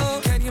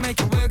wiggle, can you make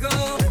it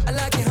wiggle? I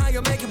like it how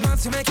you make it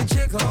bounce, you make it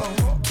jiggle.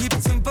 Keep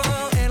it simple,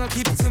 and I'll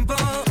keep it simple.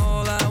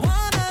 All I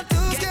wanna do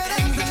is get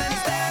M's and then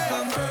stack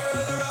 'em.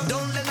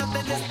 Don't let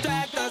nothing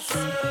distract us.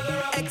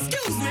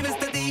 Excuse me,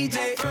 Mr.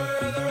 DJ.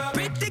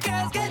 Pretty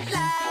girls get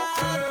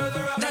loud.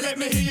 Now let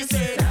me hear you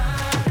say.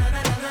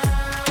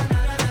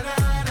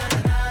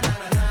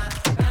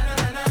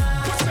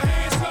 Put your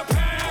hands up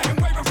high and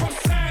wave 'em from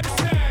side to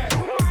side.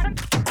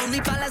 Only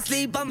fall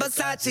asleep on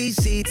Versace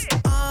sheets.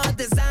 All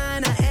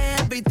designer,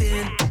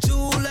 everything.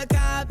 Jula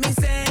got me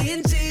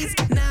saying cheese.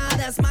 Now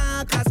that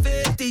smile costs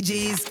 50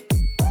 G's.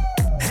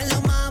 Hello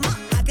mama,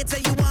 I can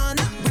tell you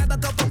wanna grab a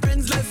couple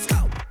friends, let's go.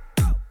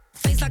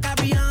 Face like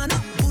Ariana,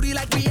 booty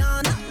like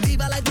Rihanna,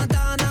 diva like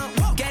Madonna.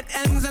 Get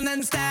M's and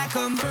then stack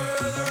 'em.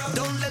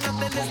 Don't let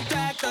nothing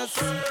distract us.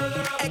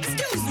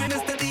 Excuse me,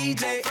 Mr.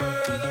 DJ.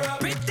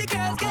 Pretty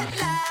girls get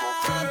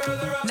loud.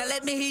 Now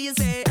let me hear you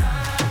say.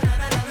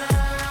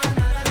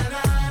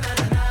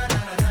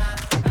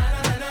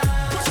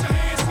 Put your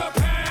hands up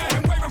high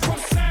and wave 'em from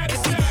side to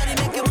side. Everybody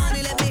making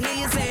money, let me hear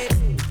you say.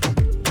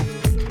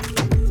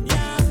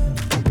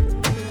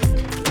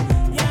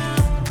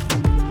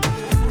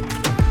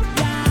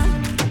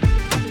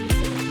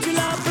 Tu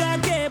l'as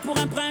plaqué pour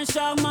un prince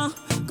charmant,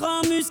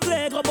 grand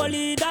musclé, gros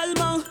bolide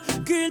allemand,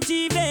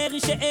 cultivé,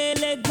 riche et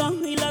élégant.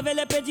 Il avait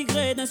le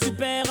pédigré d'un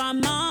super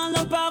amant,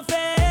 l'homme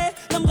parfait,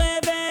 l'homme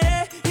rêvé.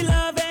 Il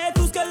avait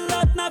tout ce que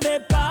l'autre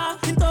n'avait pas.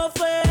 Il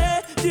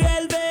t'offrait, tu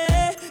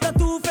élevais, t'as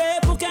tout fait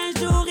pour qu'un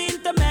jour il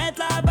te mette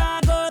la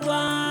bague au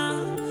doigt.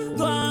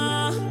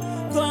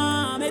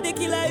 Mais dès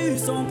qu'il a eu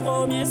son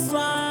premier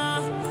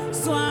soir,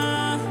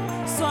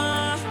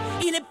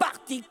 il est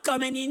parti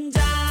comme un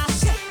ninja.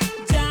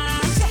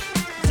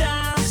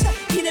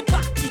 Il est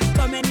parti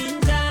comme un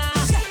ninja.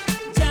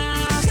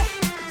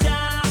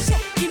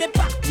 Il est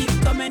parti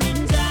comme un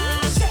ninja.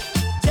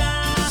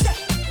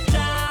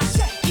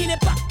 Il est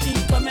parti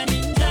comme un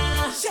ninja.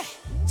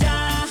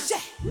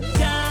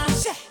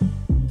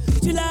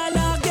 Tu l'as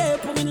largué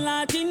pour une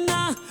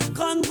latina,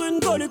 grande brune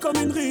collée comme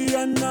une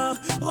Rihanna,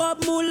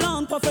 robe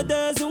moulante, prof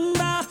de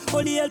Zumba. Au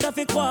lit elle t'a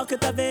fait croire que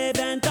t'avais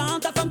 20 ans.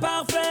 Ta femme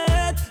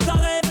parfaite, t'en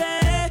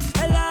rêvais.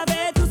 Elle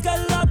avait tout ce que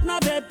l'autre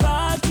n'avait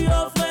pas. Tu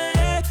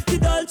offrais du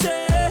dolce,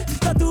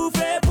 t'as tout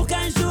fait pour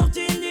qu'un jour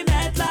tu lui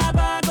mettes la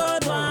bague au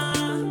doigt.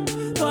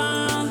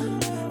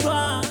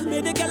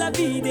 Mais dès qu'elle a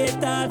vidé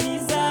ta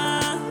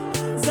visa,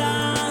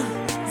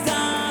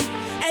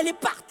 elle est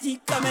partie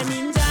comme un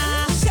ninja.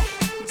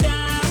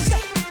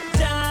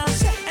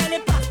 Elle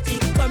est partie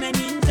comme un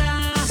ninja.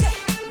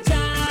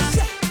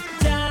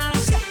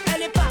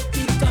 Elle est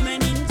partie comme un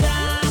ninja.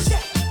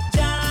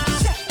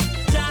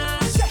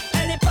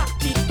 Elle est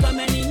partie comme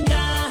un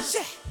ninja.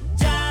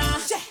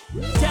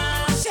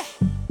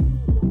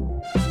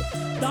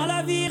 Dans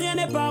la vie rien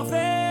n'est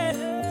parfait,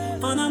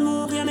 en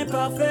amour rien n'est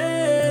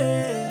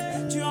parfait.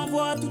 Tu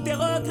envoies tous tes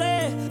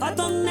regrets à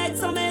ton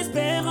ex en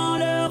espérant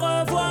le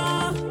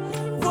revoir.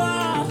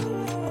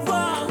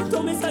 Voir,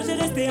 ton message est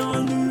resté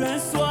en nu un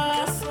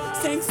soir,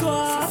 5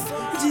 soirs,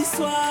 10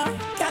 soirs,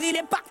 car il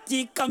est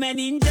parti comme un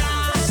ninja.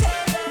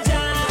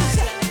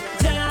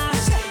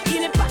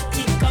 Il est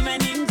parti comme un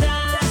ninja.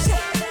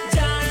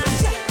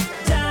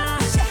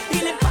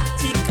 Il est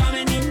parti comme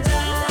un ninja.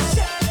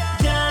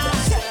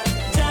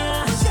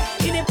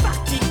 Il est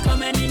parti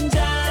comme un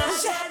ninja.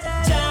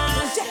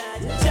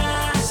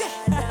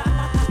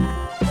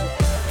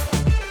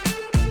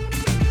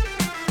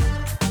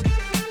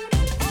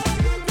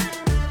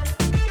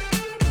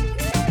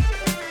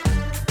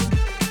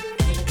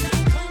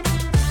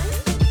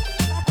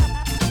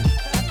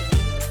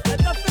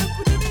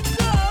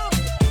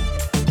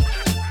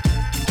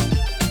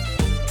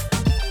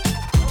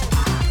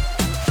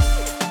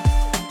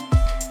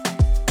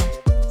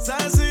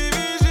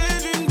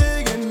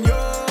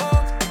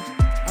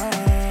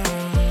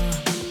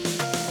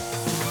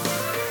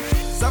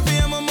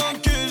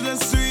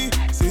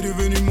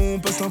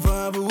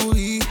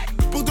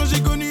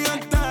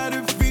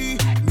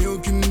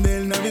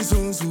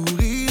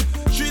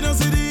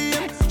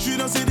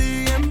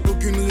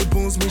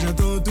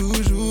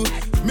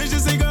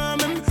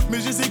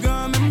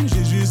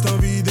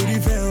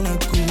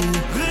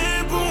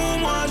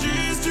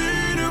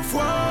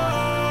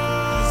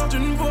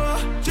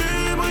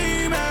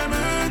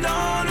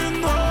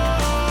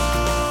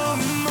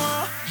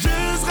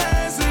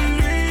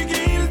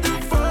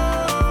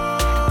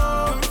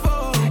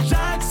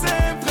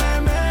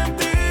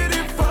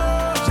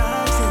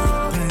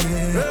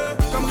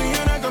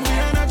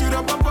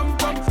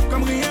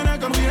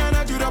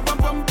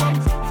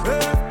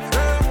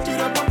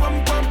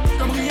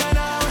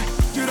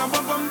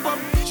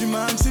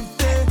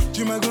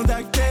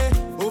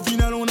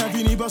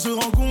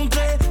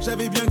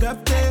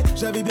 capté,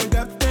 j'avais bien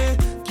capté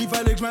qu'il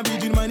fallait que je m'habille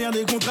d'une manière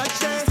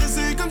décontractée.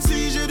 Stressé comme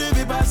si je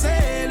devais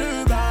passer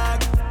le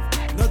bac.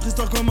 Notre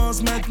histoire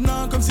commence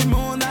maintenant comme si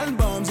mon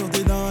album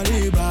sortait dans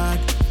les bacs.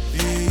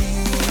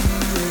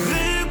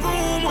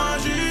 Réponds-moi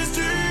juste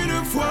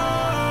une fois.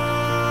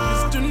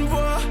 Juste une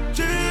fois,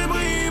 tu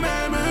brilles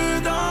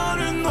même dans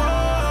le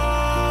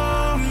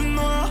noir.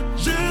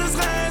 Je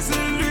serai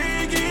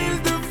celui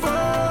qu'il te faut.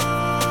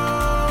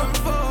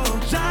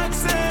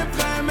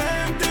 J'accepterai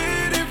même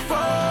tes défauts.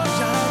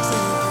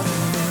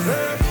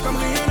 Comme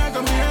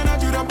Rihanna,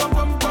 tu dois pom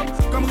pom pom.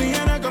 Comme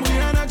Rihanna,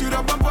 tu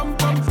dois pom pom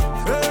pom.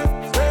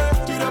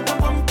 Tu dois pom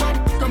pom pom.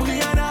 Comme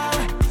Rihanna,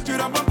 tu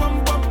dois pom pom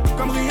pom.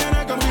 Comme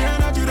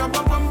Rihanna, tu dois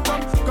pom pom pom.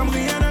 Comme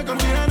Rihanna,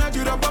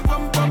 tu dois pom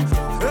pom pom.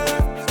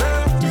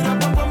 Tu dois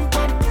pom pom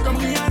pom. Comme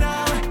Rihanna,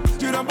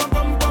 tu dois pom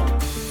pom pom.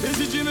 Et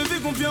si tu me fais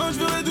confiance, je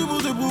ferai tout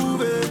pour te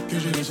prouver que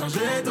je vais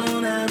changer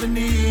ton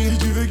avenir. Si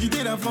tu veux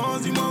quitter la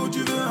France, dis-moi où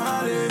tu veux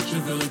aller. Je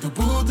ferai tout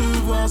pour te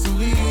voir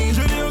sourire.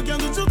 Je n'ai aucun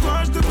doute sur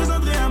toi, je te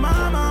présenterai à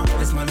maman.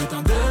 Laisse-moi le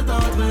temps de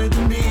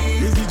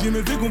t'entretenir. Et si tu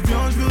me fais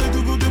confiance, je ferai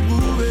tout pour te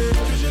prouver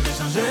que je vais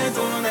changer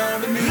ton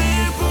avenir.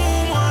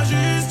 Réponds-moi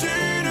juste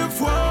une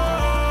fois.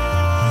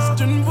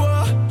 Juste une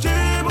fois, tu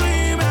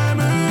brilles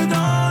même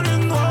dans le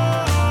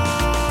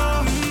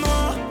noir.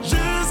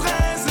 Je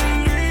serai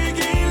celui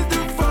qu'il te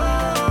faut.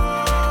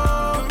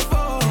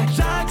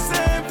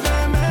 J'accepterai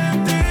même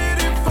tes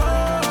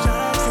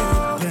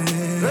défauts.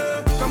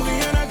 Comme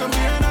Rihanna,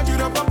 tu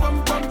dois pom pom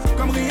pom.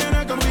 Comme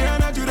Rihanna,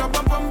 tu dois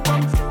pom pom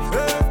pom.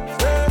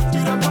 Tu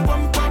dois pom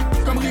pom pom.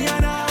 Comme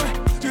Rihanna,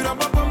 tu dois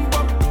pom pom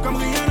pom. Comme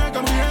Rihanna,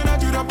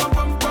 tu dois pom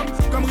pom pom.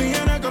 Comme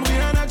Rihanna,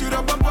 tu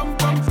dois pom pom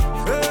pom.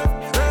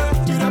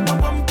 Tu dois pom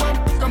pom pom.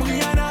 Comme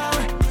Rihanna,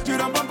 tu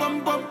dois pom pom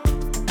pom.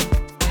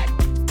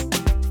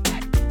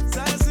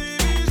 Ça c'est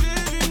léger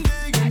d'une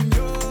dégaine,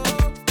 yo.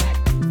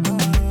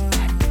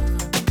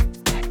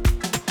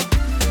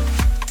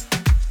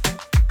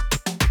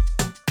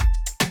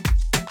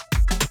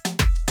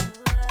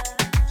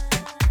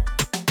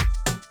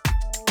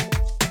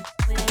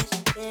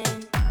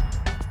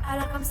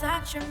 Alors comme ça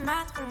tu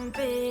m'as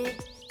trompé.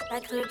 T'as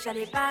cru que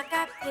j'allais pas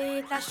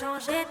capter. T'as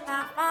changé ta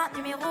un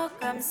numéro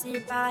comme si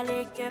par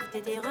les keufs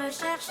t'étais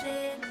recherché.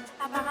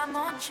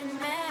 Apparemment tu ne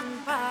m'aimes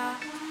pas.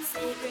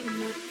 C'est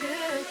une autre que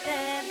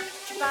t'aimes.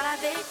 Tu parles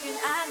avec une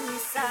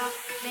Anissa.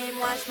 Mais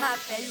moi je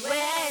m'appelle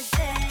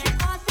Wesley. Tu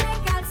prends tes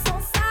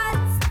caleçons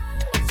sales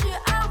et tu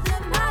hors de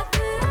ma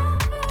vue.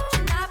 Tu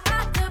n'as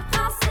pas de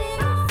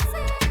principe.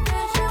 Je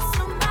jure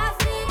sur ma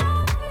vie.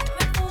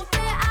 Me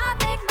tromper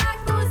avec ma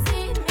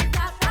cousine, mais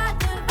t'as pas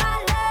de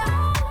valeur.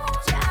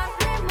 J'ai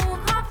appelé mon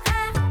grand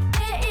frère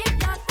et il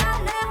vient tout à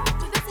l'heure.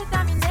 Tout de c'est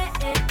terminé.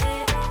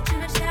 Tu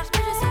me cherches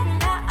mais je suis plus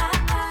là.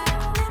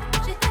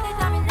 J'étais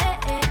déterminée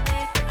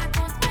à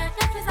construire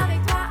quelque chose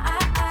avec toi.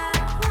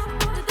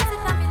 Tout de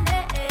c'est terminé.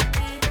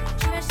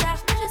 Tu me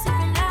cherches mais je suis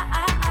plus là.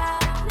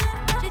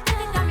 J'étais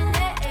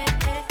déterminée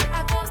à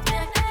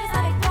construire quelque chose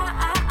avec toi.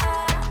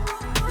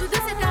 Tout de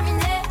c'est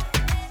terminé.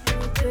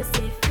 Nous deux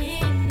c'est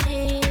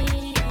fini.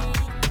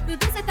 Nous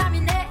deux c'est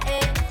terminé.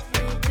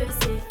 Nous deux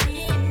c'est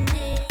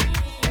fini.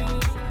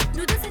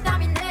 Nous deux c'est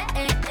terminé.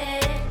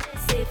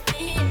 C'est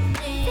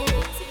fini.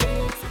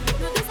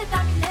 Nous deux c'est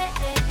terminé.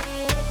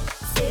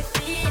 C'est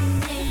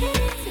fini.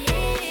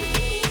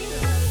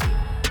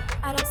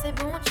 Alors c'est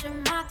bon, tu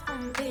m'as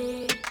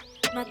trompé.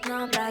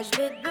 Maintenant là je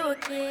vais te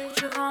bloquer.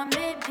 Tu rends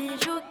mes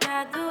bijoux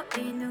cadeaux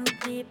et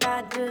n'oublie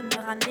pas de me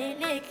ramener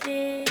les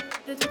clés.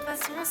 De toute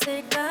façon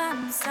c'est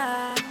comme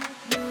ça.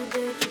 Nous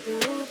deux tu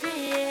peux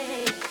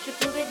oublier. Je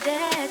pouvais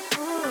d'être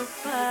pour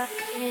toi.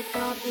 Et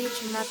tant pis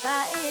tu m'as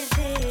pas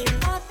aidé. Tu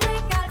prends tes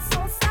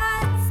caleçons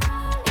sales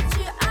et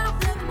tu hors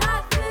de ma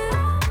vue.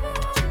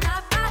 Tu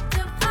n'as pas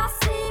de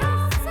principe.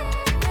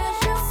 Je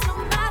jure sur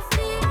ma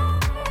vie.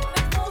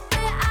 Me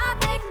tromper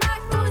avec ma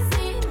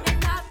cousine, mais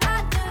t'as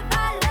pas de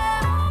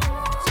valeur.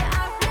 J'ai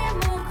appelé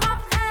mon grand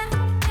frère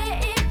et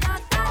il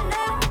vient tout à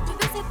l'heure. Tout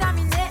de c'est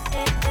terminé.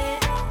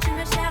 Tu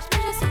me cherches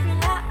mais je suis plus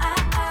là.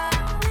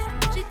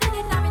 J'étais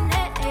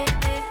déterminée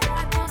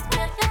à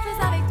construire quelque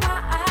chose avec toi.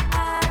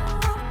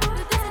 Tout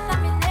de c'est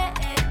terminé.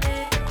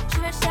 Tu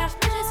me cherches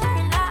mais je suis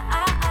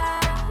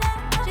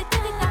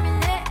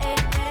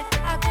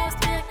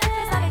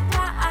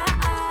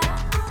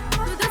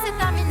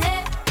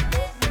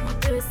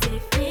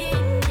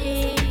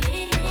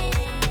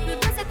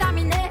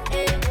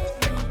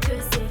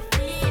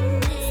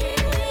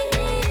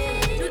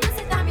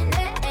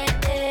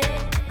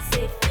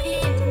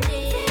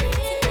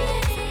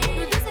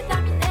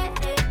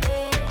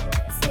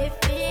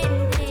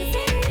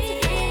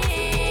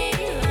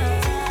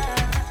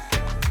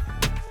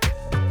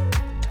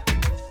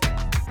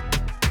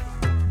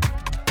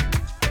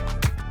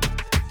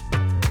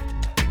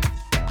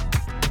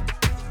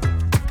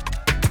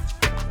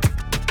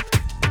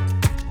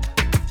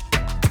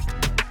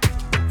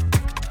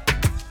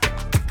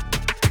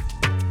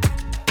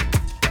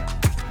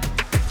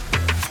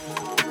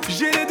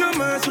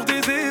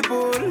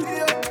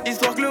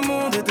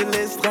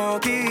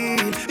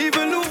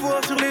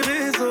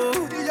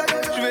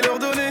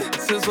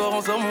Ce soir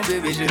on sort mon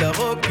bébé, j'ai la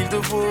robe qu'il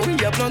te faut.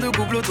 Y a plein de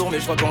couples autour mais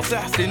je crois qu'en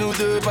ça c'est nous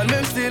deux. Pas le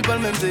même style, pas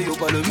le même déo,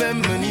 pas le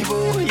même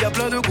niveau. Y a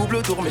plein de couples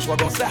autour mais je crois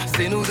qu'en ça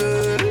c'est nous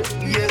deux.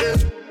 Yeah.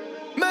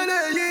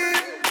 Malayé,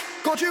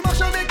 quand tu marches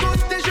à mes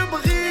côtés je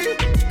brille.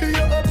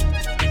 Yeah.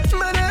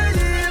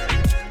 Malayé,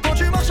 quand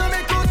tu marches à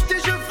mes côtés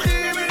je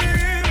frime.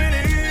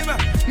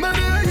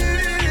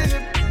 Malayé,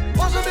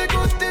 marche à mes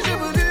côtés je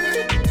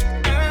brille.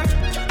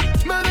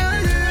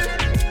 Malayé,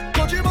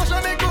 quand tu marches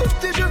à mes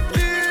côtés je frime.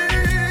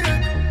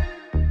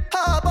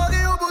 À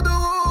Paris au bout de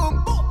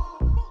Rome,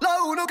 là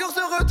où nos cœurs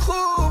se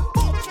retrouvent.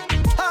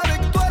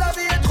 Avec toi la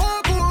vie est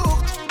trop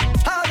courte.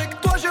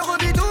 Avec toi je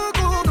revis tout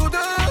court. Nous deux,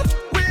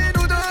 oui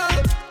nous deux,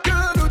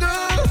 que nous deux.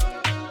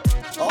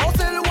 On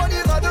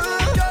s'éloignera d'eux,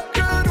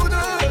 que nous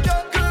deux,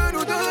 que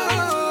nous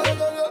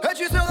deux. Et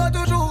tu seras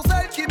toujours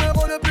celle qui me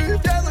rend le plus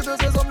fier de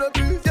ces hommes, le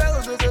plus fier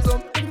de ces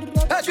hommes.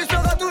 Et tu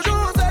seras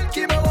toujours celle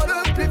qui me rend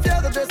le plus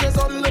fier de ces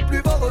hommes, le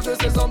plus fort de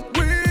ces hommes.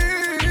 Oui,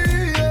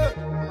 yeah.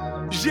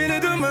 J'ai les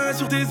deux mains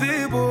sur tes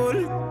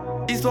épaules,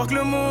 histoire que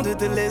le monde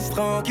te laisse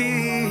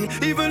tranquille.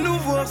 Ils veulent nous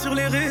voir sur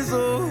les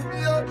réseaux,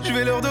 je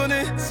vais leur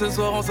donner. Ce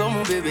soir on sort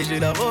mon bébé, j'ai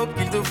la robe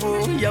qu'il te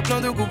faut. Y a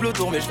plein de couples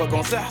autour mais je crois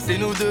qu'en ça c'est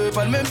nous deux.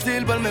 Pas le même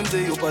style, pas le même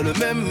déo, pas le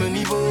même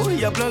niveau.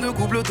 Y a plein de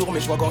couples autour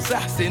mais je crois qu'en ça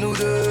c'est nous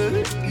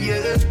deux.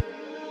 Yeah.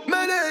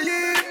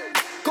 Malayé,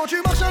 quand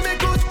tu marches à mes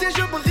côtés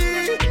je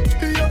brille.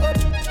 Yeah.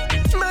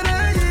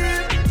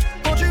 Malayé,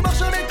 quand tu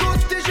marches à mes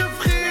côtés je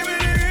frime.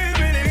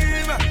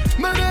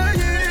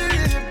 Malayé,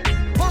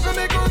 marche à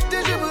mes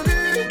côtés je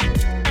brille.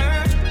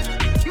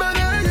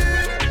 Malayé,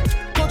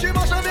 quand tu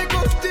marches à mes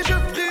côtés je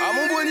frime. À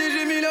mon poignet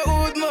j'ai mis la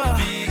haute main,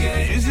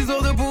 juste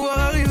histoire de pouvoir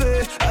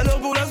arriver à l'heure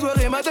pour la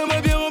soirée. Madame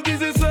a bien rempli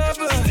ses sapes,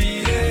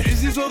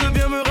 juste histoire de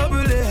bien me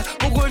rappeler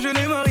pourquoi je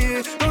l'ai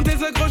mariée. Quand elle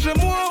s'accroche à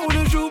moi on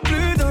ne joue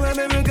plus dans la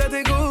même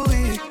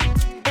catégorie.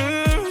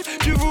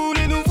 Tu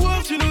voulais nous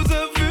voir, tu nous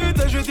as vus,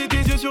 t'as jeté tes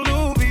yeux sur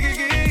nos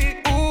bigues.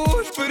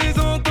 Oh, je peux les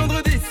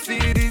entendre d'ici,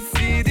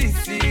 d'ici,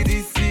 d'ici,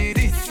 d'ici,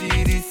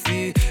 d'ici,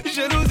 d'ici.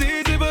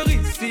 Jalousie c'est par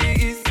ici,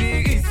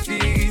 ici, ici,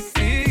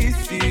 ici,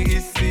 ici,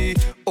 ici.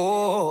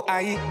 Oh,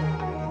 aïe.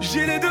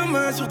 J'ai les deux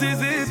mains sur tes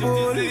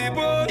épaules,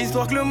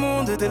 histoire que le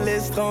monde te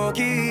laisse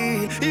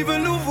tranquille. Ils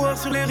veulent nous voir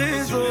sur les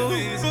réseaux,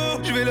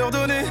 je vais leur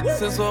donner.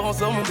 Ce soir on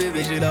sort mon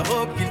bébé, j'ai la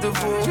robe qu'il te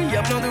faut. Y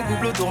a plein de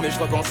couples autour mais je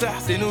crois qu'en ça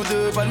c'est nous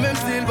deux. Pas le même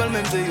style, pas le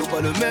même déo,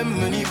 pas le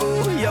même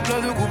niveau. Y a plein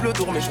de couples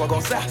autour mais je crois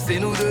qu'en ça c'est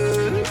nous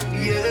deux.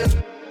 Yeah.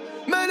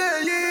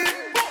 Malayé,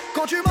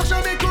 quand tu marches à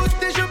mes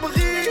côtés je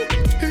brille.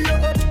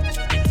 Yeah.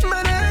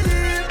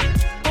 Malayé,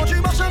 quand tu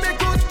marches à mes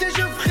côtés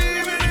je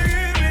frime.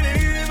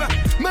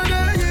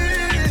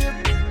 Malayé,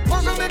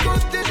 marche à mes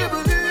côtés je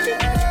brille.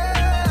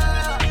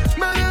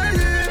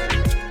 Malayé,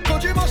 quand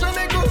tu marches à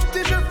mes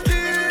côtés je frime.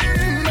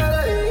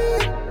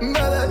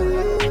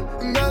 Malayé,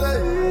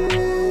 malayé,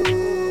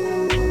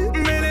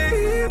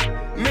 malayé.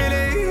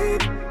 Mêlée,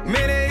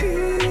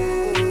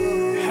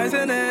 mêlée.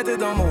 Hasanat est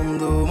dans mon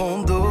dos,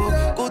 mon dos.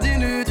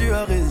 Continue, tu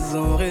as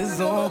raison,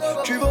 raison.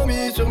 Tu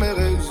vomis sur mes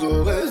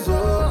réseaux, réseaux.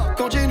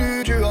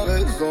 Continue, tu as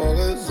raison,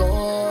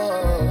 raison.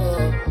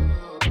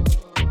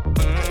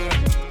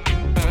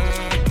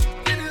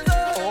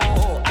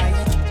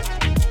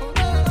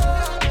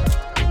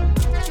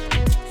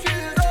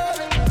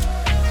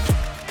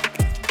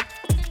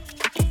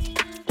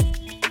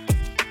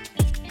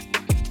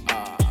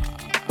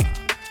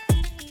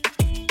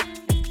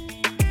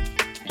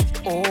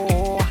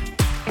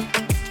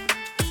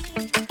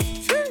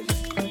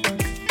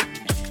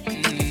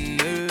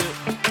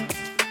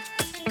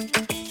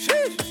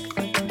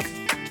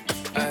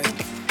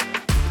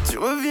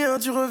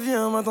 Tu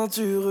reviens, maintenant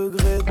tu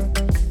regrettes.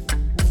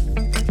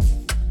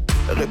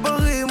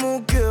 Réparer mon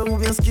cœur ou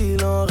bien ce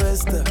qu'il en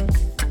reste.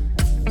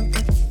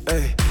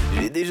 Hey,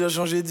 j'ai déjà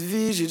changé de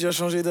vie, j'ai déjà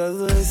changé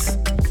d'adresse.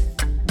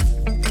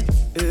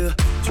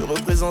 Tu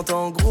représentes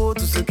en gros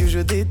tout ce que je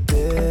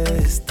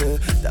déteste.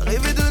 T'as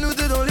rêvé de nous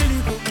deux dans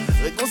l'hélico,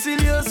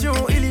 réconciliation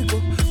illico.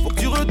 Faut que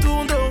tu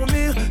retournes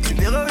dormir, tu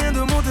verras rien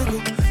de mon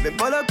déco. Même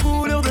pas la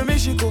couleur de mes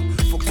chicots.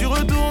 Faut que tu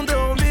retournes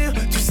dormir,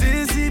 tu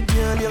sais si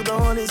bien lire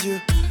dans les yeux.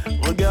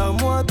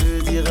 Regarde-moi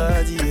te dire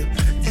adieu.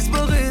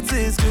 Disparaître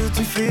c'est ce que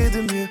tu fais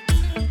de mieux.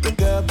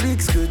 Donc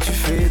applique ce que tu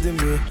fais de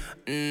mieux.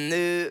 Il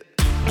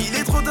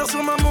est trop tard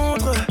sur ma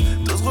montre.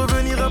 T'oses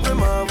revenir après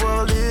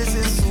m'avoir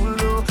laissé sous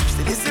l'eau. Je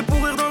t'ai laissé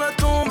pourrir dans la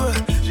tombe.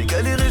 J'ai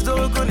galéré, je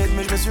dois reconnaître,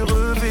 mais je me suis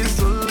relevé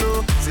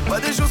solo. C'est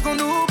pas des choses qu'on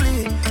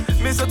oublie,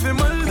 mais ça te fait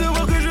mal de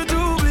voir que je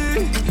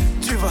t'oublie.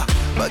 Tu vas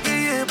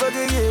bagayer,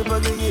 bagayer,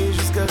 bagayer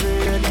jusqu'à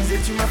réaliser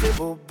que tu m'as fait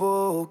beau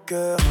au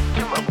cœur.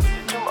 Tu m'as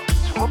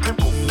fait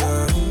beau au cœur.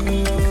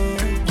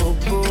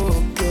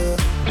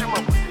 Tu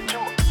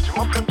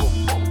m'as fait beau au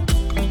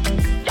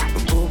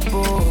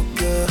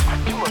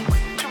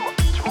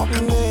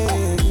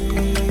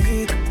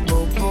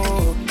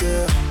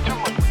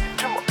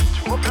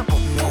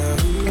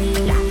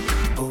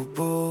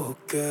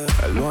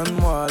Loin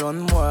de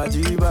moi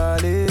du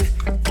balai.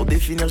 Pour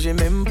définir j'ai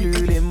même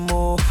plus les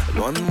mots.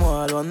 Loin de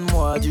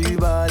moi du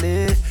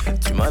balai.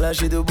 Tu m'as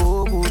lâché de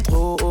beaucoup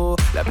trop haut.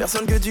 La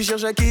personne que tu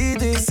cherches à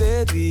quitter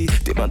cette vie.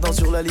 T'es maintenant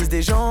sur la liste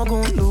des gens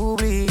qu'on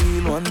oublie.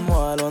 Loin de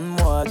moi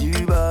du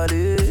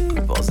balai.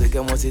 Penser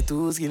qu'à moi c'est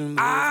tout ce qu'il me.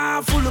 Ah,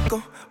 faut le camp,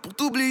 pour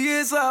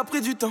t'oublier ça a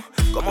pris du temps.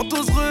 Comment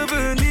t'oses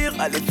revenir?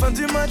 Allez, fin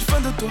du match, fin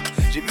de toi.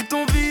 J'ai vu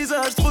ton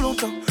visage trop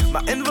longtemps.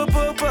 Ma haine va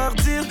pas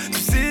partir. Tu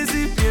sais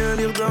si bien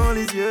lire dans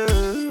les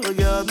yeux.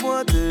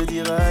 Regarde-moi te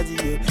dire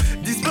adieu.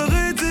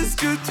 Disparaître c'est ce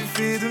que tu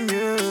fais de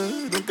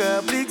mieux. Donc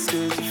applique ce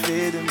que tu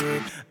fais de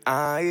mieux.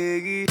 Ah,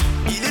 il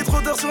est trop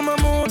tard sur ma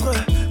montre.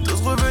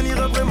 T'oses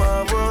revenir après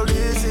m'avoir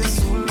laissé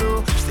sous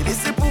l'eau. Je t'ai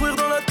laissé pourrir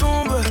dans la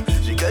tombe.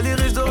 J'ai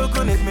galéré, je dois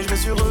reconnaître, mais je me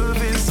suis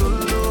relevé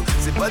solo.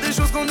 C'est pas des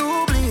choses qu'on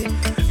oublie,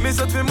 mais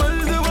ça te fait mal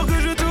de voir que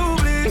je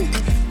t'oublie.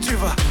 Tu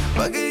vas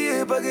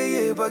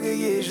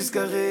bagayer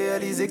jusqu'à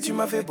réaliser que tu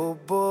m'as fait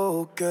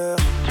bobo au cœur.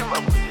 Tu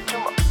m'as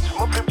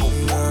fait bobo.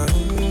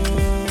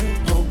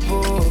 Bobo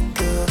au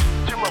cœur.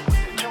 Tu m'as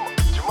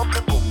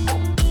fait bobo.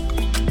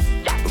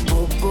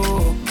 Bobo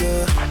au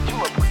cœur. Tu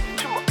m'as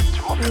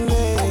fait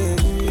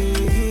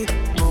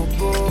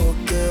bobo au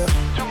cœur.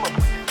 Tu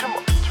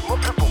m'as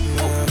fait bobo.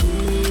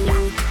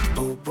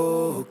 Bobo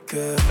au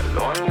cœur.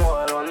 Loin de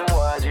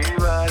moi du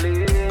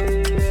balai.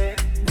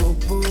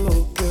 Bobo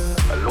au cœur.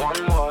 Loin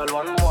de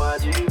moi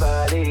du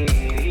balai.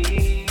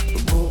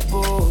 Bobo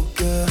au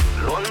cœur.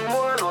 Loin de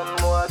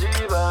moi du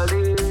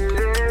balai.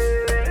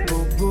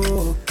 Bobo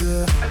au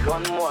cœur. Loin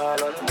de moi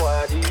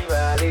du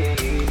balai.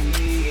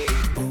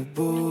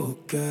 Bobo au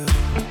cœur.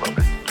 Tu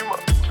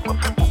m'as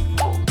fait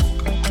bobo.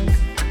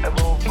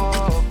 Bobo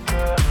au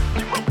cœur.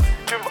 Tu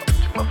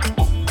m'as fait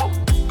bobo.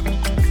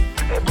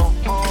 Bobo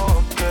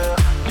au cœur.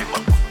 Tu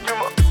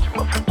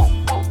m'as fait bobo.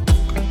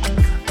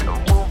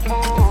 Bobo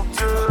au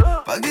cœur.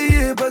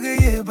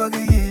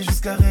 Bagayer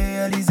jusqu'à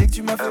réaliser que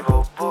tu m'as fait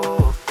bobo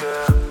au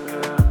cœur.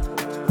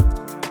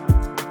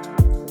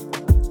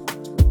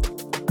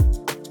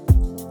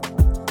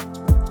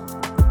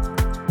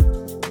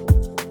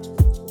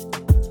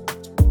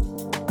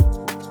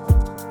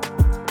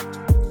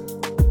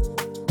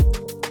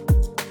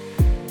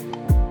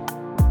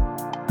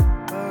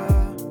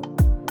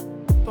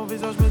 Ton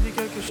visage me dit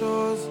quelque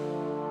chose.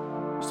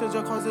 Je t'ai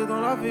déjà croisé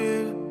dans la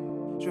ville.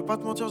 Je vais pas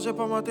te mentir, j'ai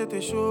pas maté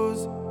tes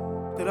choses.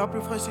 T'es la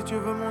plus fraîche si tu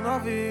veux mon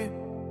avis.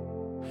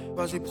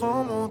 Vas-y,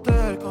 prends mon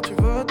tel. Quand tu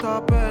veux,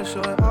 t'appelles. Je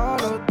serai à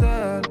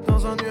l'hôtel.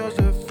 Dans un nuage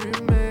de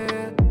fumée.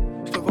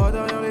 Je te vois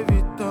derrière les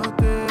vitres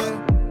teintées.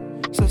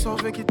 Ce soir,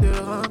 je vais quitter le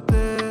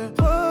rinté.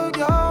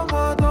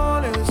 Regarde-moi dans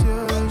les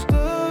yeux. Je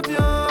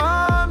deviens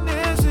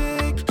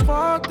amnésique. Je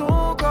crois que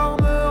ton corps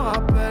me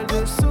rappelle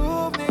des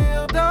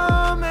souvenirs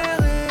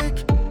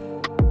d'Amérique.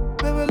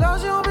 Bébé, là,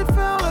 j'ai envie de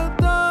faire le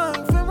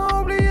dingue. Fais-moi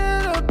oublier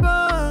le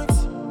Banks.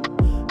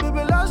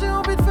 Bébé, là, j'ai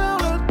envie de faire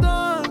le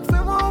dingue.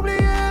 Fais-moi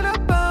oublier le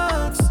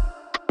Banks.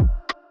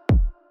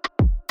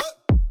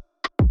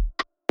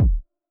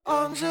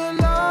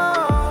 Angela,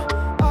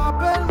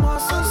 appelle-moi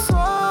ce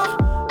soir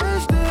et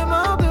je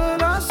démarre de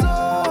la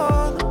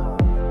zone.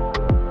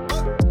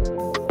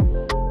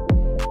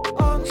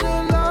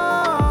 Angela,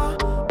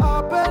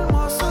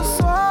 appelle-moi ce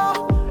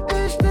soir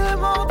et je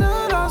démarre de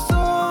la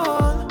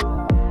zone.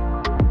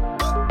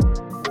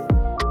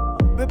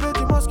 Bébé,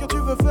 dis-moi ce que tu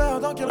veux faire,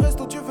 dans quel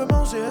resto tu veux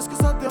manger. Est-ce que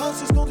ça te dérange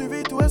si je conduis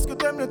vite ou est-ce que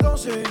t'aimes le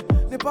danger?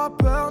 N'aie pas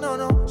peur,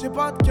 non, j'ai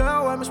pas de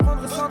cœur, ouais. Mais je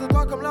prendrai soin de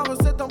toi comme la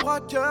recette d'un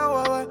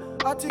braqueur, ouais.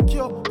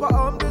 Attikyo, pas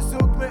homme de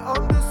souk, mais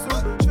homme de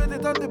souk. J'fais des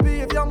tonnes de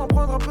billets, viens m'en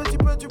prendre un petit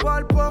peu, tu vois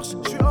le Porsche.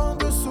 J'suis en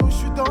dessous,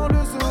 j'suis dans le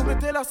zoo. Mais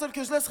t'es la seule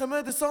que je laisserai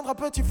me descendre à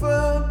petit feu.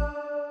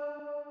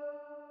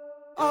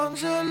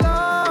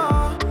 Angela,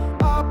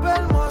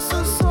 appelle-moi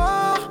ce soir.